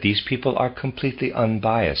 that these people are completely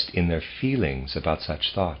unbiased in their feelings about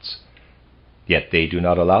such thoughts. Yet they do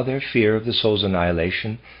not allow their fear of the soul's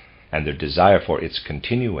annihilation and their desire for its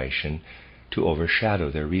continuation to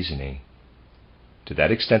overshadow their reasoning. To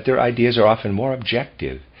that extent, their ideas are often more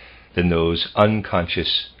objective than those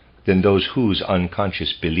whose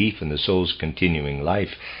unconscious belief in the soul's continuing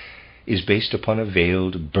life is based upon a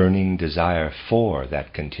veiled, burning desire for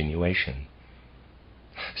that continuation.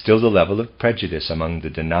 Still, the level of prejudice among the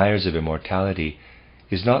deniers of immortality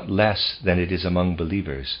is not less than it is among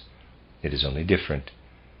believers. It is only different."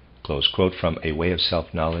 Close quote from A Way of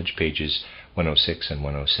Self-Knowledge, pages 106 and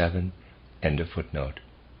 107, end of footnote.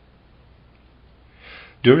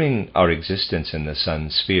 During our existence in the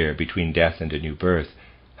sun sphere between death and a new birth,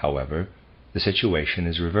 however, the situation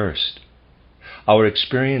is reversed. Our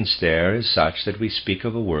experience there is such that we speak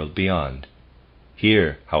of a world beyond.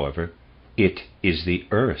 Here, however, it is the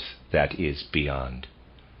earth that is beyond.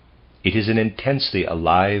 It is an intensely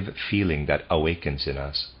alive feeling that awakens in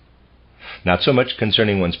us, not so much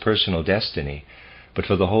concerning one's personal destiny, but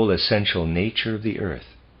for the whole essential nature of the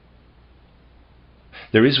earth.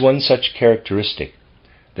 There is one such characteristic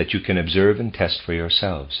that you can observe and test for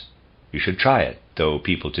yourselves. You should try it, though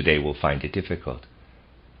people today will find it difficult.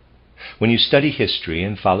 When you study history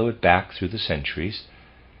and follow it back through the centuries,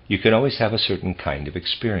 you can always have a certain kind of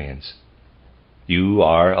experience. You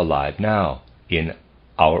are alive now, in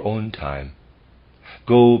our own time.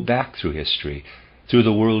 Go back through history, through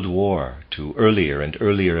the World War, to earlier and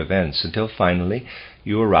earlier events, until finally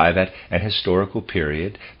you arrive at an historical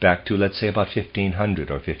period back to, let's say, about 1500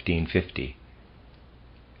 or 1550.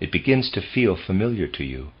 It begins to feel familiar to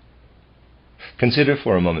you. Consider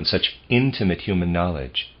for a moment such intimate human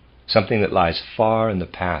knowledge. Something that lies far in the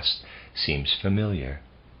past seems familiar.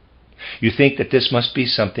 You think that this must be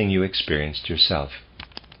something you experienced yourself.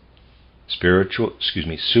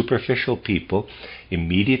 Superficial people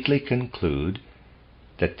immediately conclude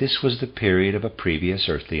that this was the period of a previous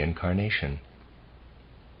earthly incarnation.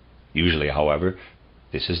 Usually, however,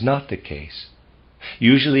 this is not the case.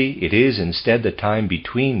 Usually it is instead the time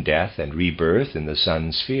between death and rebirth in the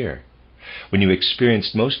sun sphere, when you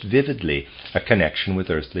experienced most vividly a connection with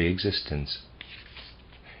earthly existence.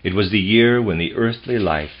 It was the year when the earthly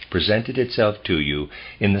life presented itself to you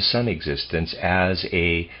in the sun existence as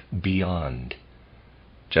a beyond,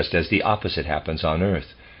 just as the opposite happens on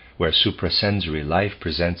earth, where suprasensory life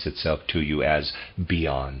presents itself to you as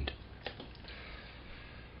beyond.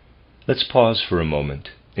 Let's pause for a moment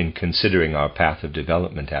in considering our path of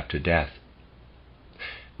development after death.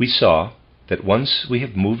 We saw that once we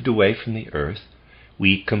have moved away from the earth,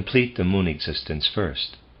 we complete the moon existence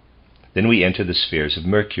first. Then we enter the spheres of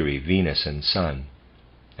Mercury, Venus, and Sun,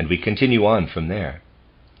 and we continue on from there.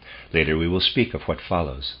 Later we will speak of what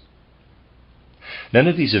follows. None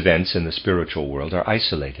of these events in the spiritual world are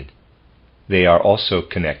isolated. They are also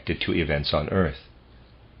connected to events on earth.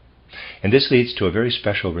 And this leads to a very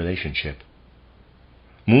special relationship.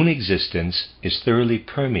 Moon existence is thoroughly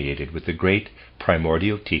permeated with the great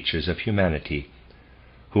primordial teachers of humanity,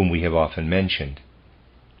 whom we have often mentioned.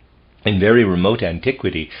 In very remote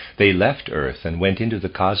antiquity, they left Earth and went into the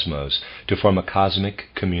cosmos to form a cosmic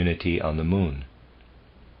community on the moon.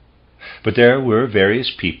 But there were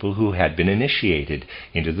various people who had been initiated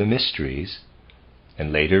into the mysteries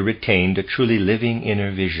and later retained a truly living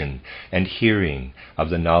inner vision and hearing of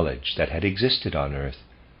the knowledge that had existed on Earth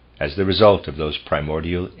as the result of those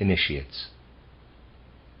primordial initiates.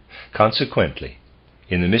 Consequently,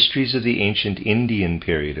 in the mysteries of the ancient Indian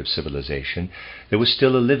period of civilization, there was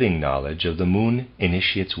still a living knowledge of the moon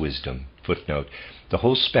initiate's wisdom. Footnote: the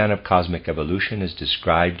whole span of cosmic evolution is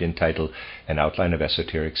described in title An Outline of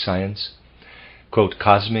Esoteric Science, quote,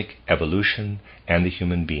 Cosmic Evolution and the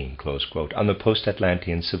Human Being, close quote, on the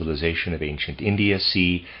post-Atlantean civilization of ancient India,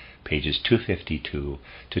 see pages 252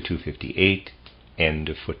 to 258, end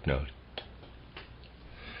of footnote.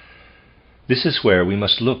 This is where we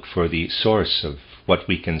must look for the source of what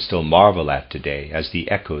we can still marvel at today as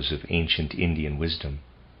the echoes of ancient Indian wisdom.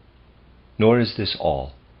 Nor is this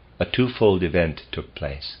all. A twofold event took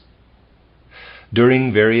place.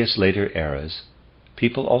 During various later eras,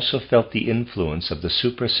 people also felt the influence of the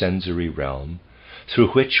suprasensory realm through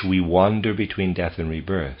which we wander between death and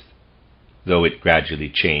rebirth, though it gradually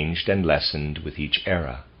changed and lessened with each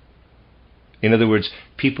era. In other words,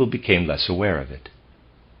 people became less aware of it.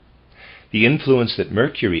 The influence that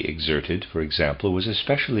Mercury exerted, for example, was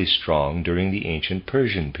especially strong during the ancient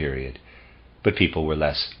Persian period, but people were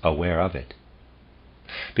less aware of it.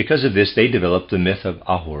 Because of this, they developed the myth of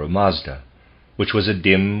Ahura Mazda, which was a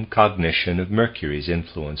dim cognition of Mercury's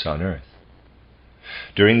influence on Earth.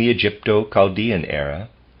 During the Egypto-Chaldean era,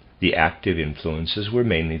 the active influences were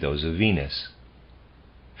mainly those of Venus.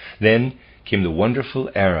 Then came the wonderful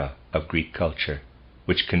era of Greek culture,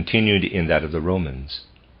 which continued in that of the Romans.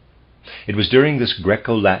 It was during this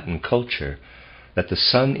Greco-Latin culture that the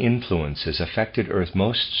sun influences affected Earth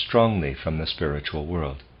most strongly from the spiritual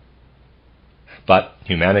world. But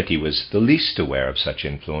humanity was the least aware of such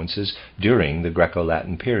influences during the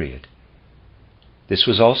Greco-Latin period. This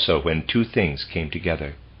was also when two things came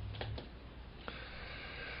together.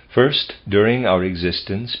 First, during our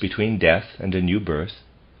existence between death and a new birth,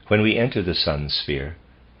 when we enter the sun sphere,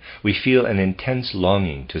 we feel an intense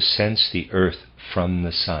longing to sense the earth from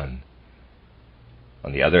the sun.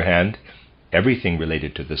 On the other hand, everything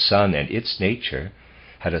related to the sun and its nature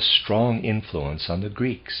had a strong influence on the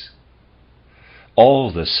Greeks.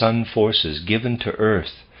 All the sun forces given to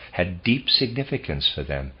earth had deep significance for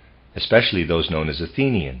them, especially those known as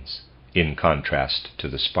Athenians, in contrast to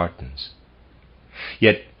the Spartans.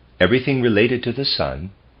 Yet everything related to the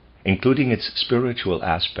sun, including its spiritual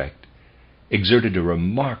aspect, exerted a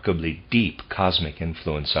remarkably deep cosmic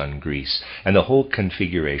influence on Greece and the whole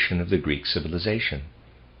configuration of the Greek civilization.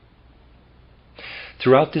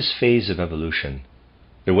 Throughout this phase of evolution,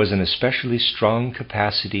 there was an especially strong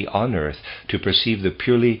capacity on earth to perceive the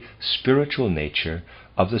purely spiritual nature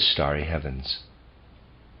of the starry heavens.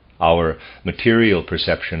 Our material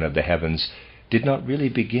perception of the heavens did not really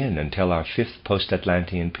begin until our fifth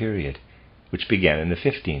post-Atlantean period, which began in the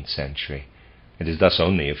 15th century, and is thus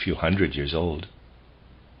only a few hundred years old.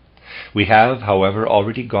 We have, however,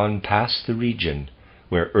 already gone past the region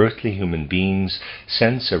where earthly human beings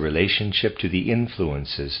sense a relationship to the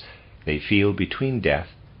influences they feel between death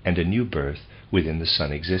and a new birth within the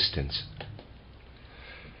sun existence.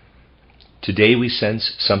 Today we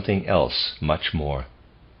sense something else much more.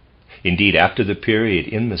 Indeed, after the period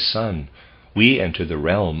in the sun, we enter the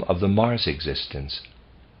realm of the Mars existence.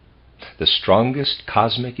 The strongest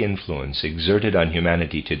cosmic influence exerted on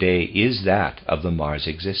humanity today is that of the Mars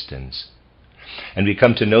existence. And we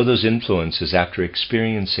come to know those influences after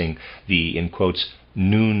experiencing the, in quotes,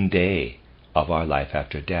 noonday of our life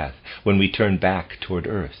after death, when we turn back toward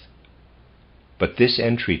Earth. But this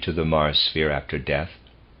entry to the Mars sphere after death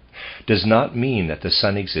does not mean that the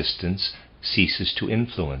sun existence ceases to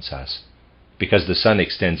influence us, because the sun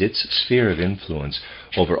extends its sphere of influence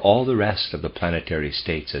over all the rest of the planetary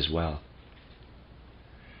states as well.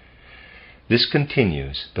 This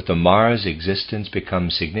continues, but the Mars existence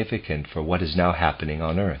becomes significant for what is now happening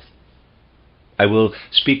on Earth. I will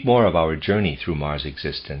speak more of our journey through Mars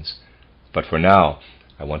existence, but for now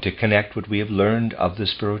I want to connect what we have learned of the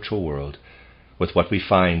spiritual world with what we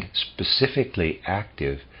find specifically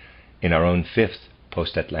active in our own fifth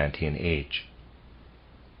post-Atlantean age.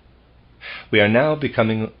 We are now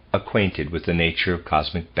becoming acquainted with the nature of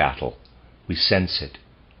cosmic battle. We sense it.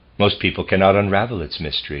 Most people cannot unravel its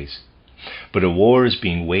mysteries. But a war is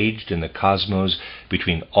being waged in the cosmos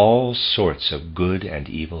between all sorts of good and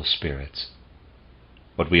evil spirits.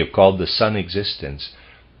 What we have called the sun existence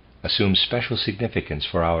assumes special significance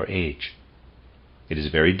for our age. It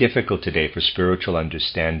is very difficult today for spiritual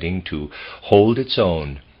understanding to hold its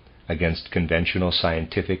own against conventional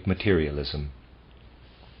scientific materialism.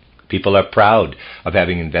 People are proud of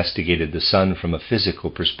having investigated the sun from a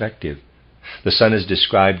physical perspective. The sun is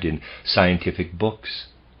described in scientific books,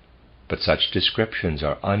 but such descriptions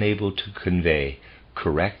are unable to convey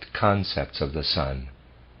correct concepts of the sun.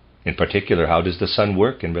 In particular, how does the sun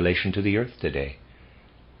work in relation to the earth today?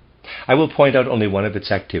 I will point out only one of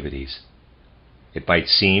its activities. It might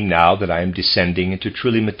seem now that I am descending into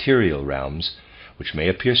truly material realms, which may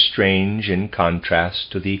appear strange in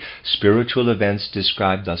contrast to the spiritual events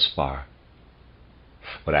described thus far.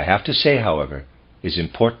 What I have to say, however, is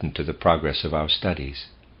important to the progress of our studies.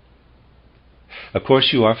 Of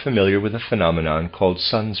course, you are familiar with a phenomenon called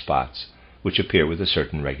sunspots, which appear with a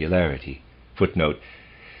certain regularity. Footnote,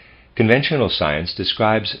 Conventional science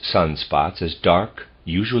describes sunspots as dark,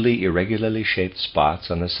 usually irregularly shaped spots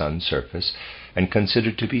on the sun's surface and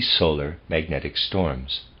considered to be solar magnetic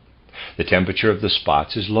storms. The temperature of the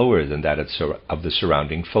spots is lower than that of the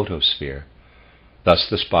surrounding photosphere. Thus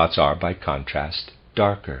the spots are, by contrast,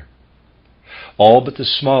 darker. All but the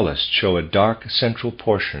smallest show a dark central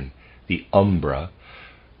portion, the umbra,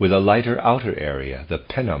 with a lighter outer area, the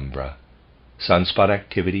penumbra. Sunspot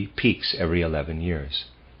activity peaks every 11 years.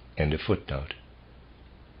 End of footnote.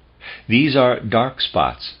 These are dark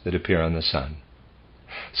spots that appear on the sun.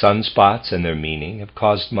 Sunspots and their meaning have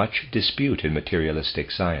caused much dispute in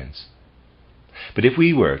materialistic science. But if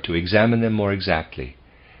we were to examine them more exactly,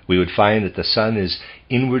 we would find that the sun is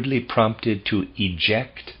inwardly prompted to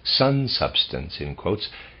eject sun substance, in quotes,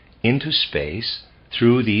 into space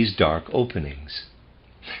through these dark openings.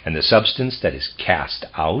 And the substance that is cast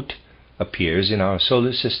out appears in our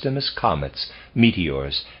solar system as comets,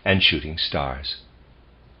 meteors, and shooting stars.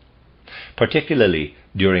 Particularly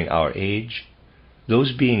during our age,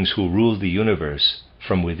 those beings who rule the universe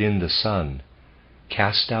from within the sun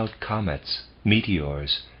cast out comets,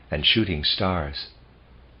 meteors, and shooting stars.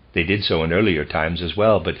 They did so in earlier times as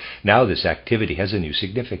well, but now this activity has a new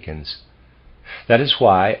significance. That is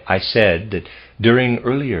why I said that during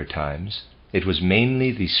earlier times it was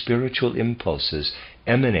mainly the spiritual impulses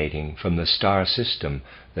emanating from the star system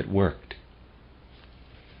that worked.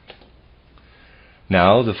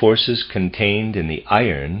 Now the forces contained in the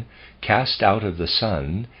iron cast out of the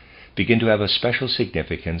sun begin to have a special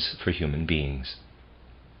significance for human beings.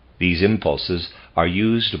 These impulses are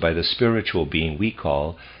used by the spiritual being we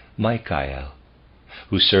call Michael,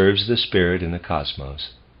 who serves the spirit in the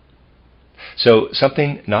cosmos. So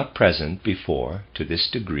something not present before to this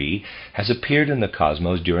degree has appeared in the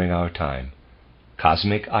cosmos during our time.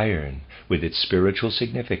 Cosmic iron, with its spiritual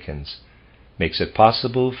significance, makes it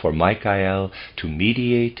possible for Michael to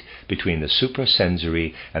mediate between the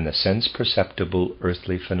suprasensory and the sense-perceptible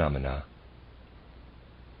earthly phenomena.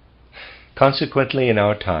 Consequently, in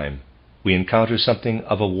our time, we encounter something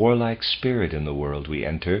of a warlike spirit in the world we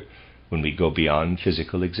enter when we go beyond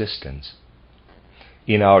physical existence.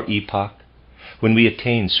 In our epoch, when we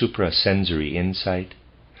attain suprasensory insight,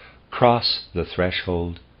 cross the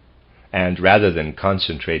threshold, and rather than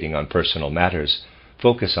concentrating on personal matters,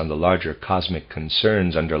 focus on the larger cosmic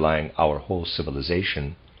concerns underlying our whole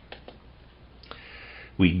civilization,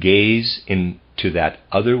 we gaze into that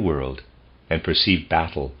other world and perceive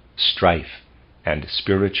battle, strife, and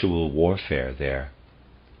spiritual warfare there.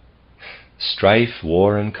 Strife,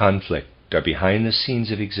 war, and conflict are behind the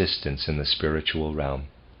scenes of existence in the spiritual realm.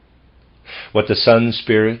 What the sun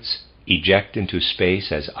spirits eject into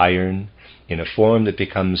space as iron in a form that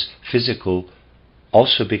becomes physical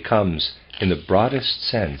also becomes, in the broadest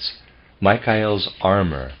sense, Michael's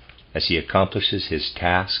armor as he accomplishes his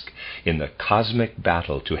task in the cosmic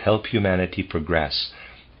battle to help humanity progress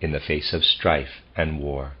in the face of strife and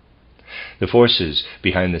war, the forces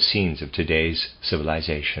behind the scenes of today's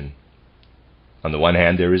civilization. On the one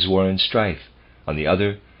hand, there is war and strife. On the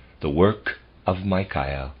other, the work of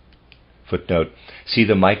Michael. Footnote, see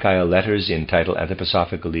the Michael letters in title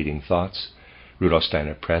Anthroposophical Leading Thoughts, Rudolf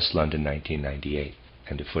Steiner Press, London, 1998.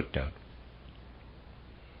 End of footnote.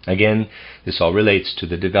 Again, this all relates to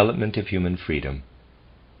the development of human freedom.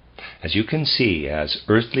 As you can see, as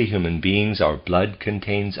earthly human beings, our blood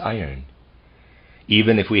contains iron.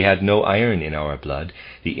 Even if we had no iron in our blood,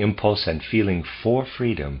 the impulse and feeling for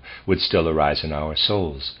freedom would still arise in our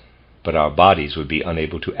souls, but our bodies would be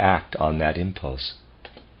unable to act on that impulse.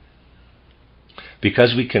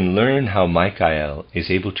 Because we can learn how Michael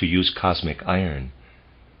is able to use cosmic iron,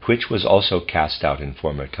 which was also cast out in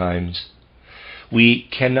former times, we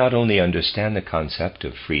can not only understand the concept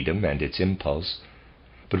of freedom and its impulse,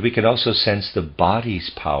 but we can also sense the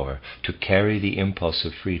body's power to carry the impulse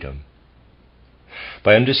of freedom.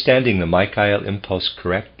 By understanding the Michael impulse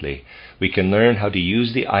correctly, we can learn how to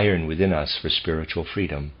use the iron within us for spiritual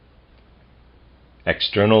freedom.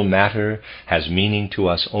 External matter has meaning to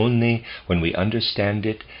us only when we understand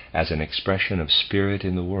it as an expression of spirit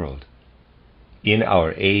in the world. In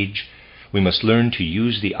our age, we must learn to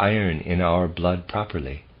use the iron in our blood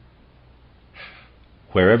properly.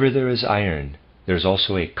 Wherever there is iron, there is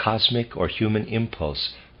also a cosmic or human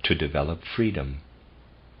impulse to develop freedom.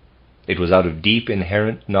 It was out of deep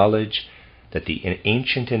inherent knowledge that the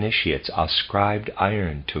ancient initiates ascribed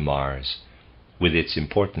iron to Mars. With its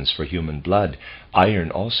importance for human blood, iron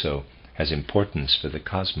also has importance for the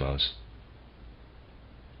cosmos.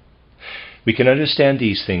 We can understand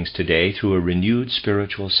these things today through a renewed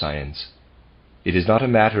spiritual science. It is not a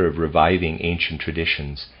matter of reviving ancient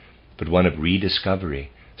traditions, but one of rediscovery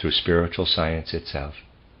through spiritual science itself.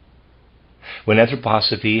 When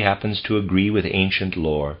anthroposophy happens to agree with ancient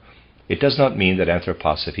lore, it does not mean that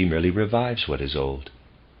anthroposophy merely revives what is old.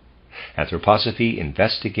 Anthroposophy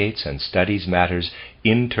investigates and studies matters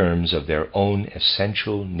in terms of their own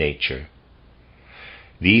essential nature.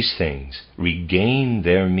 These things regain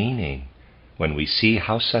their meaning when we see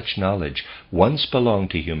how such knowledge once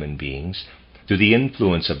belonged to human beings through the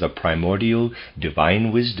influence of the primordial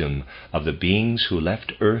divine wisdom of the beings who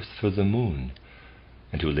left Earth for the moon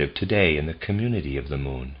and who live today in the community of the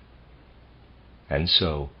moon. And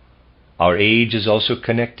so, our age is also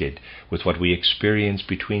connected with what we experience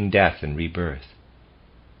between death and rebirth.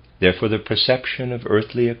 Therefore, the perception of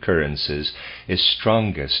earthly occurrences is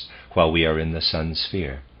strongest while we are in the sun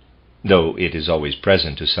sphere, though it is always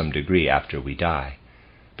present to some degree after we die.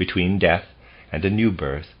 Between death and a new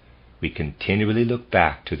birth, we continually look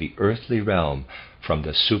back to the earthly realm from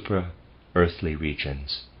the supra-earthly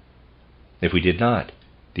regions. If we did not,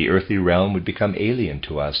 the earthly realm would become alien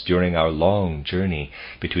to us during our long journey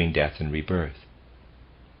between death and rebirth.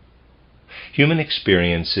 Human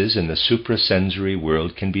experiences in the suprasensory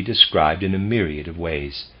world can be described in a myriad of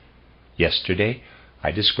ways. Yesterday,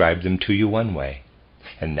 I described them to you one way,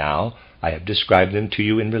 and now I have described them to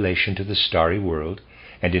you in relation to the starry world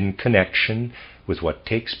and in connection with what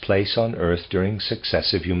takes place on earth during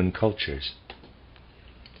successive human cultures.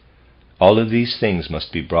 All of these things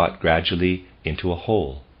must be brought gradually into a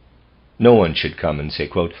whole. No one should come and say,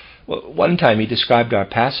 quote, "Well, one time he described our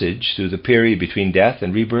passage through the period between death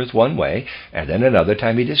and rebirth one way, and then another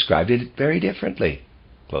time he described it very differently."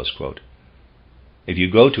 Close quote. If you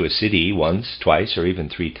go to a city once, twice, or even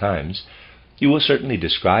 3 times, you will certainly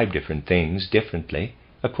describe different things differently,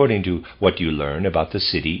 according to what you learn about the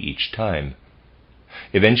city each time.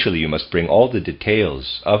 Eventually you must bring all the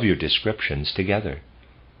details of your descriptions together.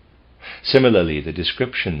 Similarly, the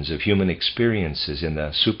descriptions of human experiences in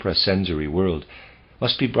the suprasensory world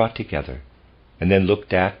must be brought together, and then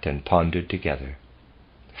looked at and pondered together.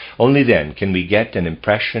 Only then can we get an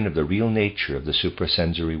impression of the real nature of the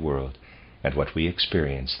suprasensory world and what we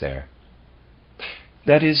experience there.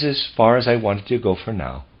 That is as far as I wanted to go for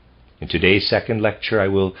now. In today's second lecture I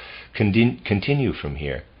will continue from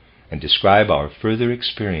here and describe our further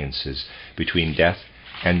experiences between death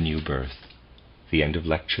and new birth. The end of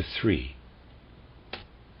Lecture 3.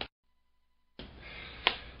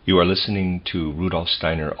 You are listening to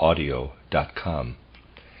RUDOLFSTEINERaudio.com.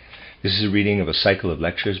 This is a reading of a cycle of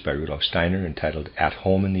lectures by Rudolf Steiner entitled At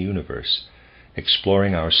Home in the Universe,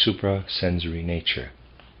 Exploring Our Suprasensory Nature.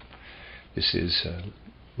 This is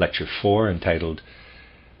Lecture 4 entitled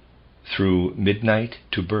Through Midnight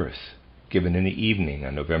to Birth, given in the evening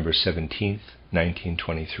on November 17th,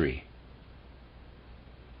 1923.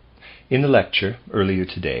 In the lecture earlier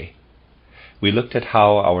today, we looked at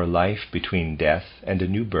how our life between death and a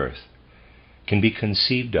new birth can be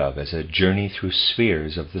conceived of as a journey through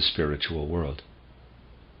spheres of the spiritual world.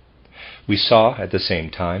 We saw at the same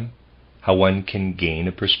time how one can gain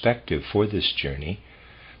a perspective for this journey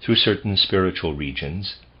through certain spiritual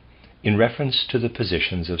regions in reference to the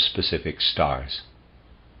positions of specific stars.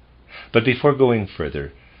 But before going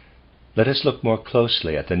further, let us look more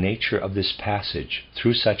closely at the nature of this passage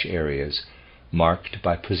through such areas marked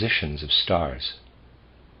by positions of stars.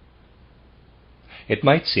 It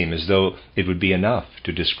might seem as though it would be enough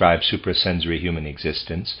to describe suprasensory human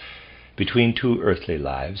existence between 2 earthly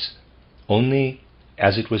lives, only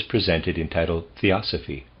as it was presented in title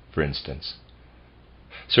Theosophy, for instance.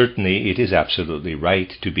 Certainly it is absolutely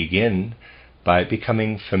right to begin by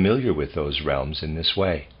becoming familiar with those realms in this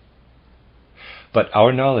way. But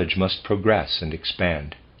our knowledge must progress and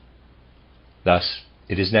expand. Thus,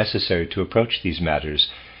 it is necessary to approach these matters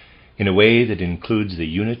in a way that includes the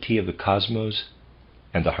unity of the cosmos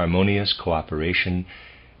and the harmonious cooperation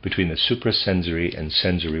between the suprasensory and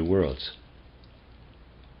sensory worlds.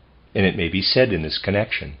 And it may be said in this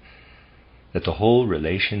connection that the whole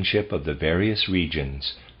relationship of the various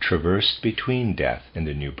regions traversed between death and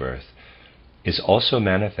the new birth is also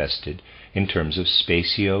manifested in terms of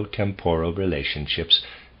spatio-temporal relationships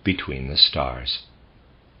between the stars.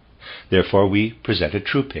 Therefore, we present a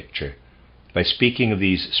true picture by speaking of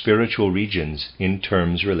these spiritual regions in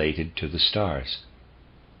terms related to the stars.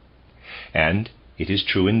 And it is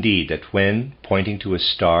true indeed that when, pointing to a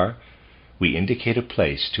star, we indicate a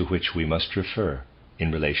place to which we must refer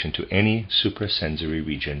in relation to any suprasensory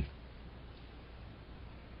region.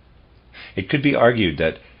 It could be argued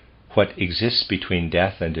that what exists between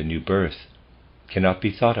death and a new birth cannot be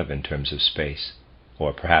thought of in terms of space,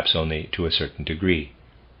 or perhaps only to a certain degree.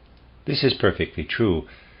 This is perfectly true,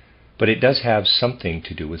 but it does have something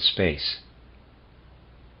to do with space.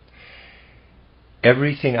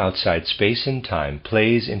 everything outside space and time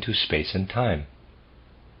plays into space and time.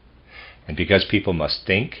 And because people must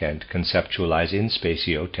think and conceptualize in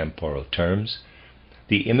spatio-temporal terms,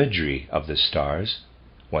 the imagery of the stars,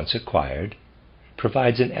 once acquired,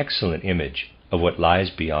 provides an excellent image of what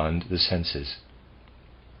lies beyond the senses.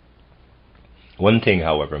 One thing,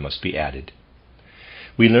 however, must be added.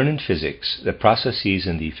 We learn in physics that processes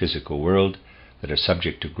in the physical world that are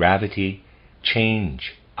subject to gravity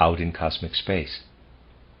change out in cosmic space.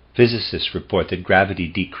 Physicists report that gravity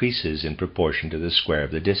decreases in proportion to the square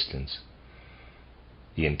of the distance.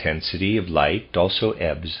 The intensity of light also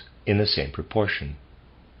ebbs in the same proportion.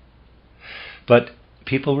 But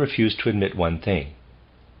people refuse to admit one thing,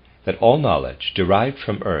 that all knowledge derived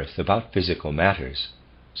from Earth about physical matters,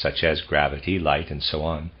 such as gravity, light, and so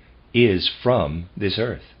on, is from this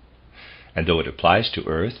Earth. And though it applies to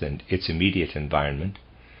Earth and its immediate environment,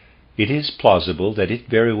 it is plausible that it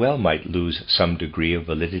very well might lose some degree of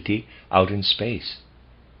validity out in space.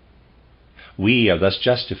 We are thus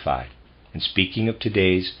justified in speaking of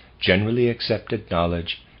today's generally accepted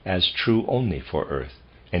knowledge as true only for Earth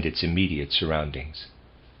and its immediate surroundings.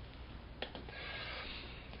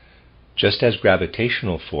 Just as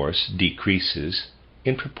gravitational force decreases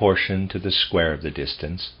in proportion to the square of the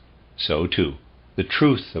distance, so too the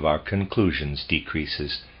truth of our conclusions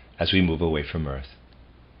decreases as we move away from Earth.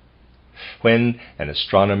 When an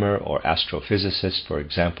astronomer or astrophysicist, for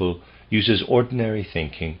example, uses ordinary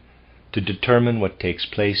thinking to determine what takes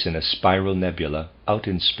place in a spiral nebula out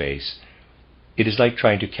in space, it is like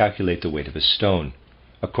trying to calculate the weight of a stone,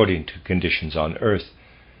 according to conditions on Earth,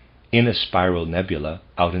 in a spiral nebula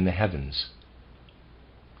out in the heavens.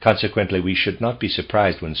 Consequently, we should not be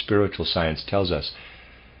surprised when spiritual science tells us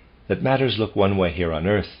that matters look one way here on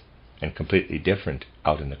Earth and completely different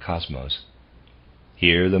out in the cosmos.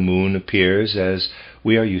 Here the moon appears as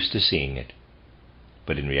we are used to seeing it,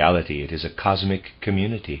 but in reality it is a cosmic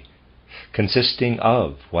community consisting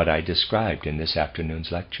of what I described in this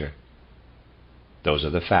afternoon's lecture. Those are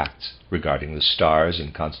the facts regarding the stars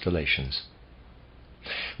and constellations.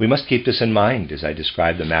 We must keep this in mind as I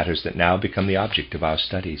describe the matters that now become the object of our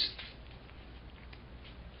studies.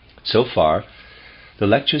 So far, the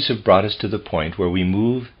lectures have brought us to the point where we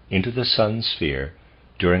move into the sun sphere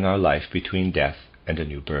during our life between death and a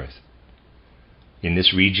new birth. In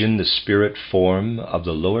this region, the spirit form of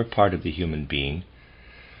the lower part of the human being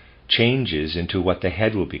changes into what the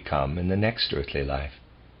head will become in the next earthly life.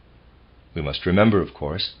 We must remember, of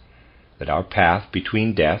course, that our path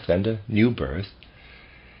between death and a new birth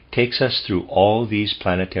takes us through all these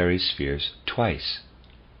planetary spheres twice.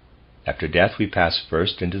 After death we pass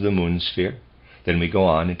first into the moon sphere, then we go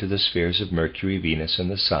on into the spheres of Mercury, Venus, and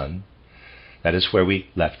the Sun. That is where we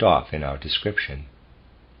left off in our description.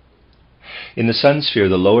 In the sun sphere,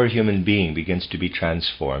 the lower human being begins to be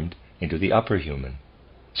transformed into the upper human,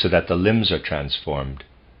 so that the limbs are transformed,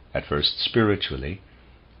 at first spiritually,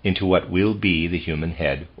 into what will be the human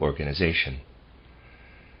head organization.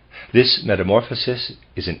 This metamorphosis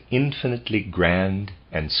is an infinitely grand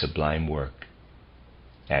and sublime work,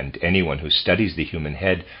 and anyone who studies the human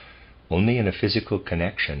head only in a physical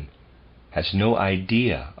connection has no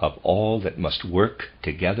idea of all that must work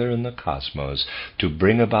together in the cosmos to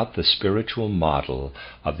bring about the spiritual model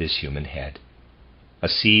of this human head, a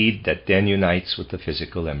seed that then unites with the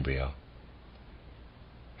physical embryo.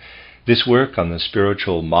 This work on the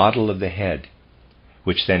spiritual model of the head,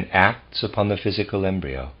 which then acts upon the physical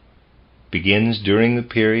embryo, begins during the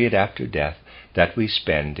period after death that we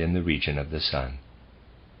spend in the region of the sun.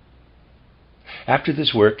 After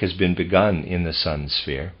this work has been begun in the sun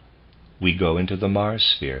sphere, we go into the Mars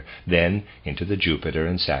sphere, then into the Jupiter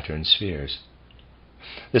and Saturn spheres.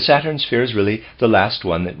 The Saturn sphere is really the last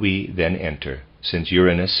one that we then enter, since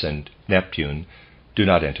Uranus and Neptune do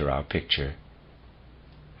not enter our picture.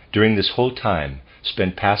 During this whole time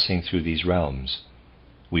spent passing through these realms,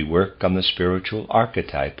 we work on the spiritual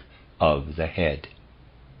archetype of the head.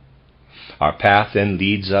 Our path then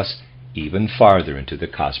leads us even farther into the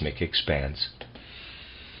cosmic expanse,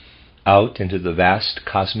 out into the vast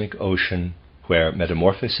cosmic ocean where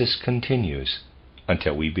metamorphosis continues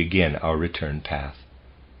until we begin our return path.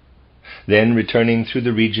 Then, returning through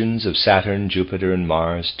the regions of Saturn, Jupiter, and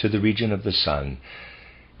Mars to the region of the Sun,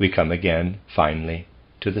 we come again, finally,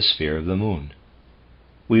 to the sphere of the Moon.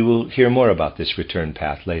 We will hear more about this return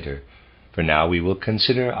path later. For now we will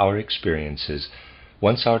consider our experiences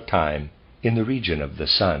once our time in the region of the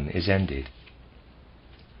Sun is ended.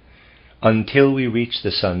 Until we reach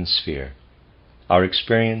the sun sphere, our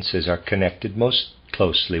experiences are connected most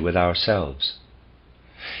closely with ourselves.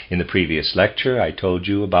 In the previous lecture, I told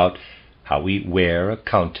you about how we wear a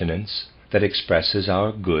countenance that expresses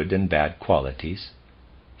our good and bad qualities,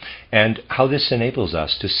 and how this enables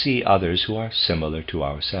us to see others who are similar to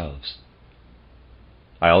ourselves.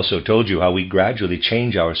 I also told you how we gradually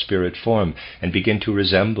change our spirit form and begin to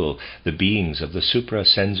resemble the beings of the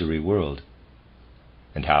suprasensory world,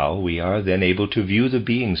 and how we are then able to view the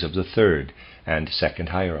beings of the third and second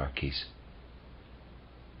hierarchies.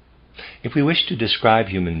 If we wish to describe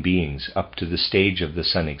human beings up to the stage of the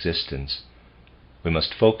sun existence, we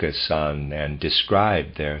must focus on and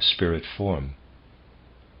describe their spirit form.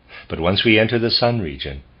 But once we enter the sun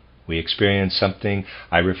region, we experience something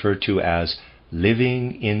I refer to as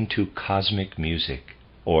living into cosmic music,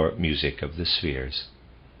 or music of the spheres.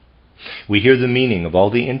 We hear the meaning of all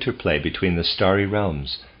the interplay between the starry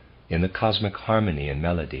realms in the cosmic harmony and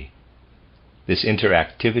melody. This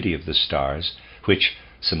interactivity of the stars, which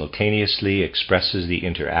simultaneously expresses the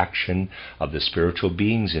interaction of the spiritual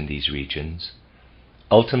beings in these regions,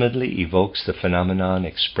 ultimately evokes the phenomenon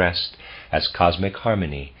expressed as cosmic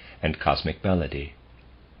harmony and cosmic melody.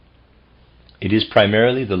 It is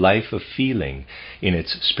primarily the life of feeling in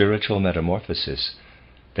its spiritual metamorphosis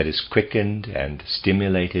that is quickened and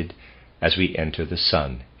stimulated as we enter the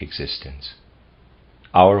sun existence.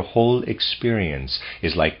 Our whole experience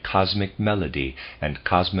is like cosmic melody and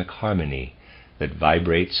cosmic harmony that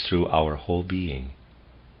vibrates through our whole being.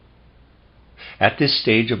 At this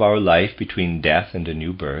stage of our life between death and a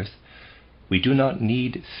new birth, we do not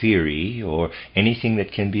need theory or anything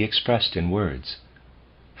that can be expressed in words.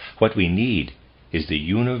 What we need is the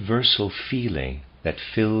universal feeling that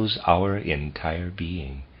fills our entire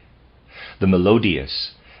being, the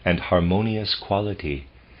melodious and harmonious quality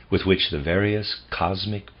with which the various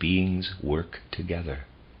cosmic beings work together.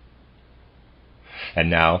 And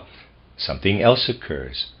now, something else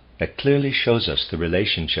occurs that clearly shows us the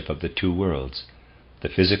relationship of the two worlds, the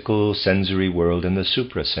physical sensory world and the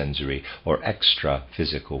suprasensory or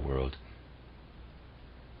extra-physical world.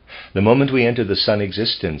 The moment we enter the sun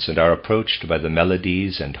existence and are approached by the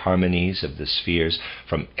melodies and harmonies of the spheres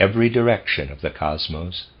from every direction of the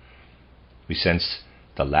cosmos, we sense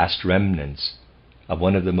the last remnants of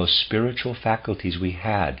one of the most spiritual faculties we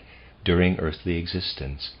had during earthly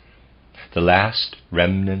existence, the last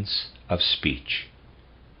remnants of speech.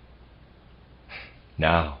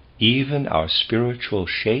 Now, even our spiritual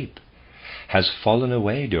shape has fallen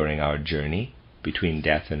away during our journey between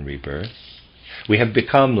death and rebirth. We have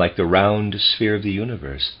become like the round sphere of the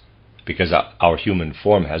universe, because our human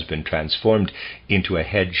form has been transformed into a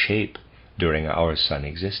head shape during our sun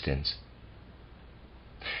existence.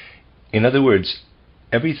 In other words,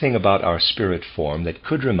 everything about our spirit form that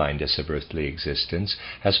could remind us of earthly existence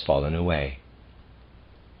has fallen away.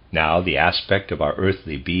 Now the aspect of our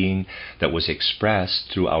earthly being that was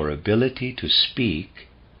expressed through our ability to speak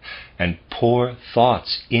and pour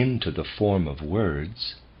thoughts into the form of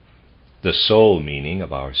words, the soul meaning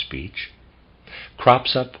of our speech,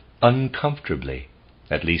 crops up uncomfortably,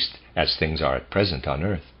 at least as things are at present on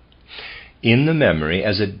earth, in the memory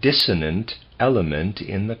as a dissonant element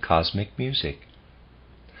in the cosmic music.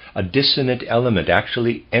 A dissonant element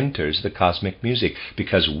actually enters the cosmic music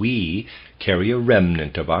because we carry a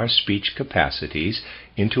remnant of our speech capacities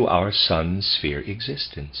into our sun sphere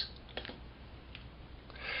existence.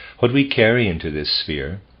 What we carry into this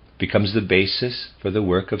sphere becomes the basis for the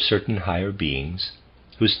work of certain higher beings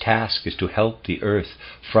whose task is to help the earth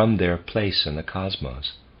from their place in the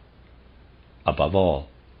cosmos. Above all,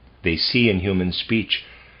 they see in human speech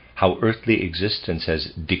how earthly existence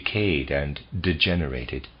has decayed and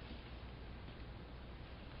degenerated.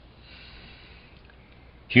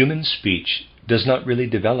 Human speech does not really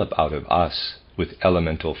develop out of us with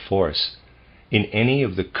elemental force in any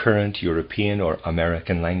of the current European or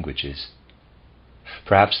American languages.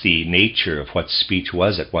 Perhaps the nature of what speech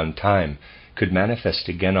was at one time could manifest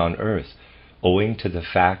again on earth owing to the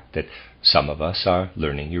fact that some of us are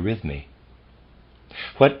learning eurythmy.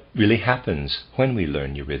 What really happens when we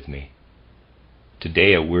learn eurythmy?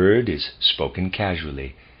 Today a word is spoken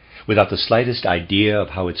casually, without the slightest idea of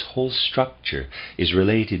how its whole structure is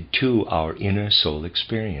related to our inner soul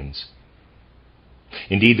experience.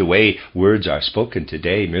 Indeed, the way words are spoken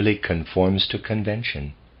today merely conforms to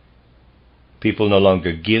convention. People no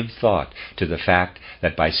longer give thought to the fact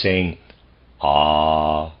that by saying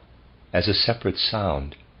 "ah" as a separate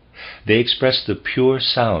sound, they express the pure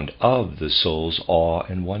sound of the soul's awe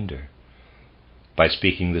and wonder. By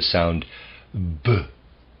speaking the sound "b,"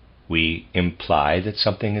 we imply that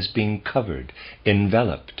something is being covered,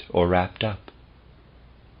 enveloped, or wrapped up.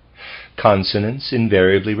 Consonants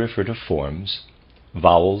invariably refer to forms.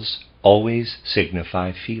 Vowels always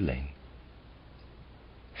signify feeling.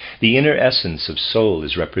 The inner essence of soul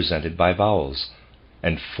is represented by vowels,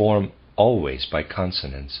 and form always by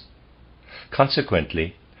consonants.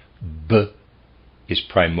 Consequently, b is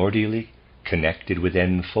primordially connected with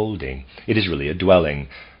enfolding. It is really a dwelling,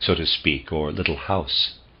 so to speak, or little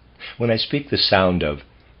house. When I speak the sound of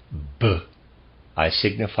b, I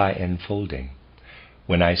signify enfolding.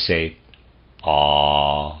 When I say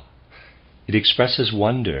ah, it expresses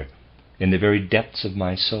wonder in the very depths of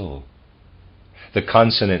my soul. The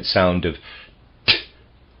consonant sound of t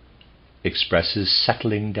expresses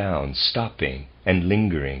settling down, stopping, and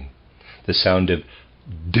lingering. The sound of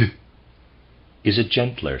d is a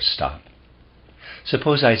gentler stop.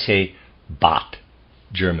 Suppose I say Bad,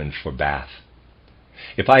 German for bath.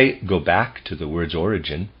 If I go back to the word's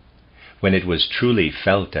origin, when it was truly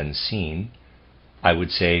felt and seen, I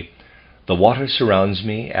would say, the water surrounds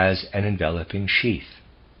me as an enveloping sheath.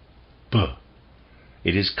 B.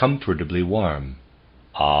 It is comfortably warm.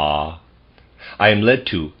 Ah. I am led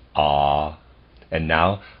to ah, and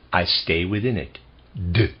now I stay within it.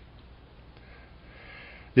 D.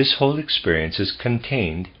 This whole experience is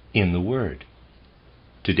contained in the word.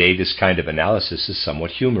 Today, this kind of analysis is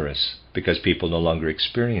somewhat humorous because people no longer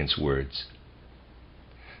experience words.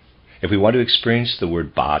 If we want to experience the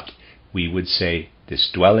word Bad, we would say, this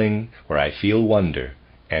dwelling where I feel wonder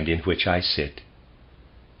and in which I sit.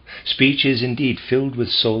 Speech is indeed filled with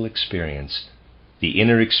soul experience. The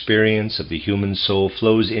inner experience of the human soul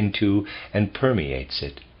flows into and permeates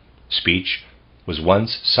it. Speech was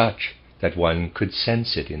once such that one could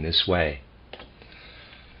sense it in this way.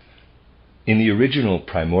 In the original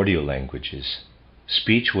primordial languages,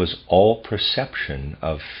 speech was all perception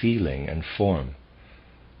of feeling and form.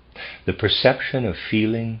 The perception of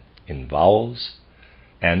feeling in vowels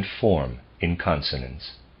and form in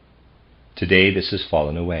consonants. Today this has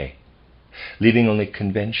fallen away, leaving only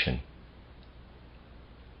convention.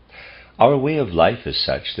 Our way of life is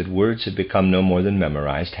such that words have become no more than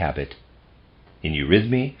memorized habit. In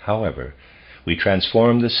eurythmy, however, we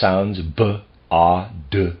transform the sounds b, ah,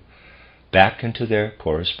 d back into their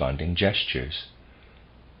corresponding gestures.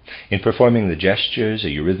 In performing the gestures, a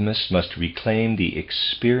eurythmist must reclaim the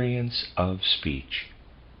experience of speech.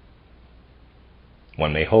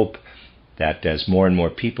 One may hope that as more and more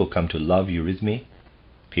people come to love eurythmy,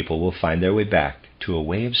 people will find their way back to a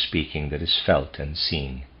way of speaking that is felt and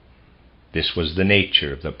seen. This was the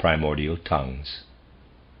nature of the primordial tongues.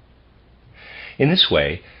 In this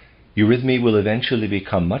way, eurythmy will eventually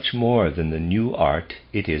become much more than the new art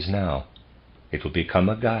it is now. It will become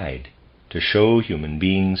a guide to show human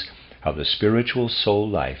beings how the spiritual soul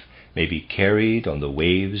life may be carried on the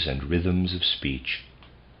waves and rhythms of speech.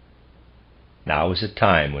 Now is a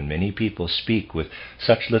time when many people speak with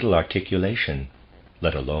such little articulation,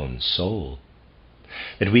 let alone soul,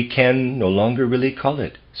 that we can no longer really call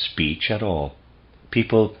it speech at all.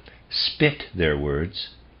 People spit their words.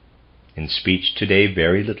 In speech today,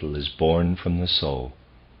 very little is born from the soul.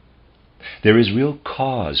 There is real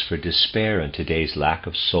cause for despair in today's lack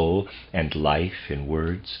of soul and life in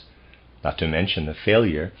words, not to mention the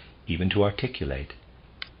failure even to articulate.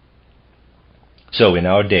 So in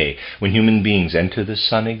our day, when human beings enter the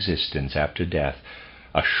sun existence after death,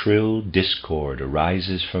 a shrill discord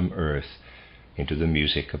arises from earth into the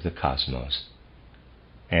music of the cosmos.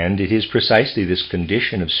 And it is precisely this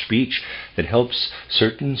condition of speech that helps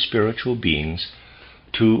certain spiritual beings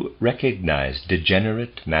to recognize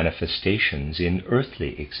degenerate manifestations in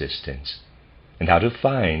earthly existence, and how to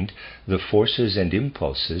find the forces and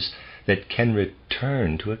impulses that can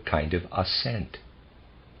return to a kind of ascent.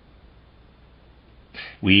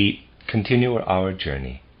 We continue our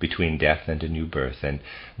journey between death and a new birth, and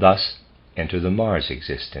thus enter the Mars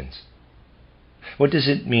existence. What does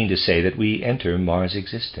it mean to say that we enter Mars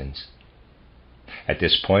existence? At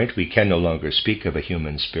this point, we can no longer speak of a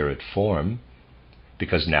human spirit form,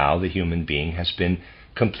 because now the human being has been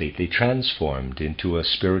completely transformed into a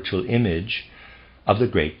spiritual image of the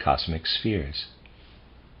great cosmic spheres.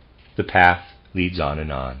 The path leads on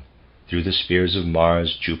and on, through the spheres of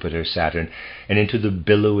Mars, Jupiter, Saturn, and into the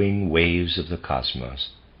billowing waves of the cosmos.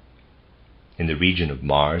 In the region of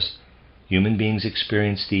Mars, human beings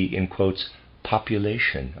experience the, in quotes,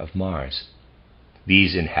 population of Mars.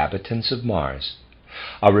 These inhabitants of Mars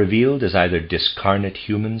are revealed as either discarnate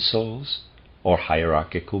human souls or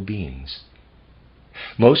hierarchical beings,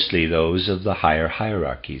 mostly those of the higher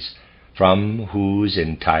hierarchies, from whose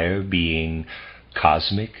entire being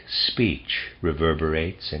cosmic speech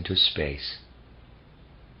reverberates into space.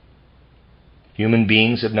 Human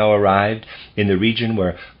beings have now arrived in the region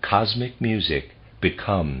where cosmic music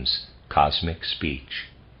becomes cosmic speech.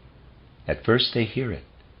 At first they hear it,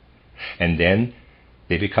 and then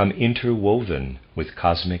they become interwoven with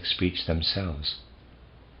cosmic speech themselves.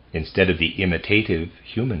 Instead of the imitative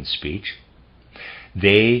human speech,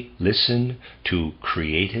 they listen to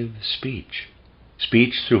creative speech,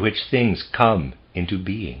 speech through which things come into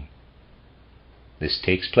being. This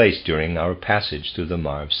takes place during our passage through the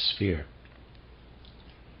Mars sphere.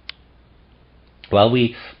 While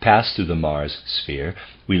we pass through the Mars sphere,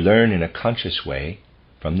 we learn in a conscious way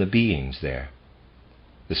from the beings there.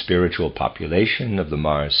 The spiritual population of the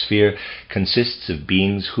Mars sphere consists of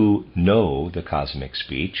beings who know the cosmic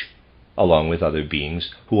speech, along with other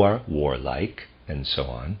beings who are warlike, and so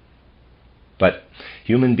on. But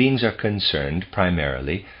human beings are concerned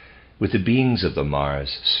primarily with the beings of the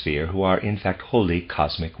Mars sphere who are in fact wholly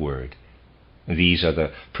cosmic word. These are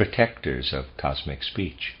the protectors of cosmic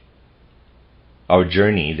speech. Our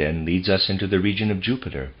journey then leads us into the region of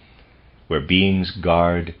Jupiter, where beings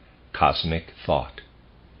guard cosmic thought.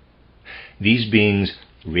 These beings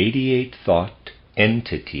radiate thought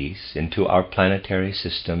entities into our planetary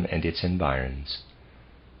system and its environs.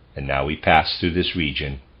 And now we pass through this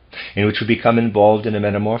region, in which we become involved in a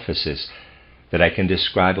metamorphosis that I can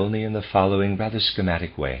describe only in the following rather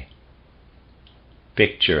schematic way.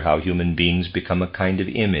 Picture how human beings become a kind of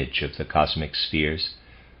image of the cosmic spheres,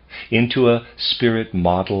 into a spirit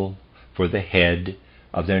model for the head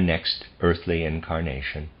of their next earthly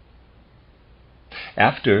incarnation.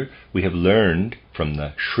 After we have learned from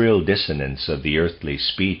the shrill dissonance of the earthly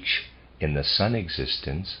speech in the sun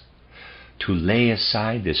existence to lay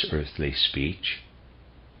aside this earthly speech,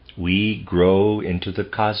 we grow into the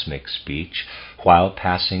cosmic speech while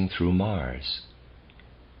passing through Mars.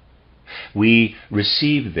 We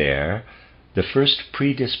receive there the first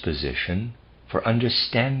predisposition for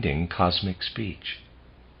understanding cosmic speech.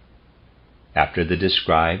 After the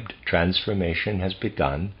described transformation has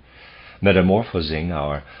begun, metamorphosing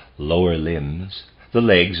our lower limbs, the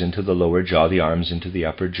legs into the lower jaw, the arms into the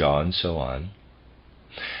upper jaw, and so on,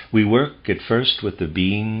 we work at first with the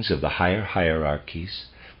beings of the higher hierarchies,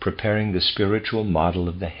 preparing the spiritual model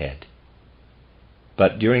of the head.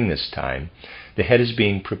 But during this time, the head is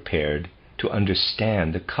being prepared to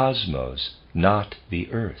understand the cosmos, not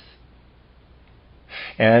the earth.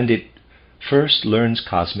 And it first learns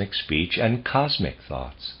cosmic speech and cosmic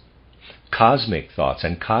thoughts. Cosmic thoughts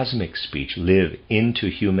and cosmic speech live into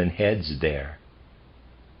human heads there.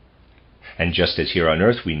 And just as here on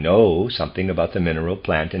earth we know something about the mineral,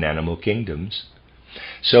 plant, and animal kingdoms,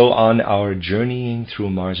 so on our journeying through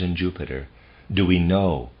Mars and Jupiter do we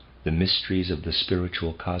know the mysteries of the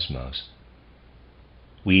spiritual cosmos.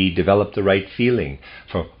 We develop the right feeling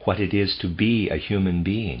for what it is to be a human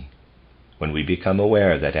being when we become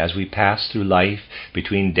aware that as we pass through life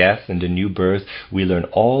between death and a new birth, we learn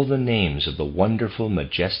all the names of the wonderful,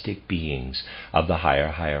 majestic beings of the higher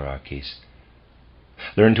hierarchies.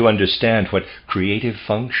 Learn to understand what creative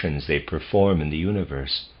functions they perform in the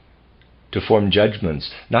universe. To form judgments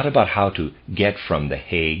not about how to get from The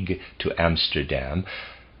Hague to Amsterdam,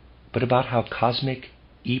 but about how cosmic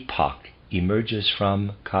epoch emerges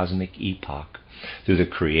from cosmic epoch through the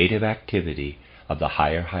creative activity of the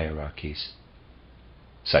higher hierarchies.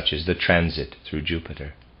 Such is the transit through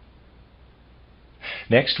Jupiter.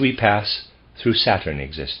 Next we pass through Saturn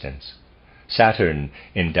existence. Saturn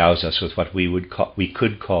endows us with what we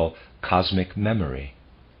could call cosmic memory.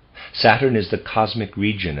 Saturn is the cosmic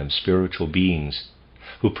region of spiritual beings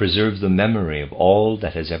who preserve the memory of all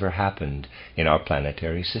that has ever happened in our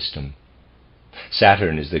planetary system.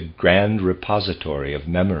 Saturn is the grand repository of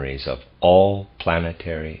memories of all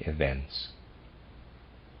planetary events.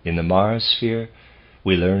 In the Mars sphere,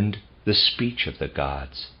 we learned the speech of the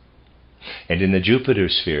gods, and in the Jupiter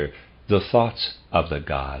sphere, the thoughts of the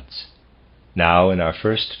gods. Now, in our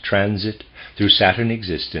first transit through Saturn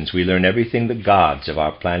existence, we learn everything the gods of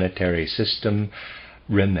our planetary system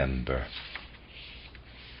remember.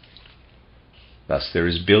 Thus there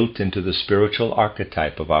is built into the spiritual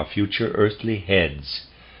archetype of our future earthly heads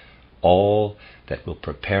all that will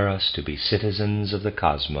prepare us to be citizens of the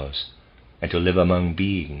cosmos and to live among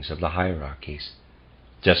beings of the hierarchies,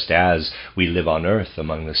 just as we live on earth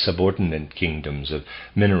among the subordinate kingdoms of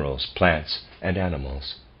minerals, plants, and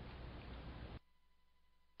animals.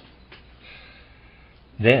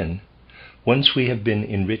 Then, once we have been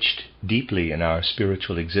enriched deeply in our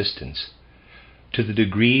spiritual existence, to the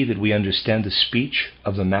degree that we understand the speech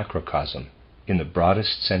of the macrocosm, in the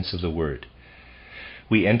broadest sense of the word,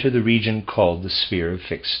 we enter the region called the sphere of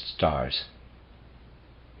fixed stars.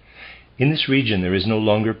 In this region there is no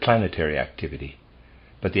longer planetary activity,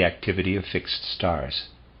 but the activity of fixed stars.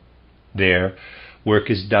 There,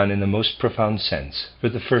 work is done in the most profound sense, for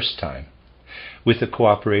the first time, with the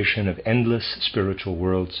cooperation of endless spiritual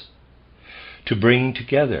worlds, to bring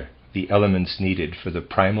together the elements needed for the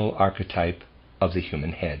primal archetype of the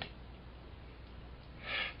human head.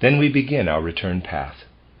 Then we begin our return path,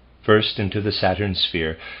 first into the Saturn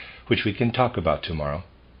sphere, which we can talk about tomorrow.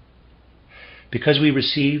 Because we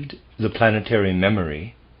received the planetary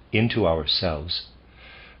memory into ourselves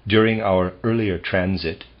during our earlier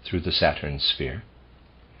transit through the Saturn sphere,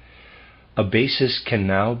 a basis can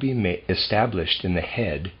now be established in the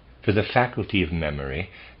head for the faculty of memory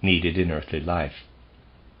needed in earthly life.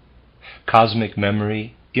 Cosmic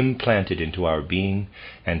memory implanted into our being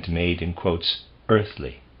and made, in quotes,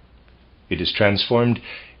 earthly. It is transformed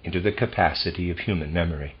into the capacity of human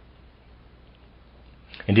memory.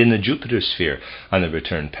 And in the Jupiter sphere on the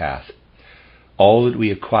return path, all that we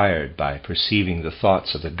acquired by perceiving the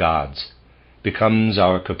thoughts of the gods becomes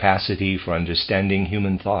our capacity for understanding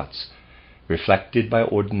human thoughts, reflected by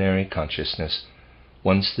ordinary consciousness,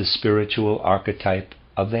 once the spiritual archetype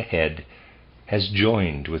of the head has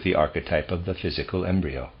joined with the archetype of the physical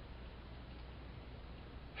embryo.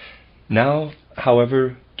 Now,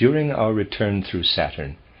 however, during our return through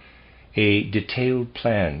Saturn, a detailed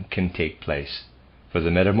plan can take place for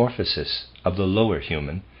the metamorphosis of the lower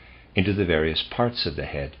human into the various parts of the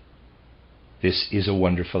head. This is a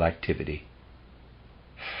wonderful activity.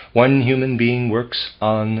 One human being works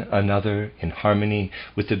on another in harmony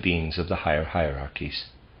with the beings of the higher hierarchies.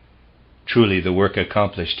 Truly, the work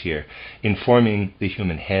accomplished here in forming the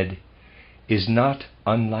human head is not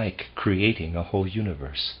unlike creating a whole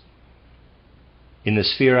universe. In the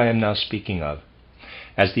sphere I am now speaking of,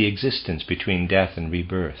 as the existence between death and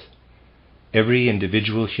rebirth, every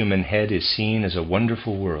individual human head is seen as a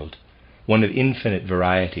wonderful world, one of infinite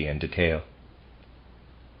variety and detail.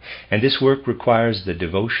 And this work requires the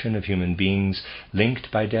devotion of human beings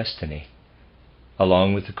linked by destiny,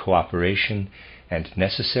 along with the cooperation and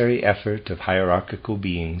necessary effort of hierarchical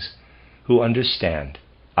beings who understand,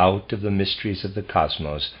 out of the mysteries of the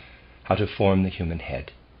cosmos, how to form the human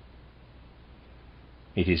head.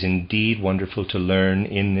 It is indeed wonderful to learn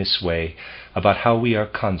in this way about how we are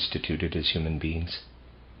constituted as human beings.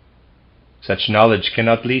 Such knowledge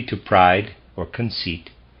cannot lead to pride or conceit.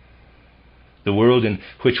 The world in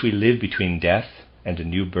which we live between death and a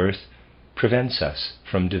new birth prevents us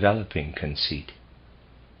from developing conceit.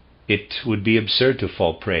 It would be absurd to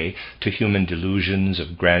fall prey to human delusions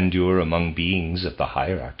of grandeur among beings of the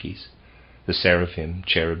hierarchies, the seraphim,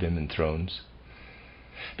 cherubim, and thrones,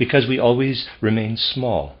 because we always remain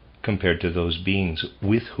small compared to those beings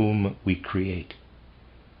with whom we create.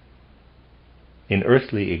 In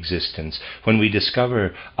earthly existence, when we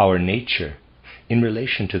discover our nature in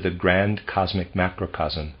relation to the grand cosmic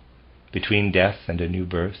macrocosm between death and a new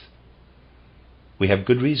birth, we have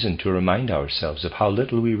good reason to remind ourselves of how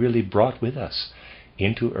little we really brought with us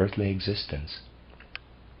into earthly existence.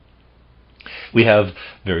 We have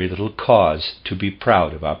very little cause to be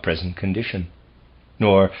proud of our present condition,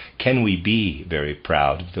 nor can we be very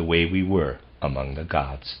proud of the way we were among the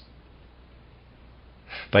gods.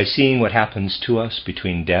 By seeing what happens to us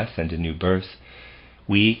between death and a new birth,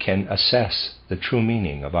 we can assess the true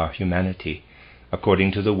meaning of our humanity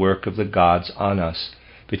according to the work of the gods on us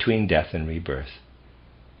between death and rebirth.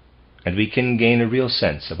 And we can gain a real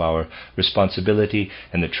sense of our responsibility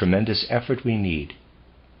and the tremendous effort we need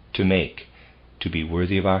to make to be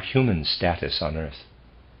worthy of our human status on earth.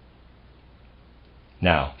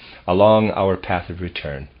 Now, along our path of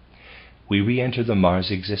return, we re-enter the Mars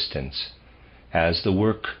existence as the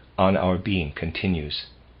work on our being continues.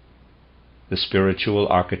 The spiritual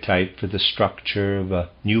archetype for the structure of a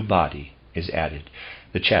new body is added,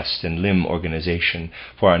 the chest and limb organization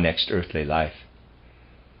for our next earthly life.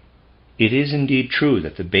 It is indeed true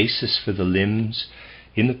that the basis for the limbs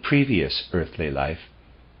in the previous earthly life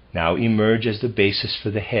now emerge as the basis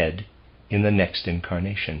for the head in the next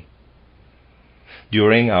incarnation.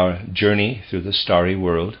 During our journey through the starry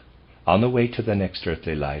world, on the way to the next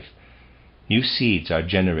earthly life, new seeds are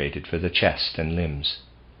generated for the chest and limbs.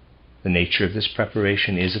 The nature of this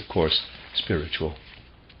preparation is, of course, spiritual.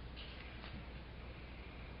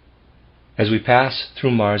 As we pass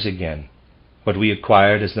through Mars again, what we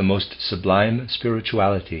acquired as the most sublime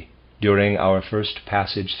spirituality during our first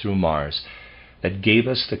passage through Mars, that gave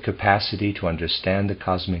us the capacity to understand the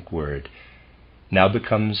cosmic word, now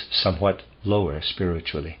becomes somewhat lower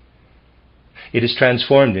spiritually. It is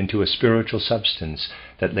transformed into a spiritual substance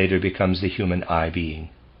that later becomes the human I being.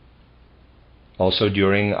 Also,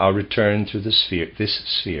 during our return through this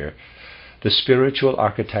sphere, the spiritual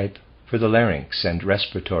archetype for the larynx and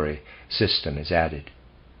respiratory system is added.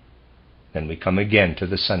 Then we come again to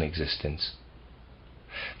the sun existence.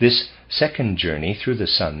 This second journey through the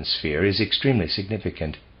sun sphere is extremely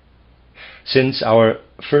significant. Since our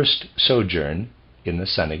first sojourn in the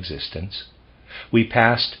sun existence, we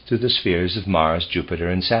passed through the spheres of Mars, Jupiter,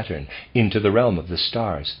 and Saturn into the realm of the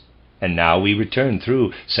stars, and now we return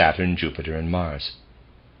through Saturn, Jupiter, and Mars.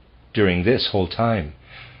 During this whole time,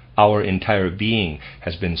 our entire being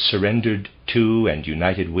has been surrendered to and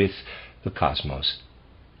united with the cosmos.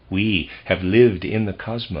 We have lived in the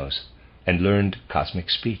cosmos and learned cosmic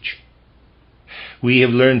speech. We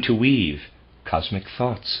have learned to weave cosmic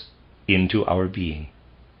thoughts into our being.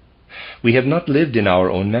 We have not lived in our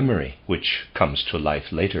own memory, which comes to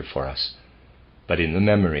life later for us, but in the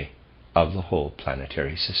memory of the whole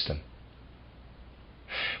planetary system.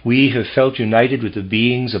 We have felt united with the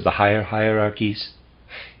beings of the higher hierarchies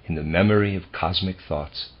in the memory of cosmic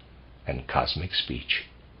thoughts and cosmic speech.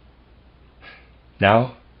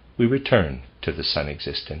 Now we return to the sun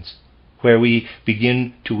existence, where we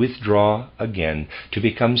begin to withdraw again to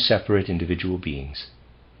become separate individual beings.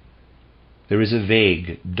 There is a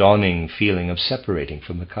vague, dawning feeling of separating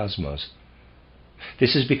from the cosmos.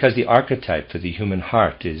 This is because the archetype for the human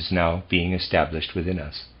heart is now being established within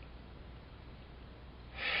us.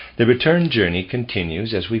 The return journey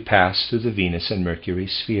continues as we pass through the Venus and Mercury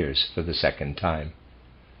spheres for the second time.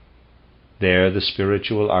 There the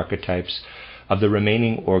spiritual archetypes of the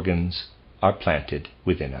remaining organs are planted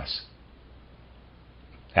within us.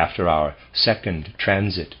 After our second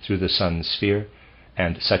transit through the sun sphere,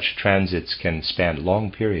 and such transits can span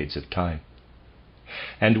long periods of time,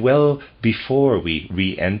 and well before we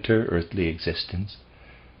re-enter earthly existence,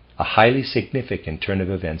 a highly significant turn of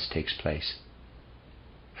events takes place.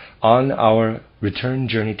 On our return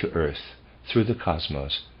journey to earth through the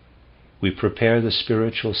cosmos, we prepare the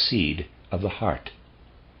spiritual seed of the heart.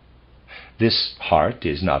 This heart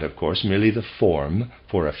is not, of course, merely the form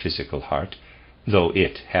for a physical heart, though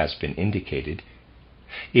it has been indicated.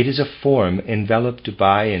 It is a form enveloped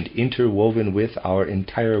by and interwoven with our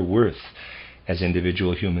entire worth as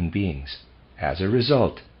individual human beings, as a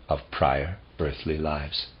result of prior earthly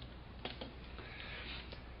lives.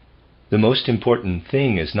 The most important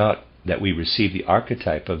thing is not that we receive the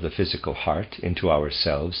archetype of the physical heart into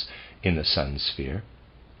ourselves in the sun sphere,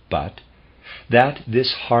 but that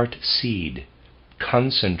this heart seed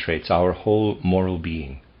concentrates our whole moral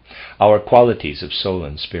being, our qualities of soul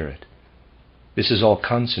and spirit. This is all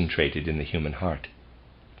concentrated in the human heart.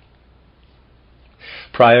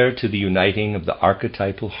 Prior to the uniting of the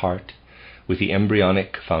archetypal heart with the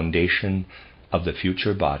embryonic foundation of the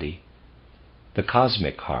future body, the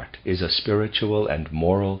cosmic heart is a spiritual and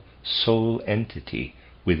moral soul entity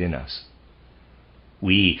within us.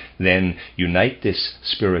 We then unite this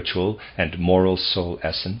spiritual and moral soul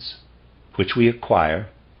essence, which we acquire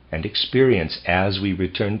and experience as we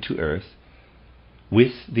return to earth,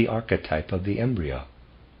 with the archetype of the embryo.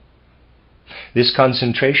 This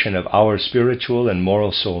concentration of our spiritual and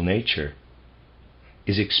moral soul nature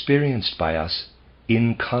is experienced by us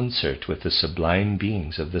in concert with the sublime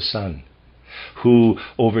beings of the sun, who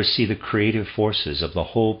oversee the creative forces of the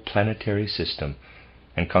whole planetary system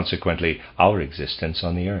and consequently our existence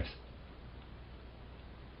on the earth.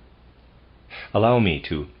 Allow me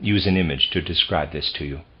to use an image to describe this to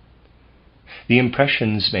you. The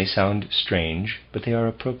impressions may sound strange, but they are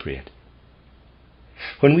appropriate.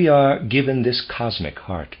 When we are given this cosmic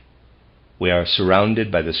heart, we are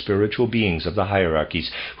surrounded by the spiritual beings of the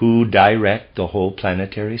hierarchies who direct the whole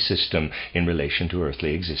planetary system in relation to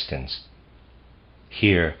earthly existence.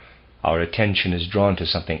 Here, our attention is drawn to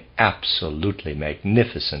something absolutely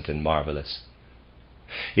magnificent and marvelous.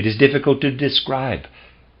 It is difficult to describe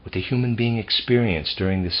what the human being experienced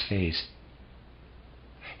during this phase.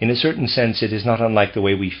 In a certain sense, it is not unlike the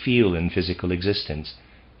way we feel in physical existence.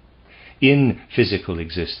 In physical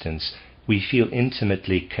existence, we feel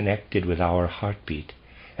intimately connected with our heartbeat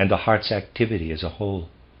and the heart's activity as a whole.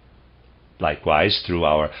 Likewise, through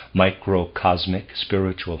our microcosmic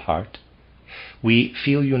spiritual heart, we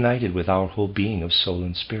feel united with our whole being of soul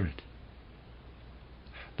and spirit.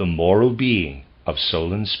 The moral being of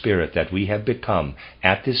soul and spirit that we have become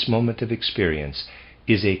at this moment of experience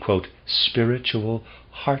is a, quote, spiritual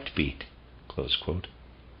heartbeat, close quote,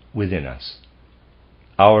 within us.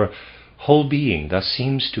 Our whole being thus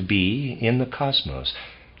seems to be in the cosmos,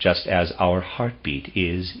 just as our heartbeat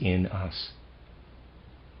is in us.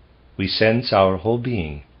 We sense our whole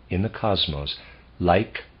being in the cosmos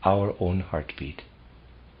like our own heartbeat,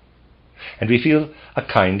 and we feel a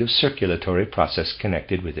kind of circulatory process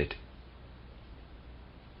connected with it.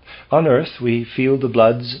 On earth, we feel the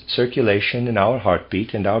blood's circulation in our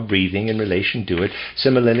heartbeat and our breathing in relation to it.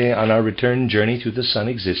 Similarly, on our return journey through the sun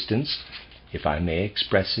existence, if I may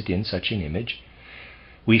express it in such an image,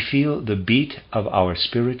 we feel the beat of our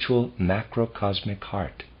spiritual macrocosmic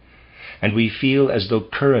heart, and we feel as though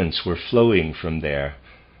currents were flowing from there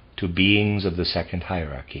to beings of the second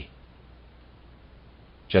hierarchy.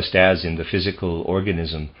 Just as in the physical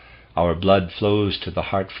organism our blood flows to the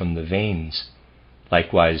heart from the veins,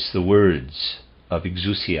 likewise the words of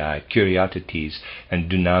exousiae, kuriotetes, and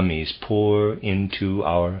dunamis pour into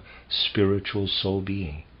our spiritual soul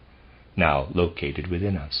being, now located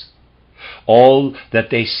within us, all that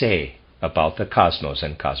they say about the cosmos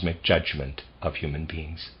and cosmic judgment of human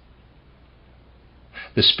beings.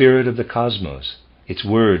 The spirit of the cosmos, its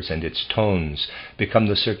words and its tones, become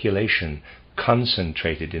the circulation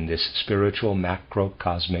concentrated in this spiritual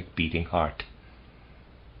macrocosmic beating heart,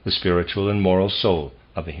 the spiritual and moral soul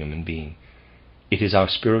of a human being. It is our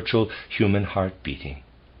spiritual human heart beating.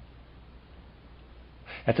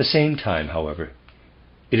 At the same time, however,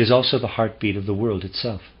 it is also the heartbeat of the world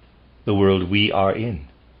itself, the world we are in.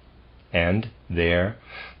 And there,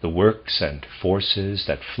 the works and forces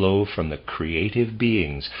that flow from the creative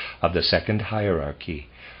beings of the second hierarchy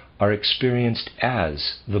are experienced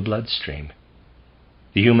as the bloodstream.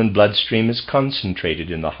 The human bloodstream is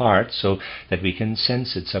concentrated in the heart so that we can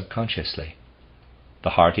sense it subconsciously.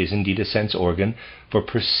 The heart is indeed a sense organ for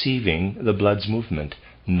perceiving the blood's movement,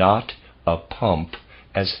 not a pump,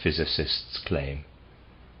 as physicists claim.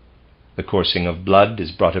 The coursing of blood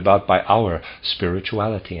is brought about by our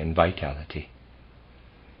spirituality and vitality.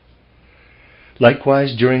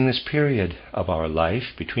 Likewise, during this period of our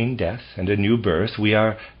life between death and a new birth, we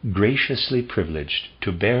are graciously privileged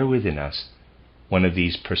to bear within us one of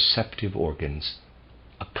these perceptive organs,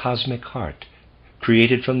 a cosmic heart,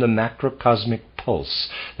 created from the macrocosmic pulse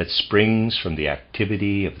that springs from the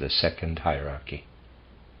activity of the second hierarchy.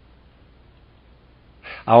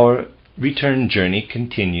 Our return journey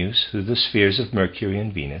continues through the spheres of Mercury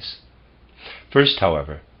and Venus. First,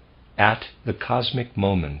 however, at the cosmic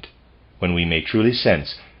moment, when we may truly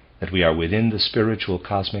sense that we are within the spiritual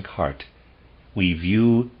cosmic heart, we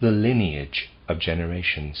view the lineage of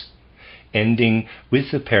generations, ending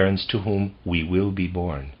with the parents to whom we will be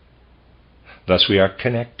born. Thus we are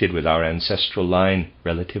connected with our ancestral line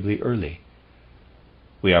relatively early.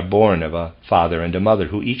 We are born of a father and a mother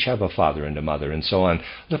who each have a father and a mother, and so on,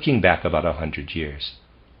 looking back about 100 years.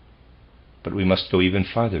 But we must go even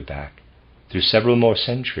farther back, through several more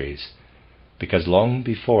centuries, because long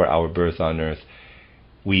before our birth on earth,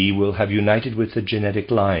 we will have united with the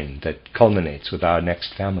genetic line that culminates with our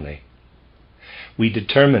next family. We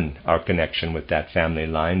determine our connection with that family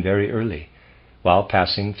line very early, while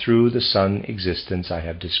passing through the sun existence I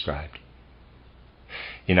have described.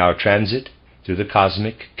 In our transit through the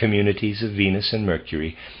cosmic communities of Venus and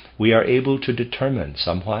Mercury, we are able to determine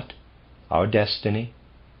somewhat our destiny,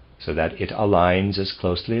 so that it aligns as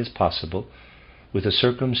closely as possible with the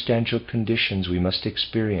circumstantial conditions we must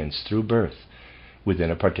experience through birth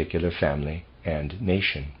within a particular family and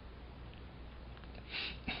nation.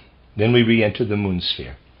 Then we re-enter the moon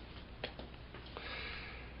sphere.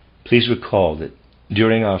 Please recall that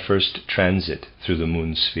during our first transit through the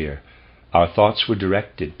moon sphere, our thoughts were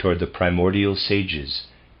directed toward the primordial sages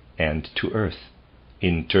and to earth,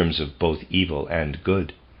 in terms of both evil and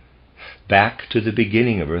good, back to the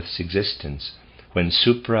beginning of Earth's existence, when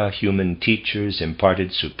supra-human teachers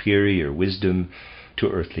imparted superior wisdom to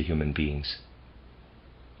earthly human beings.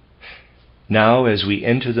 Now, as we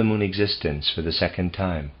enter the moon existence for the second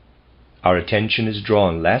time, our attention is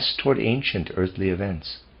drawn less toward ancient earthly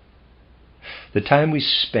events. The time we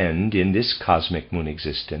spend in this cosmic moon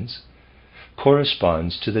existence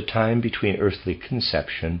corresponds to the time between earthly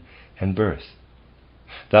conception and birth.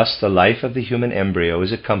 Thus, the life of the human embryo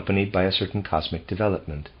is accompanied by a certain cosmic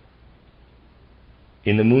development.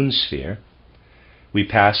 In the moon sphere, we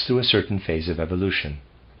pass through a certain phase of evolution,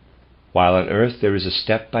 while on earth there is a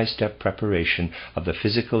step-by-step preparation of the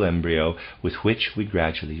physical embryo with which we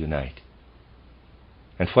gradually unite.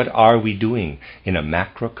 And what are we doing in a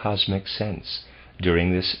macrocosmic sense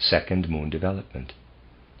during this second moon development?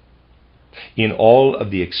 In all of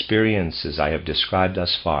the experiences I have described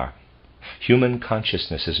thus far, human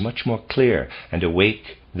consciousness is much more clear and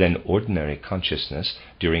awake than ordinary consciousness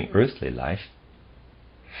during earthly life.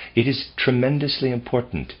 It is tremendously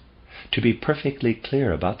important to be perfectly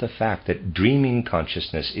clear about the fact that dreaming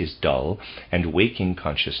consciousness is dull and waking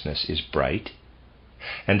consciousness is bright,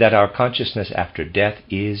 and that our consciousness after death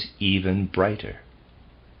is even brighter.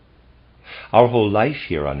 Our whole life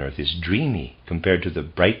here on earth is dreamy compared to the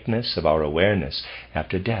brightness of our awareness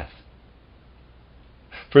after death.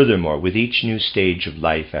 Furthermore, with each new stage of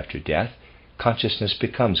life after death, consciousness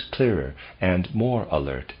becomes clearer and more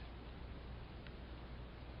alert.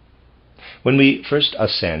 When we first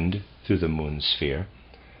ascend through the moon sphere,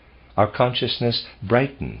 our consciousness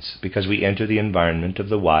brightens because we enter the environment of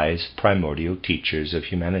the wise primordial teachers of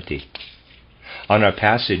humanity. On our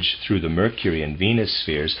passage through the Mercury and Venus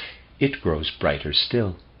spheres, it grows brighter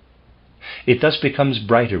still. It thus becomes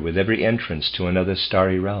brighter with every entrance to another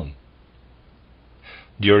starry realm.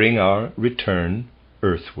 During our return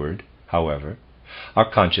earthward, however, our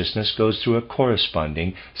consciousness goes through a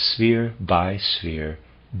corresponding sphere by sphere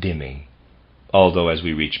dimming, although as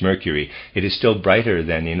we reach Mercury, it is still brighter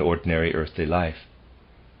than in ordinary earthly life.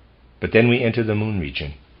 But then we enter the moon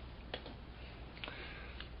region.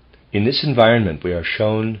 In this environment, we are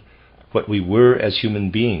shown what we were as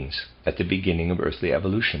human beings at the beginning of earthly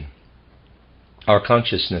evolution. Our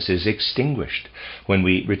consciousness is extinguished when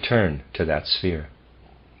we return to that sphere.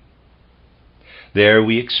 There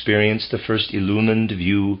we experience the first illumined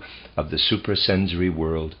view of the suprasensory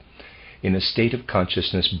world in a state of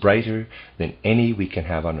consciousness brighter than any we can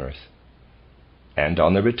have on earth. And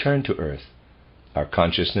on the return to earth, our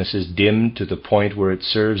consciousness is dimmed to the point where it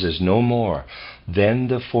serves as no more than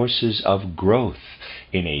the forces of growth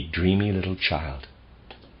in a dreamy little child.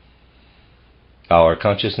 Our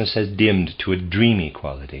consciousness has dimmed to a dreamy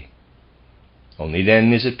quality. Only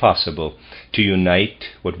then is it possible to unite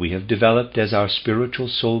what we have developed as our spiritual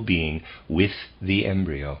soul being with the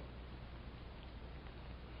embryo.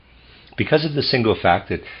 Because of the single fact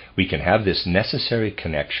that we can have this necessary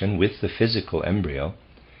connection with the physical embryo,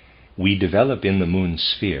 we develop in the moon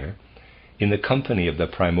sphere, in the company of the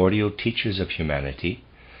primordial teachers of humanity,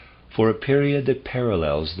 for a period that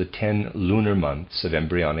parallels the 10 lunar months of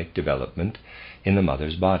embryonic development in the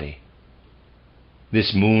mother's body.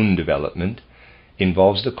 This moon development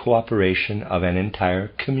involves the cooperation of an entire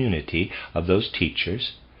community of those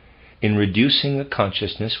teachers in reducing the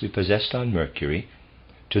consciousness we possessed on Mercury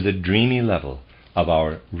to the dreamy level of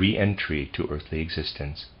our re-entry to earthly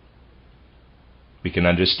existence. We can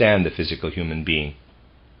understand the physical human being.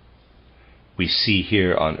 We see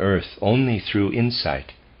here on earth only through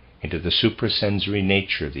insight into the suprasensory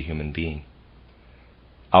nature of the human being.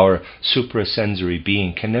 Our suprasensory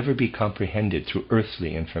being can never be comprehended through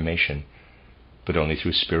earthly information, but only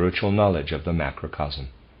through spiritual knowledge of the macrocosm.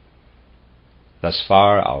 Thus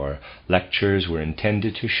far, our lectures were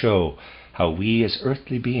intended to show how we as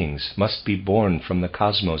earthly beings must be born from the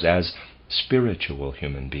cosmos as spiritual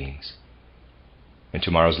human beings. In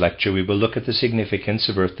tomorrow's lecture, we will look at the significance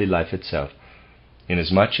of earthly life itself,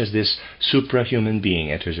 inasmuch as this suprahuman being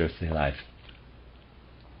enters earthly life.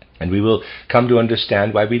 And we will come to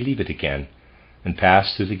understand why we leave it again and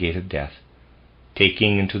pass through the gate of death,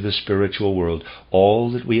 taking into the spiritual world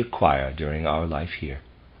all that we acquire during our life here.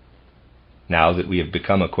 Now that we have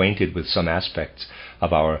become acquainted with some aspects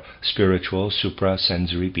of our spiritual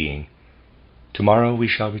suprasensory being, tomorrow we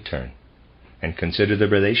shall return and consider the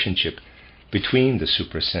relationship between the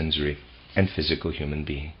suprasensory and physical human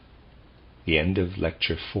being. The end of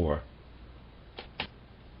Lecture 4.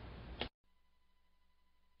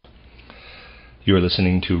 You are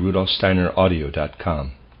listening to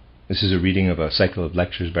RUDOLFSteinerAudio.com. This is a reading of a cycle of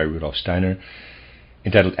lectures by Rudolf Steiner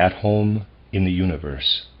entitled At Home in the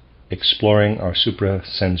Universe, Exploring Our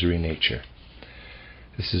Suprasensory Nature.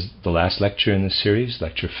 This is the last lecture in this series,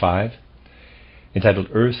 Lecture 5, entitled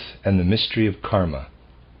Earth and the Mystery of Karma,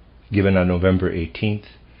 given on November 18th,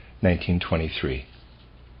 1923.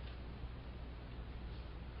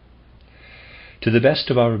 To the best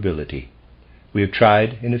of our ability, we have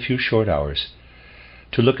tried in a few short hours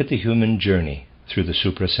to look at the human journey through the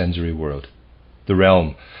suprasensory world, the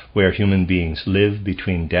realm where human beings live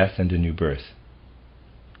between death and a new birth.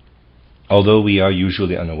 Although we are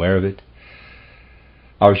usually unaware of it,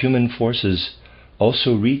 our human forces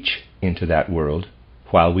also reach into that world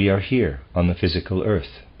while we are here on the physical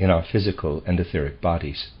earth, in our physical and etheric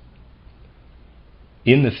bodies.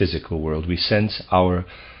 In the physical world, we sense our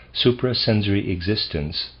suprasensory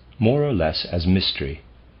existence more or less as mystery,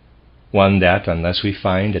 one that, unless we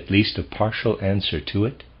find at least a partial answer to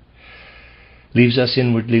it, leaves us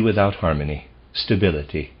inwardly without harmony,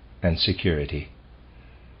 stability, and security.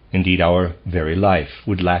 Indeed, our very life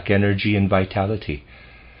would lack energy and vitality,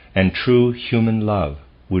 and true human love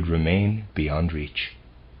would remain beyond reach.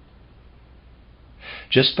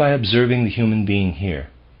 Just by observing the human being here,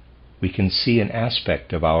 we can see an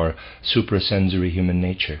aspect of our suprasensory human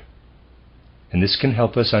nature, and this can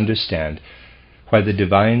help us understand why the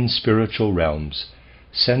divine spiritual realms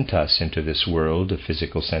sent us into this world of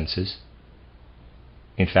physical senses.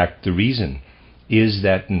 In fact, the reason is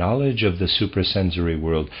that knowledge of the suprasensory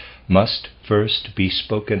world must first be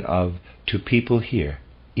spoken of to people here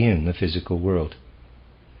in the physical world.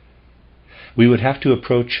 We would have to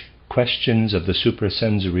approach questions of the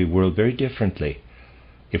suprasensory world very differently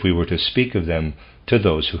if we were to speak of them to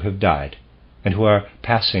those who have died and who are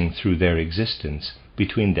passing through their existence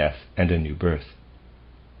between death and a new birth.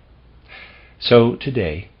 So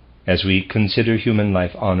today, as we consider human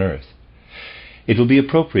life on earth, it will be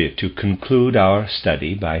appropriate to conclude our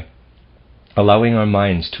study by allowing our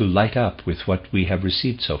minds to light up with what we have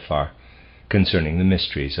received so far concerning the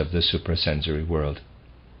mysteries of the suprasensory world.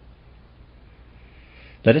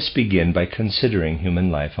 Let us begin by considering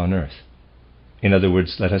human life on earth. In other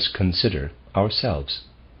words, let us consider ourselves.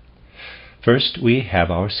 First, we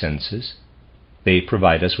have our senses. They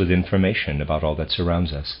provide us with information about all that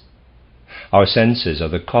surrounds us. Our senses are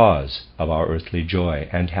the cause of our earthly joy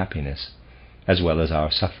and happiness, as well as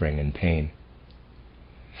our suffering and pain.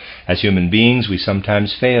 As human beings, we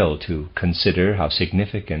sometimes fail to consider how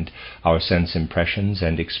significant our sense impressions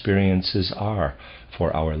and experiences are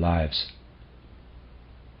for our lives.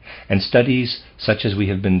 And studies such as we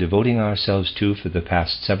have been devoting ourselves to for the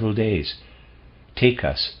past several days take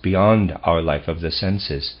us beyond our life of the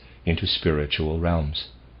senses into spiritual realms.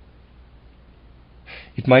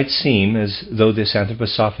 It might seem as though this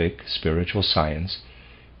anthroposophic spiritual science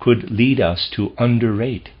could lead us to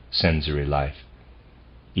underrate sensory life,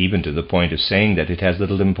 even to the point of saying that it has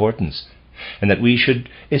little importance, and that we should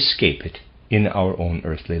escape it in our own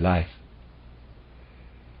earthly life.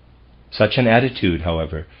 Such an attitude,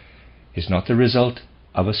 however, is not the result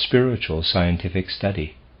of a spiritual scientific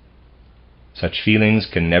study. Such feelings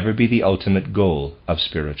can never be the ultimate goal of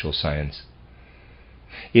spiritual science.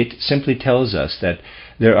 It simply tells us that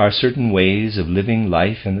there are certain ways of living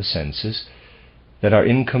life in the senses that are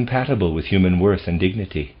incompatible with human worth and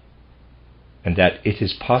dignity, and that it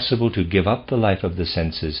is possible to give up the life of the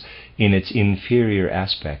senses in its inferior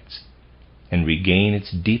aspects and regain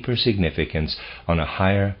its deeper significance on a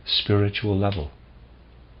higher spiritual level.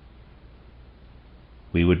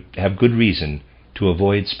 We would have good reason to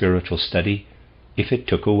avoid spiritual study if it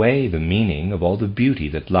took away the meaning of all the beauty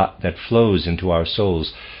that flows into our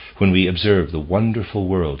souls when we observe the wonderful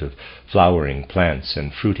world of flowering plants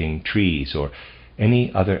and fruiting trees, or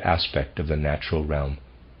any other aspect of the natural realm,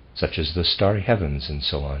 such as the starry heavens and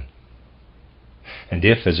so on. And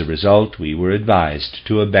if, as a result, we were advised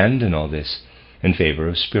to abandon all this in favor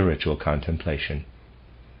of spiritual contemplation.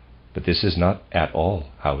 But this is not at all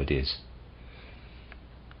how it is.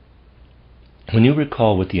 When you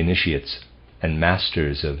recall what the initiates and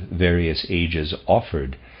masters of various ages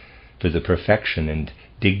offered for the perfection and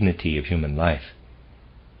dignity of human life,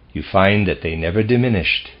 you find that they never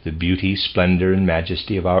diminished the beauty, splendor, and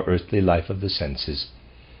majesty of our earthly life of the senses.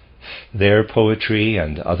 Their poetry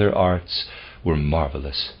and other arts were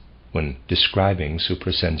marvelous when describing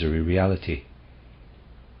suprasensory reality.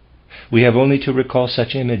 We have only to recall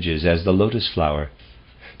such images as the lotus flower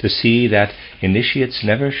to see that initiates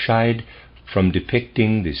never shied from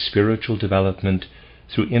depicting the spiritual development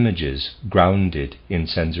through images grounded in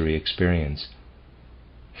sensory experience,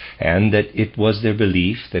 and that it was their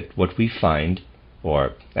belief that what we find,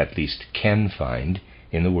 or at least can find,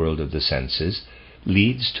 in the world of the senses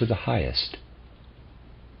leads to the highest.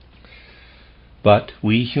 But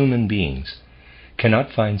we human beings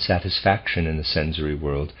cannot find satisfaction in the sensory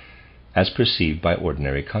world as perceived by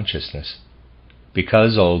ordinary consciousness,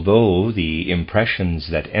 because although the impressions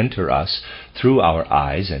that enter us through our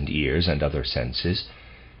eyes and ears and other senses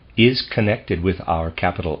is connected with our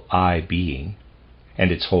capital I being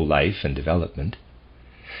and its whole life and development,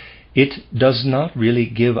 it does not really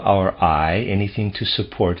give our eye anything to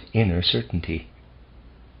support inner certainty.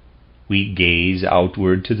 We gaze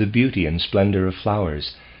outward to the beauty and splendor of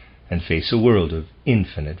flowers and face a world of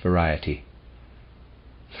infinite variety.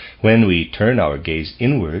 When we turn our gaze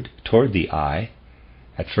inward toward the eye,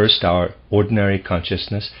 at first our ordinary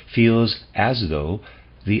consciousness feels as though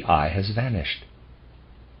the eye has vanished.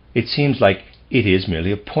 It seems like it is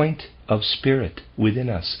merely a point of spirit within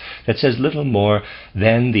us that says little more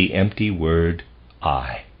than the empty word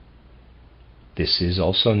I. This is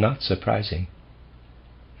also not surprising.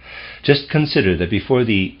 Just consider that before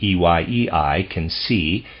the EYEI can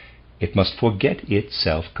see, it must forget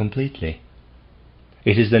itself completely.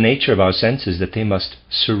 It is the nature of our senses that they must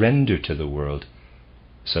surrender to the world,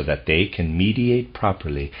 so that they can mediate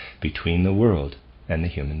properly between the world and the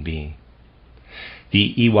human being.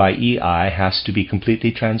 The EYEI has to be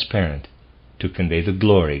completely transparent to convey the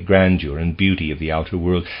glory, grandeur, and beauty of the outer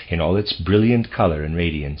world in all its brilliant color and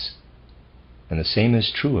radiance. And the same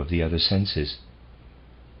is true of the other senses.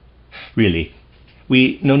 Really,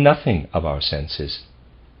 we know nothing of our senses.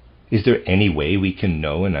 Is there any way we can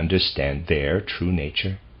know and understand their true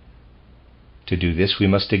nature? To do this, we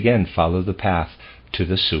must again follow the path to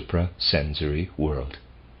the suprasensory world.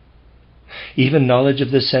 Even knowledge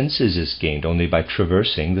of the senses is gained only by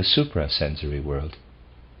traversing the suprasensory world.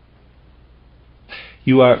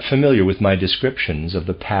 You are familiar with my descriptions of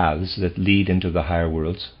the paths that lead into the higher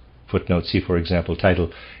worlds. Footnote, see for example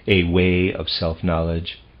title, A Way of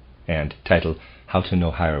Self-Knowledge, and title, How to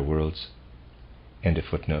Know Higher Worlds. End of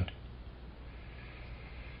footnote.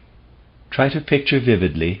 Try to picture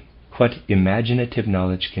vividly what imaginative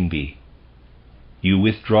knowledge can be. You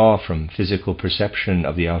withdraw from physical perception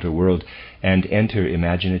of the outer world and enter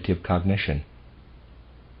imaginative cognition.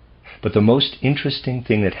 But the most interesting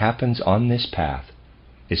thing that happens on this path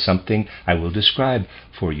is something I will describe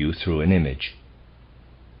for you through an image.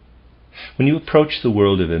 When you approach the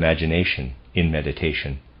world of imagination in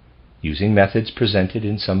meditation, using methods presented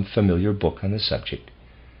in some familiar book on the subject,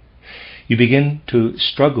 you begin to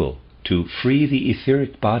struggle to free the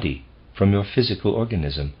etheric body from your physical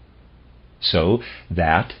organism, so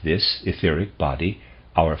that this etheric body,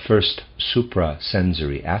 our first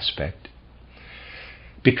suprasensory aspect,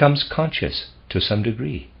 becomes conscious to some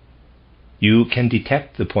degree. You can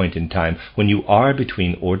detect the point in time when you are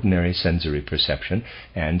between ordinary sensory perception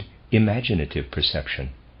and imaginative perception,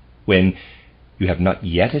 when you have not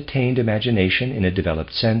yet attained imagination in a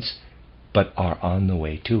developed sense, but are on the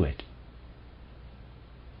way to it.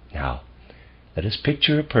 Now, let us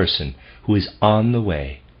picture a person who is on the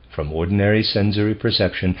way from ordinary sensory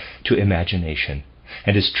perception to imagination,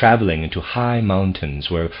 and is traveling into high mountains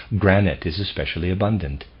where granite is especially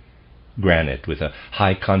abundant, granite with a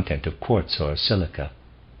high content of quartz or silica.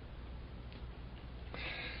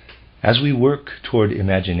 As we work toward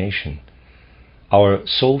imagination, our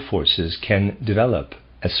soul forces can develop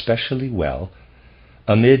especially well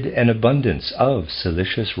amid an abundance of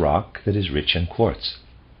silicious rock that is rich in quartz.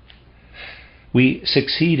 We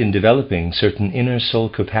succeed in developing certain inner soul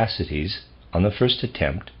capacities on the first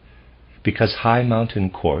attempt because high mountain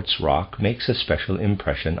quartz rock makes a special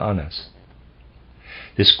impression on us.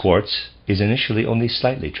 This quartz is initially only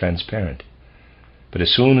slightly transparent, but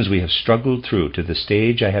as soon as we have struggled through to the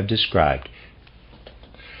stage I have described,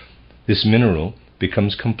 this mineral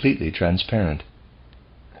becomes completely transparent.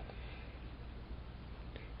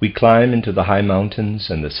 We climb into the high mountains,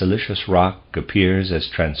 and the silicious rock appears as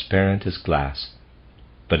transparent as glass,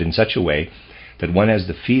 but in such a way that one has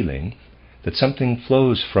the feeling that something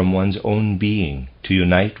flows from one's own being to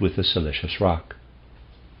unite with the silicious rock.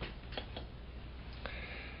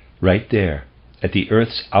 Right there, at the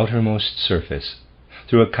earth's outermost surface,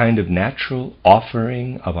 through a kind of natural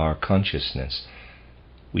offering of our consciousness,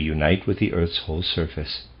 we unite with the earth's whole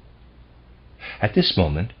surface. At this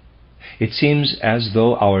moment, it seems as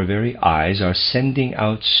though our very eyes are sending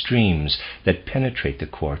out streams that penetrate the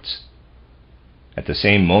quartz. At the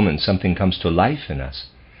same moment, something comes to life in us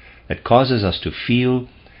that causes us to feel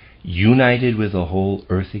united with the whole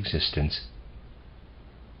earth existence.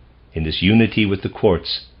 In this unity with the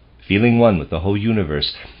quartz, feeling one with the whole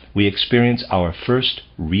universe, we experience our first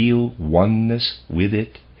real oneness with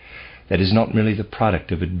it that is not merely the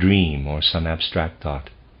product of a dream or some abstract thought.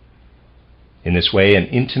 In this way, an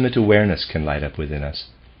intimate awareness can light up within us,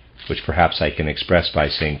 which perhaps I can express by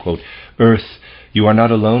saying, quote, "Earth, you are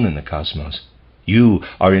not alone in the cosmos. You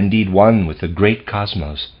are indeed one with the great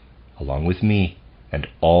cosmos, along with me and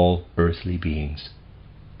all earthly beings."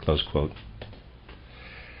 Close quote.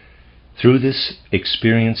 Through this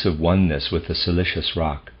experience of oneness with the silicious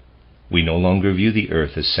rock, we no longer view the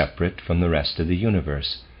earth as separate from the rest of the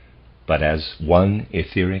universe, but as one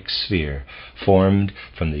etheric sphere formed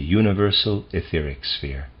from the universal etheric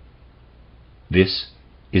sphere. This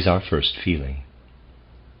is our first feeling.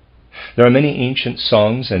 There are many ancient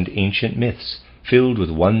songs and ancient myths filled with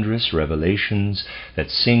wondrous revelations that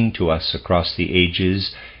sing to us across the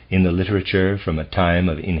ages in the literature from a time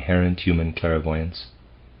of inherent human clairvoyance.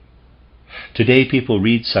 Today people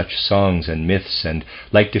read such songs and myths and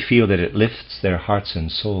like to feel that it lifts their hearts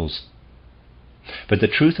and souls. But the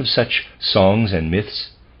truth of such songs and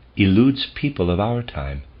myths eludes people of our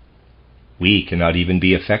time. We cannot even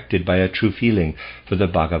be affected by a true feeling for the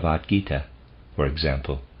Bhagavad Gita, for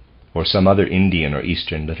example, or some other Indian or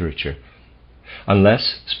Eastern literature,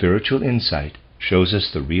 unless spiritual insight shows us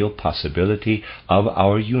the real possibility of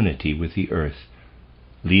our unity with the earth,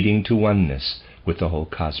 leading to oneness with the whole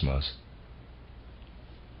cosmos.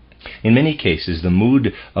 In many cases, the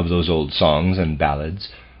mood of those old songs and ballads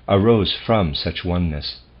arose from such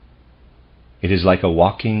oneness. It is like a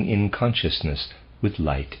walking in consciousness with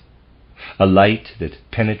light, a light that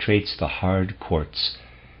penetrates the hard quartz,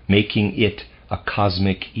 making it a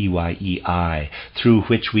cosmic eye through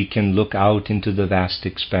which we can look out into the vast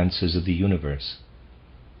expanses of the universe.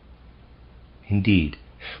 Indeed,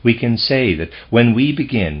 we can say that when we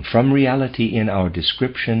begin from reality in our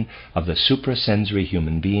description of the suprasensory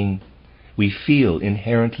human being, we feel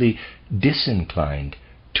inherently disinclined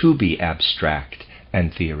to be abstract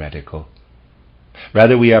and theoretical.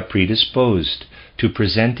 Rather, we are predisposed to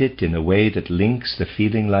present it in a way that links the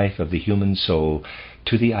feeling life of the human soul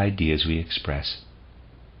to the ideas we express.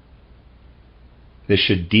 This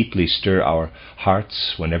should deeply stir our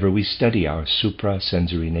hearts whenever we study our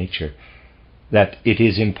suprasensory nature, that it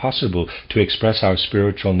is impossible to express our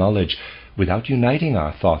spiritual knowledge without uniting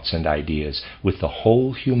our thoughts and ideas with the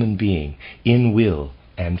whole human being in will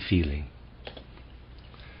and feeling.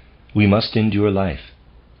 We must endure life,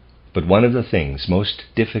 but one of the things most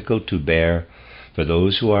difficult to bear for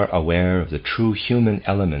those who are aware of the true human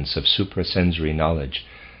elements of suprasensory knowledge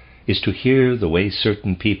is to hear the way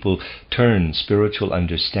certain people turn spiritual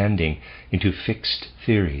understanding into fixed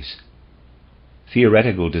theories.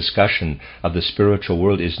 Theoretical discussion of the spiritual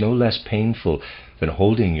world is no less painful than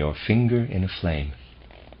holding your finger in a flame.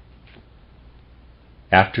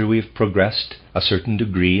 After we have progressed a certain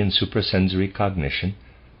degree in suprasensory cognition,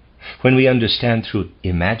 when we understand through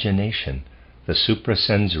imagination the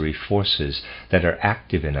suprasensory forces that are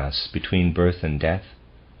active in us between birth and death,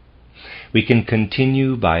 we can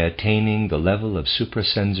continue by attaining the level of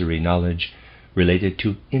suprasensory knowledge related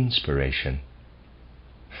to inspiration.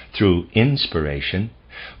 Through inspiration,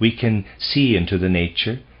 we can see into the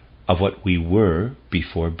nature of what we were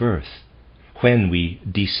before birth, when we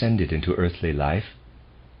descended into earthly life,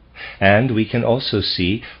 and we can also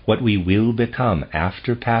see what we will become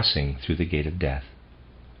after passing through the gate of death.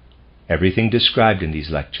 Everything described in these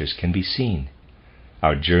lectures can be seen.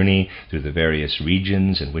 Our journey through the various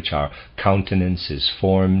regions in which our countenance is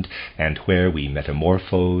formed and where we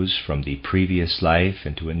metamorphose from the previous life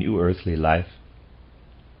into a new earthly life.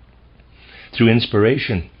 Through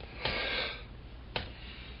inspiration,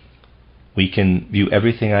 we can view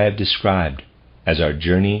everything I have described as our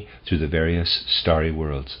journey through the various starry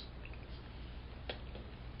worlds.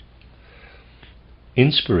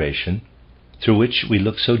 Inspiration, through which we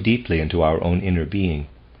look so deeply into our own inner being,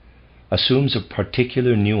 assumes a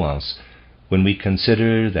particular nuance when we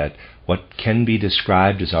consider that what can be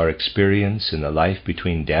described as our experience in the life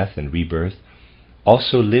between death and rebirth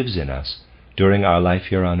also lives in us during our life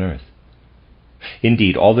here on earth.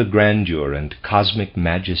 Indeed, all the grandeur and cosmic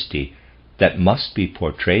majesty that must be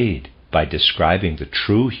portrayed by describing the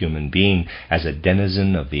true human being as a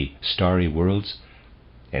denizen of the starry worlds,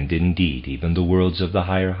 and indeed even the worlds of the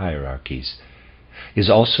higher hierarchies, is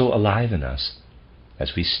also alive in us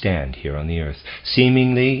as we stand here on the earth,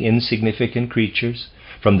 seemingly insignificant creatures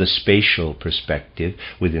from the spatial perspective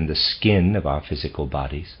within the skin of our physical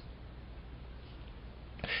bodies.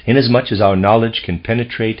 Inasmuch as our knowledge can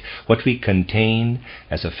penetrate what we contain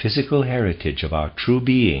as a physical heritage of our true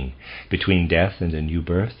being between death and a new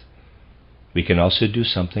birth, we can also do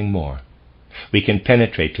something more. We can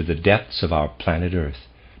penetrate to the depths of our planet Earth,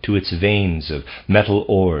 to its veins of metal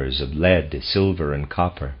ores of lead, silver, and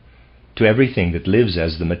copper, to everything that lives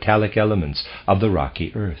as the metallic elements of the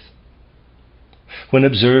rocky earth. When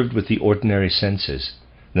observed with the ordinary senses,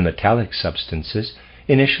 the metallic substances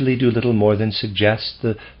initially do little more than suggest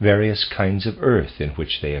the various kinds of earth in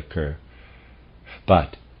which they occur.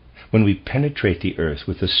 But when we penetrate the earth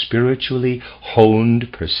with a spiritually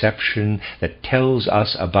honed perception that tells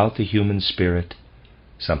us about the human spirit,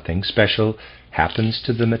 something special happens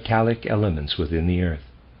to the metallic elements within the earth.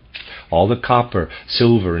 All the copper,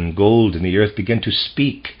 silver, and gold in the earth begin to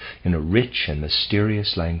speak in a rich and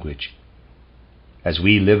mysterious language. As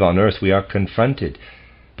we live on earth, we are confronted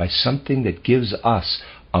by something that gives us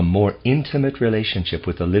a more intimate relationship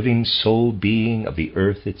with the living soul being of the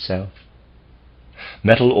earth itself.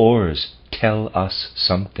 Metal ores tell us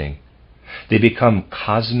something. They become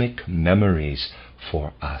cosmic memories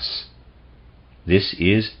for us. This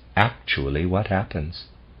is actually what happens.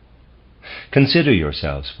 Consider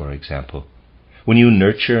yourselves, for example, when you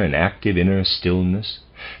nurture an active inner stillness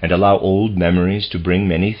and allow old memories to bring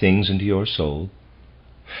many things into your soul,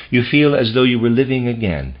 you feel as though you were living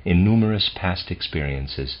again in numerous past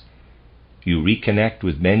experiences. You reconnect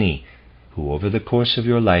with many who over the course of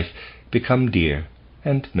your life become dear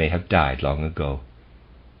and may have died long ago.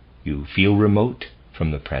 You feel remote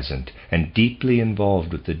from the present and deeply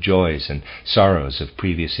involved with the joys and sorrows of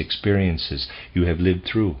previous experiences you have lived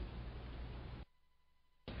through.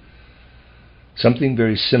 Something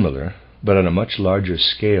very similar, but on a much larger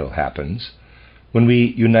scale, happens when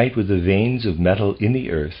we unite with the veins of metal in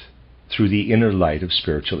the earth through the inner light of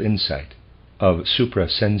spiritual insight, of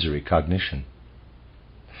suprasensory cognition.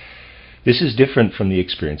 This is different from the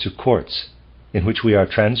experience of quartz, in which we are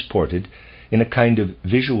transported in a kind of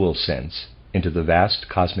visual sense, into the vast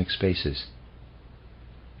cosmic spaces.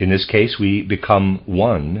 In this case, we become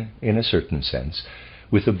one, in a certain sense,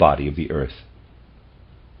 with the body of the earth.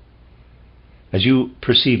 As you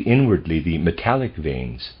perceive inwardly the metallic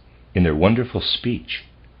veins in their wonderful speech,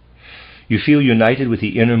 you feel united with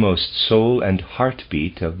the innermost soul and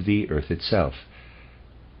heartbeat of the earth itself,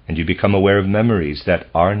 and you become aware of memories that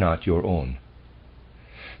are not your own.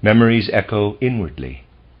 Memories echo inwardly.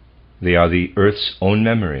 They are the earth's own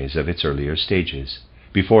memories of its earlier stages,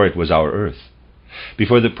 before it was our earth,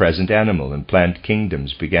 before the present animal and plant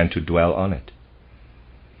kingdoms began to dwell on it,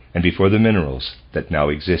 and before the minerals that now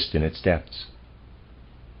exist in its depths.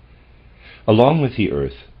 Along with the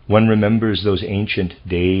earth, one remembers those ancient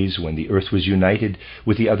days when the earth was united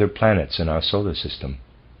with the other planets in our solar system.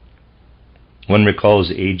 One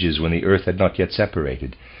recalls ages when the earth had not yet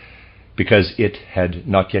separated, because it had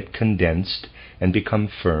not yet condensed and become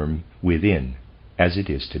firm within, as it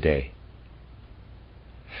is today.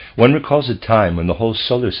 One recalls a time when the whole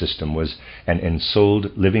solar system was an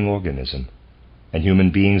ensouled living organism, and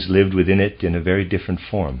human beings lived within it in a very different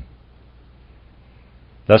form.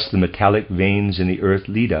 Thus the metallic veins in the earth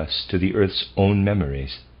lead us to the earth's own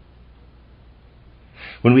memories.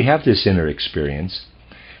 When we have this inner experience,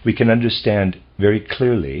 we can understand very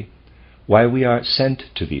clearly why we are sent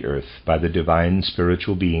to the earth by the divine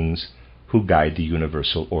spiritual beings who guide the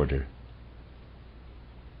universal order.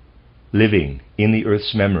 Living in the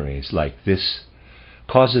earth's memories like this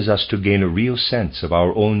causes us to gain a real sense of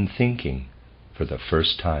our own thinking for the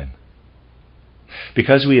first time.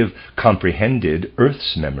 Because we have comprehended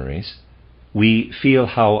earth's memories, we feel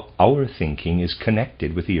how our thinking is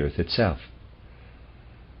connected with the earth itself.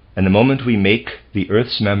 And the moment we make the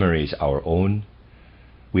earth's memories our own,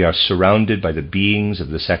 we are surrounded by the beings of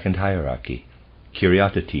the second hierarchy,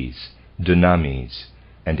 Kyriates, Dynamis,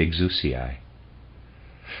 and Exousiae.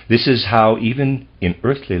 This is how, even in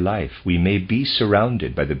earthly life, we may be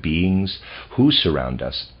surrounded by the beings who surround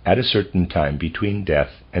us at a certain time between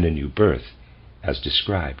death and a new birth, as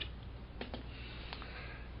described.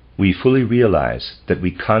 We fully realize that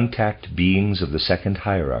we contact beings of the second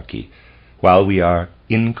hierarchy while we are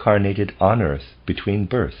incarnated on earth between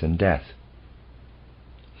birth and death.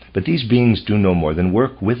 But these beings do no more than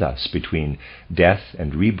work with us between death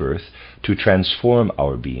and rebirth to transform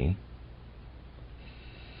our being.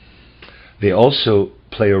 They also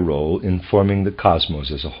play a role in forming the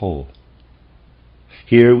cosmos as a whole.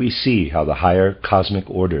 Here we see how the higher cosmic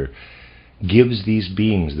order gives these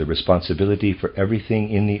beings the responsibility for everything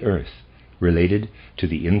in the earth related to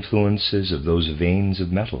the influences of those veins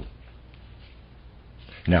of metal.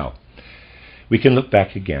 Now, we can look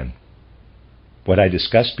back again. What I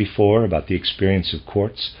discussed before about the experience of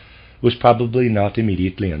quartz was probably not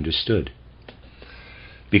immediately understood,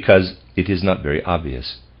 because it is not very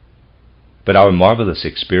obvious. But our marvelous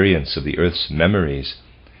experience of the earth's memories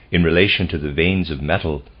in relation to the veins of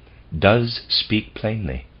metal does speak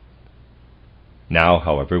plainly. Now,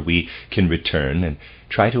 however, we can return and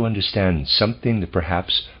try to understand something that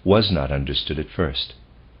perhaps was not understood at first.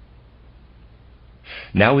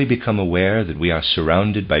 Now we become aware that we are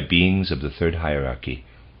surrounded by beings of the third hierarchy,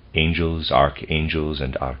 angels, archangels,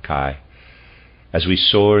 and archai, as we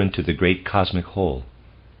soar into the great cosmic whole,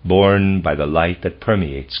 borne by the light that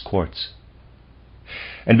permeates quartz.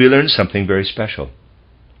 And we learn something very special.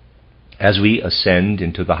 As we ascend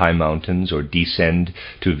into the high mountains or descend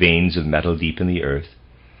to veins of metal deep in the earth,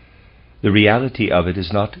 the reality of it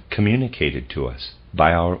is not communicated to us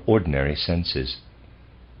by our ordinary senses.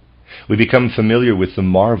 We become familiar with the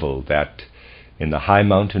marvel that, in the high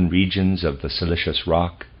mountain regions of the silicious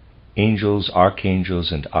rock, angels,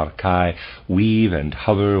 archangels, and archai weave and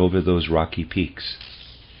hover over those rocky peaks.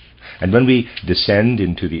 And when we descend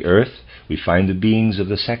into the earth, we find the beings of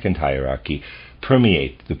the second hierarchy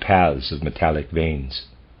permeate the paths of metallic veins.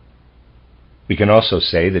 We can also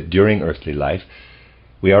say that during earthly life,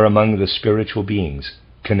 we are among the spiritual beings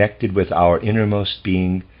connected with our innermost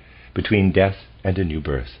being between death and a new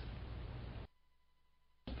birth.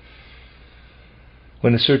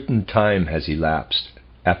 When a certain time has elapsed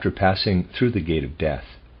after passing through the gate of death,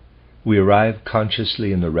 we arrive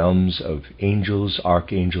consciously in the realms of angels,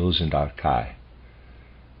 archangels, and archai.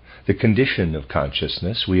 The condition of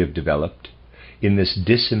consciousness we have developed in this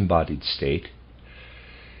disembodied state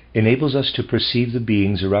enables us to perceive the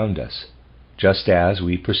beings around us, just as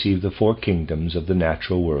we perceive the four kingdoms of the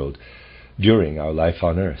natural world during our life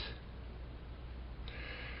on earth.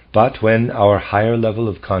 But when our higher level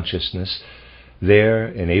of consciousness there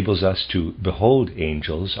enables us to behold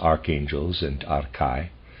angels, archangels, and archai,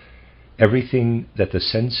 everything that the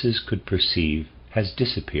senses could perceive has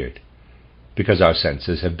disappeared, because our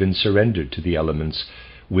senses have been surrendered to the elements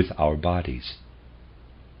with our bodies.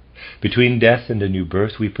 Between death and a new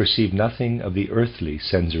birth, we perceive nothing of the earthly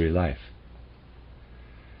sensory life.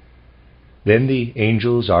 Then the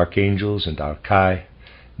angels, archangels, and archai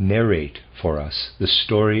narrate for us the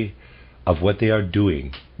story of what they are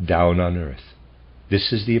doing down on earth.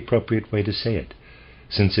 This is the appropriate way to say it,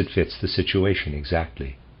 since it fits the situation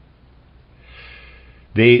exactly.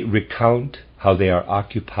 They recount how they are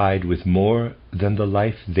occupied with more than the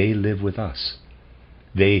life they live with us.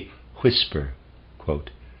 They whisper, quote,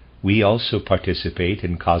 "We also participate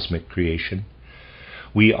in cosmic creation.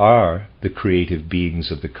 We are the creative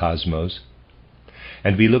beings of the cosmos,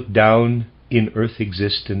 and we look down in earth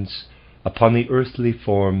existence upon the earthly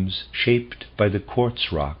forms shaped by the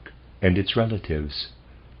quartz rock and its relatives."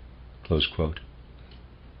 Close quote.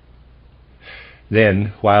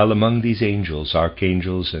 Then, while among these angels,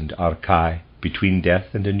 archangels, and archai, between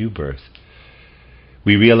death and a new birth,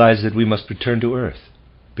 we realize that we must return to earth,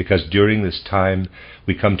 because during this time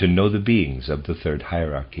we come to know the beings of the third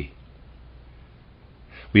hierarchy.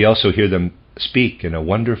 We also hear them speak in a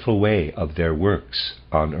wonderful way of their works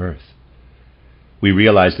on earth. We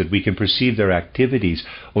realize that we can perceive their activities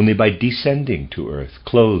only by descending to earth,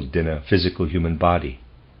 clothed in a physical human body,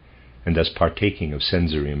 and thus partaking of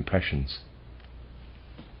sensory impressions.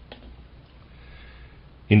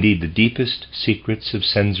 Indeed, the deepest secrets of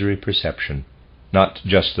sensory perception, not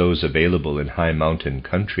just those available in high mountain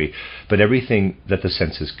country, but everything that the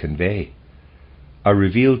senses convey, are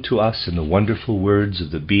revealed to us in the wonderful words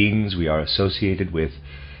of the beings we are associated with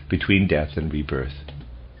between death and rebirth.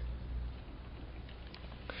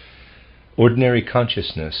 Ordinary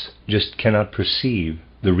consciousness just cannot perceive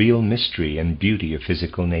the real mystery and beauty of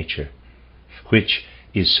physical nature, which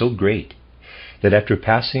is so great that after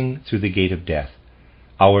passing through the gate of death,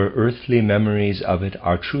 our earthly memories of it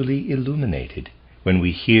are truly illuminated when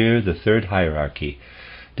we hear the third hierarchy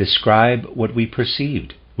describe what we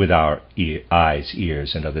perceived with our eyes,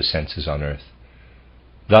 ears, and other senses on earth.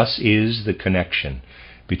 Thus is the connection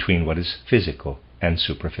between what is physical and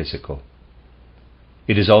supraphysical.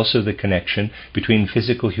 It is also the connection between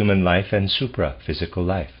physical human life and supraphysical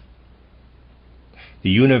life. The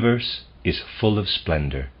universe is full of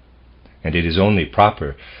splendor, and it is only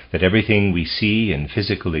proper that everything we see in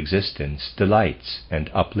physical existence delights and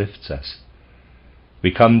uplifts us.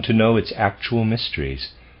 We come to know its actual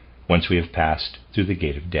mysteries once we have passed through the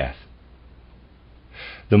gate of death.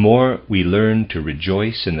 The more we learn to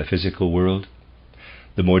rejoice in the physical world,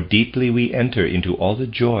 the more deeply we enter into all the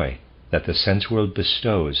joy that the sense world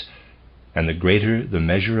bestows, and the greater the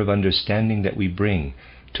measure of understanding that we bring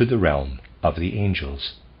to the realm of the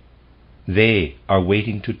angels. They are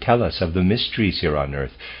waiting to tell us of the mysteries here on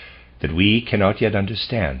earth that we cannot yet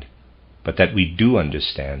understand, but that we do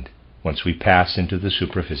understand once we pass into the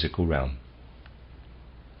supraphysical realm.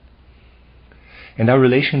 And our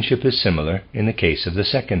relationship is similar in the case of the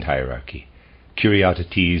second hierarchy,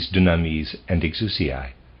 Kuriotetes, Dunamis, and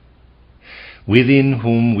Exousiae, within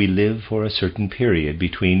whom we live for a certain period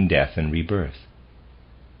between death and rebirth.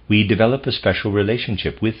 We develop a special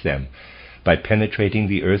relationship with them by penetrating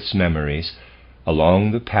the earth's memories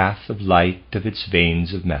along the path of light of its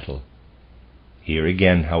veins of metal. Here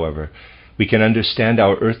again, however, we can understand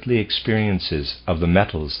our earthly experiences of the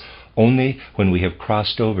metals only when we have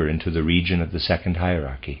crossed over into the region of the second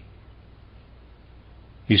hierarchy.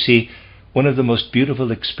 You see, one of the most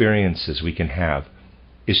beautiful experiences we can have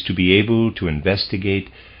is to be able to investigate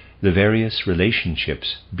the various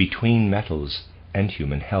relationships between metals and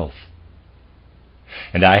human health.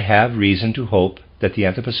 And I have reason to hope that the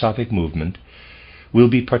anthroposophic movement will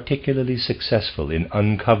be particularly successful in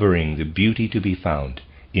uncovering the beauty to be found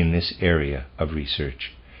in this area of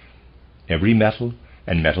research. Every metal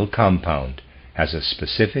and metal compound has a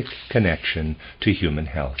specific connection to human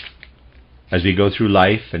health. As we go through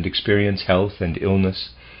life and experience health and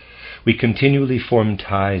illness, we continually form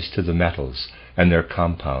ties to the metals and their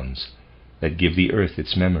compounds that give the earth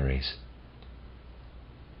its memories.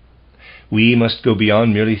 We must go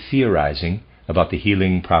beyond merely theorizing about the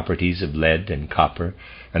healing properties of lead and copper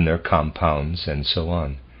and their compounds and so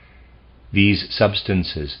on. These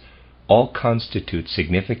substances all constitute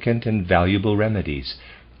significant and valuable remedies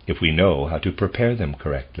if we know how to prepare them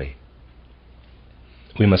correctly.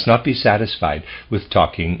 We must not be satisfied with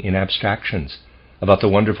talking in abstractions about the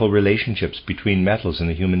wonderful relationships between metals and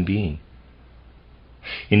the human being.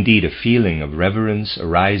 Indeed, a feeling of reverence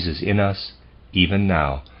arises in us even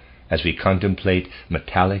now as we contemplate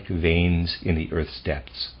metallic veins in the earth's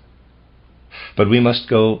depths. But we must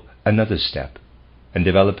go another step and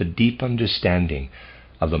develop a deep understanding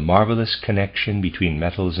of the marvelous connection between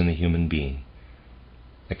metals and the human being.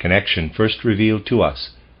 The connection first revealed to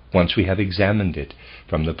us once we have examined it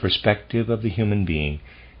from the perspective of the human being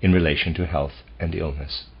in relation to health and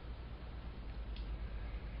illness.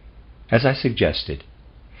 As I suggested,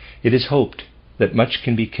 it is hoped that much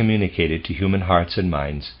can be communicated to human hearts and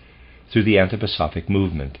minds through the anthroposophic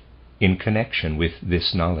movement in connection with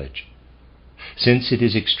this knowledge, since it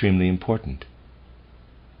is extremely important.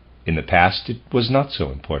 In the past it was not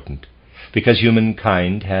so important, because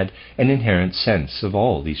humankind had an inherent sense of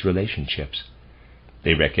all these relationships.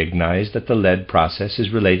 They recognized that the lead process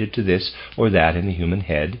is related to this or that in the human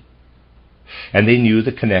head, and they knew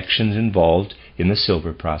the connections involved in the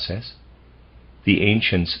silver process. The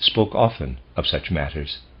ancients spoke often of such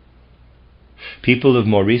matters. People of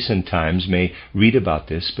more recent times may read about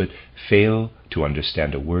this but fail to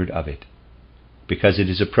understand a word of it, because it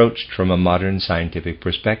is approached from a modern scientific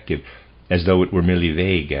perspective, as though it were merely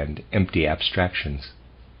vague and empty abstractions.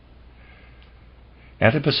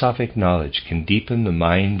 Anthroposophic knowledge can deepen the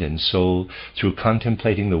mind and soul through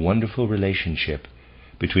contemplating the wonderful relationship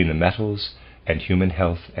between the metals and human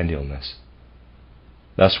health and illness.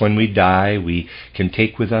 Thus, when we die, we can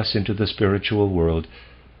take with us into the spiritual world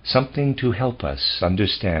something to help us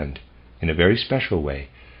understand, in a very special way,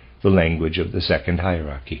 the language of the second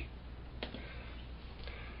hierarchy.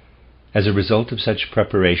 As a result of such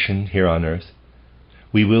preparation here on earth,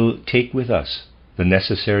 we will take with us the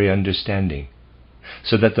necessary understanding,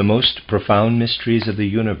 so that the most profound mysteries of the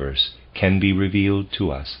universe can be revealed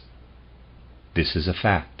to us. This is a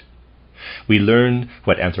fact. We learn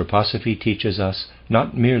what anthroposophy teaches us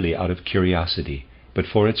not merely out of curiosity, but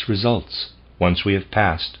for its results once we have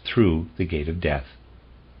passed through the gate of death.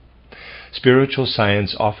 Spiritual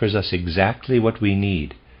science offers us exactly what we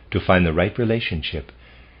need to find the right relationship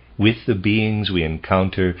with the beings we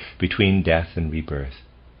encounter between death and rebirth.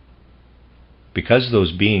 Because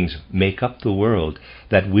those beings make up the world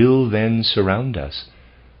that will then surround us,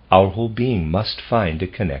 our whole being must find a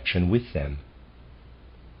connection with them.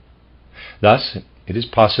 Thus, it is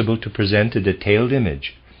possible to present a detailed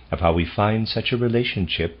image of how we find such a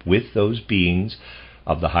relationship with those beings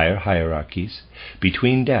of the higher hierarchies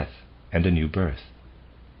between death and a new birth.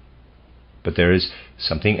 But there is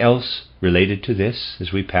something else related to this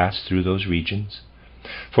as we pass through those regions,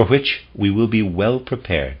 for which we will be well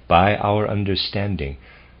prepared by our understanding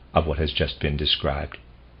of what has just been described.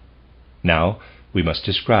 Now we must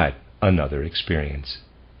describe another experience.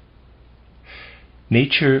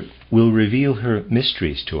 Nature will reveal her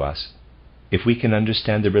mysteries to us if we can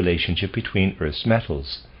understand the relationship between Earth's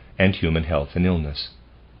metals and human health and illness.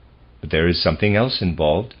 But there is something else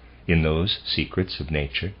involved in those secrets of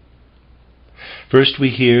nature. First,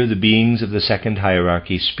 we hear the beings of the second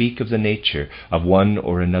hierarchy speak of the nature of one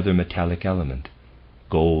or another metallic element: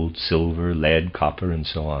 gold, silver, lead, copper, and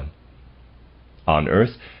so on. On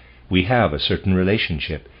earth, we have a certain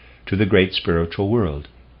relationship to the great spiritual world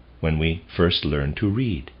when we first learn to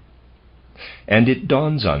read. And it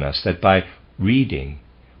dawns on us that by reading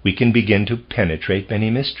we can begin to penetrate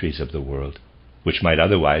many mysteries of the world, which might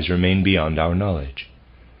otherwise remain beyond our knowledge.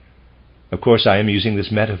 Of course, I am using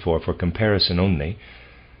this metaphor for comparison only,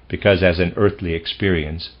 because as an earthly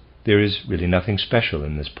experience, there is really nothing special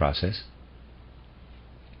in this process.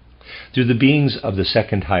 Through the beings of the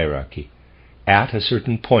second hierarchy, at a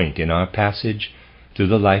certain point in our passage through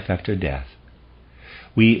the life after death,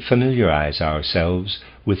 we familiarize ourselves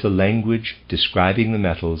with the language describing the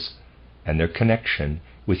metals and their connection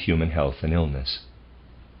with human health and illness.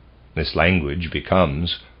 This language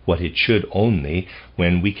becomes what it should only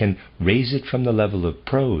when we can raise it from the level of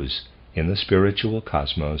prose in the spiritual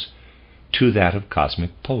cosmos to that of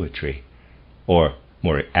cosmic poetry, or,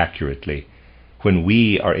 more accurately, when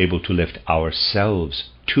we are able to lift ourselves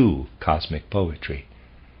to cosmic poetry.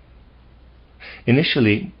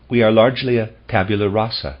 Initially, we are largely a tabula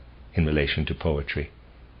rasa in relation to poetry.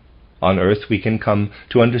 On earth we can come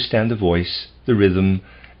to understand the voice, the rhythm,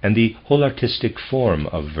 and the whole artistic form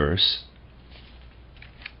of verse,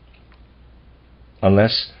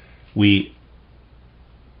 unless we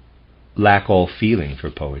lack all feeling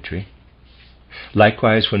for poetry.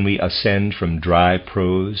 Likewise, when we ascend from dry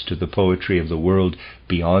prose to the poetry of the world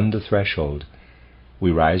beyond the threshold,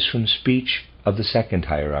 we rise from speech of the second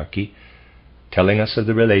hierarchy, telling us of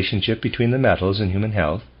the relationship between the metals and human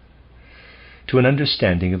health, to an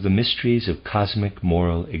understanding of the mysteries of cosmic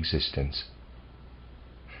moral existence.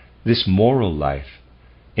 This moral life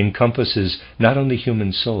encompasses not only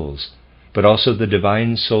human souls, but also the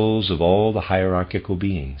divine souls of all the hierarchical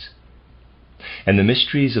beings. And the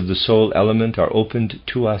mysteries of the soul element are opened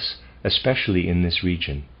to us especially in this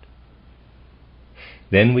region.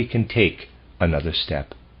 then we can take another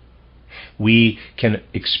step. We can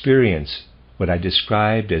experience what I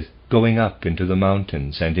described as going up into the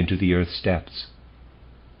mountains and into the earth's depths.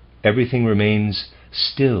 Everything remains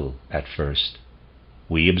still at first.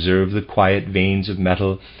 We observe the quiet veins of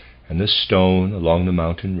metal and the stone along the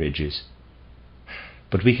mountain ridges.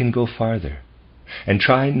 But we can go farther and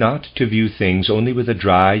try not to view things only with a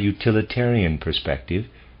dry utilitarian perspective,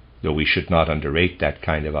 though we should not underrate that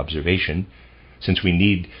kind of observation, since we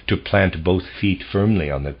need to plant both feet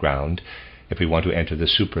firmly on the ground if we want to enter the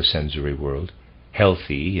suprasensory world,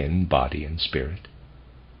 healthy in body and spirit.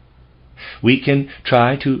 We can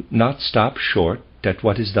try to not stop short at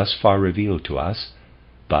what is thus far revealed to us,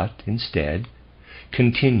 but instead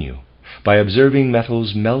continue by observing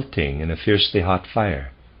metals melting in a fiercely hot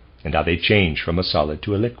fire, and how they change from a solid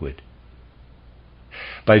to a liquid.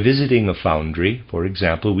 By visiting a foundry, for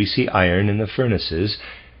example, we see iron in the furnaces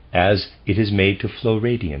as it is made to flow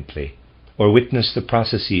radiantly, or witness the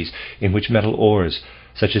processes in which metal ores,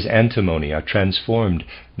 such as antimony, are transformed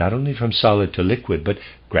not only from solid to liquid, but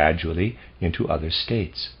gradually into other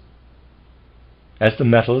states. As the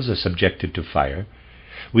metals are subjected to fire,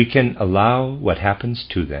 we can allow what happens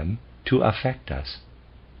to them to affect us.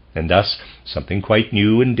 And thus something quite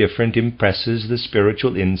new and different impresses the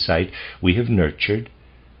spiritual insight we have nurtured,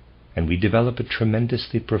 and we develop a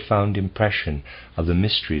tremendously profound impression of the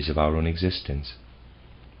mysteries of our own existence.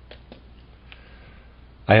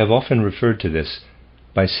 I have often referred to this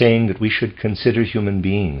by saying that we should consider human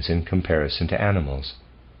beings in comparison to animals.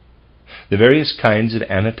 The various kinds of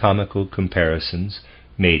anatomical comparisons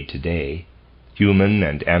made today, human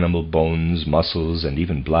and animal bones, muscles, and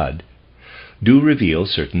even blood, do reveal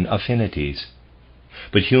certain affinities.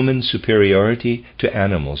 But human superiority to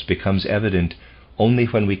animals becomes evident only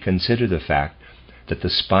when we consider the fact that the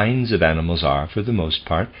spines of animals are, for the most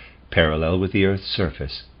part, parallel with the earth's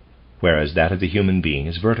surface, whereas that of the human being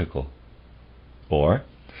is vertical. Or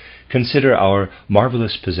consider our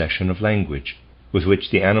marvelous possession of language, with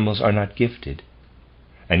which the animals are not gifted,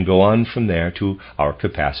 and go on from there to our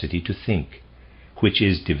capacity to think, which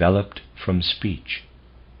is developed from speech.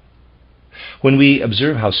 When we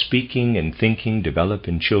observe how speaking and thinking develop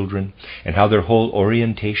in children, and how their whole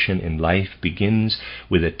orientation in life begins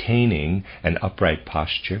with attaining an upright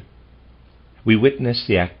posture, we witness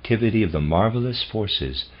the activity of the marvelous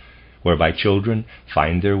forces whereby children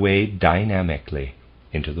find their way dynamically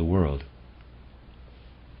into the world.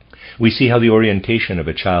 We see how the orientation of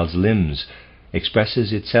a child's limbs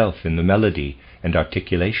expresses itself in the melody and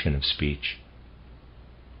articulation of speech.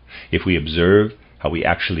 If we observe how we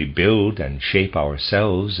actually build and shape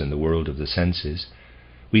ourselves in the world of the senses,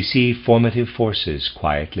 we see formative forces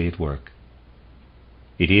quietly at work.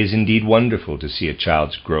 It is indeed wonderful to see a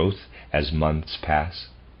child's growth as months pass,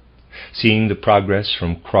 seeing the progress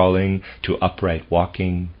from crawling to upright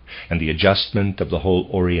walking, and the adjustment of the whole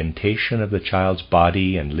orientation of the child's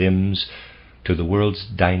body and limbs to the world's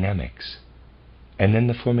dynamics, and then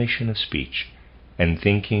the formation of speech and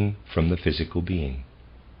thinking from the physical being.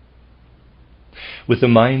 With the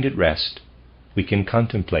mind at rest, we can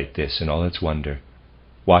contemplate this in all its wonder,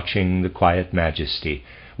 watching the quiet majesty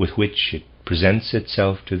with which it presents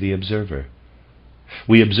itself to the observer.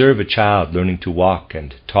 We observe a child learning to walk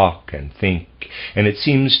and talk and think, and it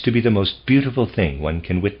seems to be the most beautiful thing one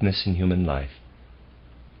can witness in human life.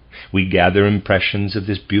 We gather impressions of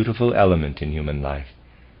this beautiful element in human life,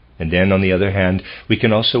 and then, on the other hand, we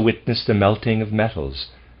can also witness the melting of metals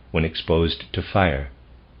when exposed to fire.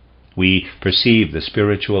 We perceive the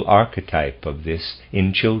spiritual archetype of this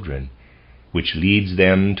in children, which leads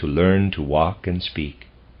them to learn to walk and speak.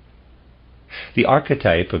 The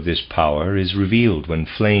archetype of this power is revealed when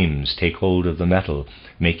flames take hold of the metal,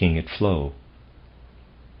 making it flow.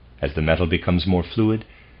 As the metal becomes more fluid,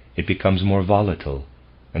 it becomes more volatile,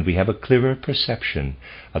 and we have a clearer perception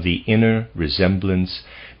of the inner resemblance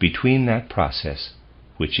between that process,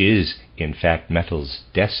 which is, in fact, metal's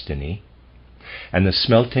destiny, and the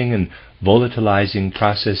smelting and volatilizing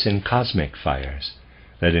process in cosmic fires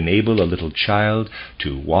that enable a little child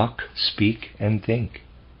to walk, speak, and think.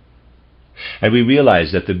 And we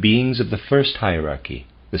realize that the beings of the first hierarchy,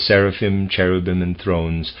 the seraphim, cherubim, and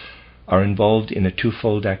thrones, are involved in a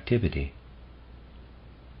twofold activity.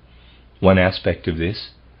 One aspect of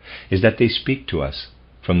this is that they speak to us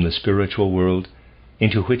from the spiritual world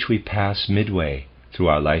into which we pass midway through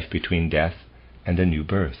our life between death and a new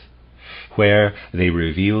birth, where they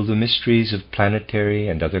reveal the mysteries of planetary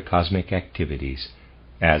and other cosmic activities,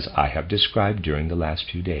 as I have described during the last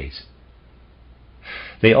few days.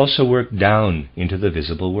 They also work down into the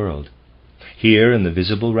visible world. Here in the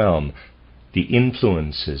visible realm, the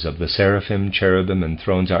influences of the seraphim, cherubim, and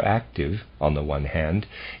thrones are active, on the one hand,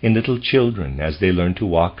 in little children as they learn to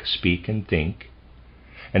walk, speak, and think,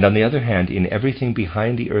 and on the other hand, in everything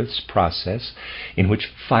behind the earth's process in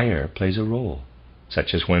which fire plays a role,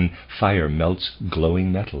 such as when fire melts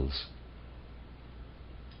glowing metals.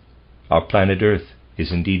 Our planet Earth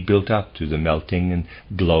is indeed built up through the melting and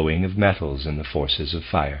glowing of metals and the forces of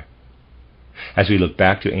fire. As we look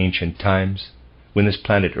back to ancient times, when this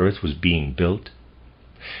planet Earth was being built,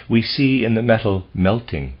 we see in the metal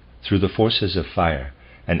melting through the forces of fire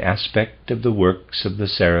an aspect of the works of the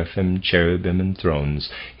seraphim, cherubim, and thrones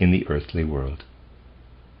in the earthly world.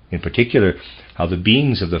 In particular, how the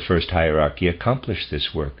beings of the first hierarchy accomplished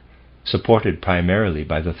this work, supported primarily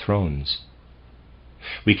by the thrones.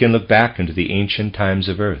 We can look back into the ancient times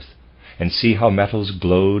of Earth and see how metals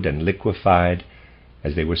glowed and liquefied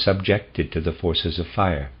as they were subjected to the forces of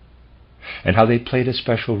fire, and how they played a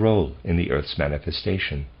special role in the Earth's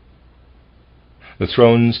manifestation. The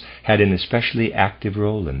thrones had an especially active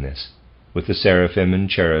role in this, with the seraphim and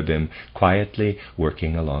cherubim quietly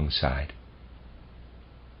working alongside.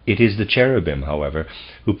 It is the cherubim, however,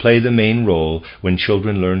 who play the main role when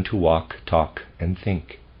children learn to walk, talk, and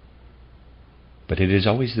think. But it is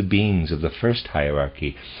always the beings of the first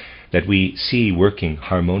hierarchy that we see working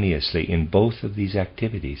harmoniously in both of these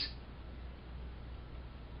activities.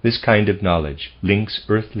 This kind of knowledge links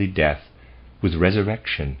earthly death with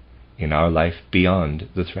resurrection in our life beyond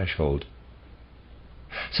the threshold.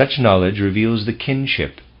 Such knowledge reveals the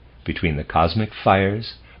kinship between the cosmic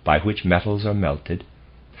fires by which metals are melted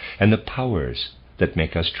and the powers that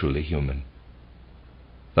make us truly human.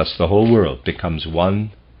 Thus the whole world becomes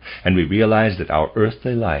one, and we realize that our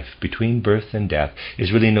earthly life between birth and death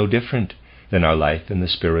is really no different than our life in the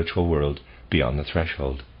spiritual world beyond the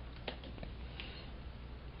threshold.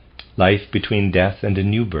 Life between death and a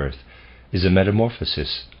new birth is a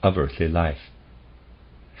metamorphosis of earthly life.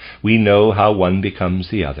 We know how one becomes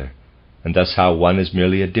the other, and thus how one is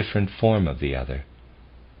merely a different form of the other.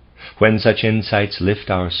 When such insights lift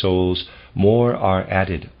our souls, more are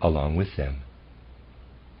added along with them.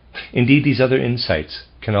 Indeed, these other insights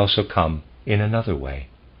can also come in another way.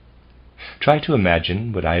 Try to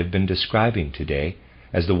imagine what I have been describing today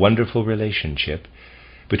as the wonderful relationship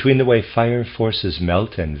between the way fire forces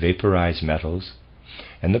melt and vaporize metals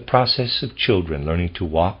and the process of children learning to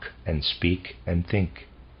walk and speak and think.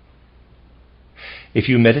 If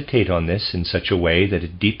you meditate on this in such a way that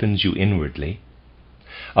it deepens you inwardly,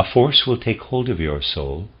 a force will take hold of your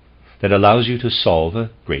soul that allows you to solve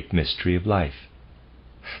a great mystery of life,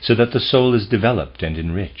 so that the soul is developed and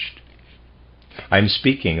enriched. I am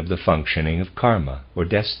speaking of the functioning of karma, or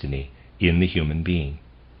destiny, in the human being.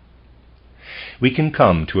 We can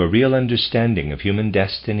come to a real understanding of human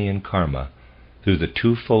destiny and karma through the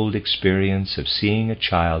twofold experience of seeing a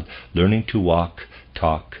child learning to walk,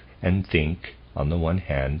 talk, and think on the one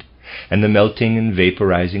hand, and the melting and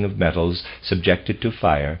vaporizing of metals subjected to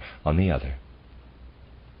fire on the other.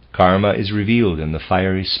 Karma is revealed in the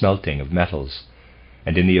fiery smelting of metals,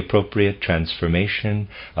 and in the appropriate transformation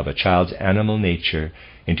of a child's animal nature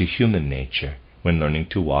into human nature when learning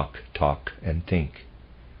to walk, talk, and think.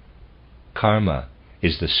 Karma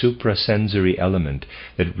is the suprasensory element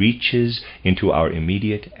that reaches into our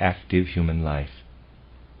immediate active human life.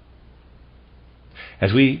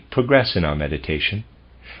 As we progress in our meditation,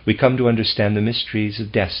 we come to understand the mysteries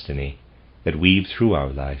of destiny that weave through our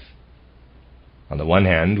life. On the one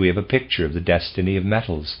hand, we have a picture of the destiny of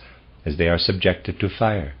metals as they are subjected to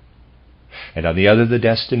fire, and on the other the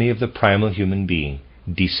destiny of the primal human being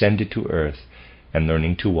descended to earth and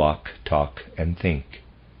learning to walk, talk, and think.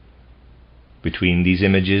 Between these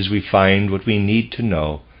images we find what we need to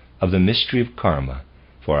know of the mystery of karma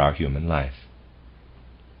for our human life.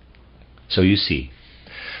 So you see,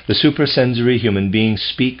 the suprasensory human being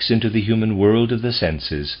speaks into the human world of the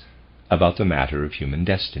senses about the matter of human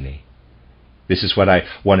destiny. This is what I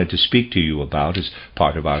wanted to speak to you about as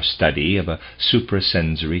part of our study of a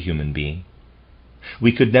suprasensory human being.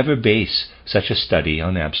 We could never base such a study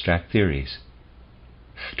on abstract theories.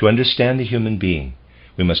 To understand the human being,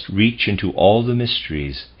 we must reach into all the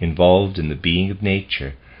mysteries involved in the being of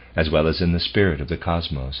nature as well as in the spirit of the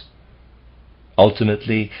cosmos.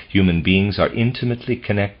 Ultimately, human beings are intimately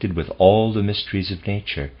connected with all the mysteries of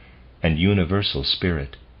nature and universal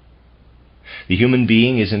spirit. The human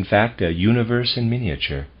being is in fact a universe in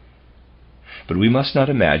miniature. But we must not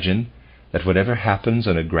imagine that whatever happens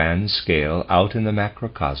on a grand scale out in the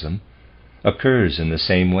macrocosm occurs in the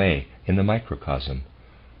same way in the microcosm.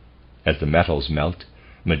 As the metals melt,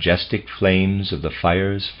 majestic flames of the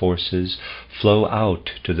fire's forces flow out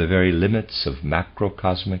to the very limits of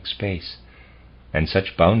macrocosmic space, and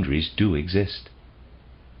such boundaries do exist.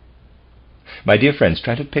 My dear friends,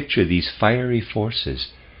 try to picture these fiery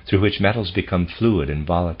forces through which metals become fluid and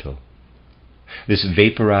volatile. This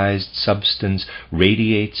vaporized substance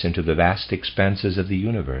radiates into the vast expanses of the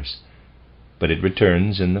universe, but it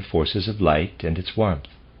returns in the forces of light and its warmth.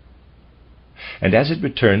 And as it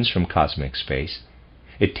returns from cosmic space,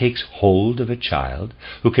 it takes hold of a child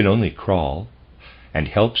who can only crawl, and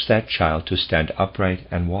helps that child to stand upright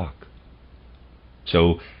and walk.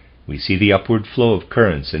 So we see the upward flow of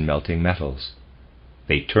currents in melting metals.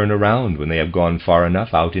 They turn around when they have gone far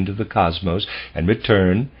enough out into the cosmos, and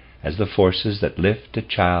return as the forces that lift a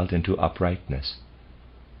child into uprightness.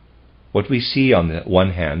 What we see on the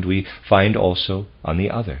one hand, we find also on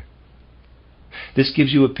the other. This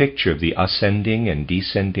gives you a picture of the ascending and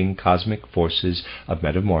descending cosmic forces of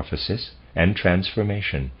metamorphosis and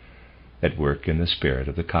transformation that work in the spirit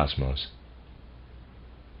of the cosmos.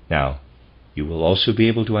 Now, you will also be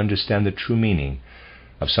able to understand the true meaning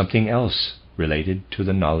of something else related to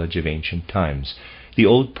the knowledge of ancient times, the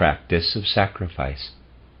old practice of sacrifice.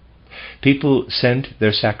 People sent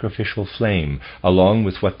their sacrificial flame, along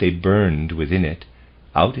with what they burned within it,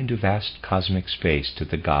 out into vast cosmic space to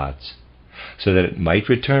the gods, so that it might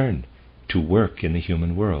return to work in the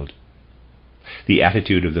human world. The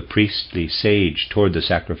attitude of the priestly sage toward the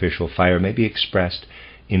sacrificial fire may be expressed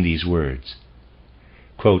in these words.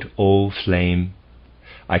 Quote, "O flame,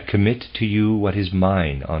 I commit to you what is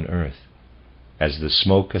mine on earth. As the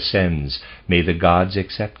smoke ascends, may the gods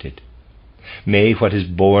accept it. May what is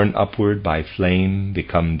borne upward by flame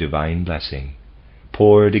become divine blessing,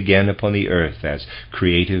 poured again upon the earth as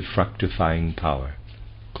creative fructifying power."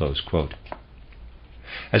 Close quote.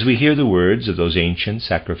 As we hear the words of those ancient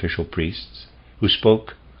sacrificial priests who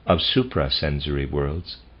spoke of suprasensory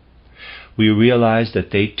worlds, we realize that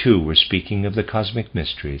they too were speaking of the cosmic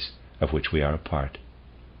mysteries of which we are a part.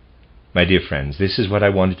 My dear friends, this is what I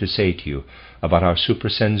wanted to say to you about our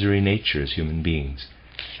suprasensory nature as human beings,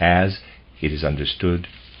 as it is understood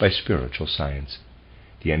by spiritual science.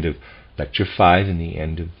 The end of Lecture 5 and the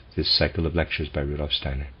end of this cycle of lectures by Rudolf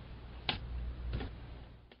Steiner.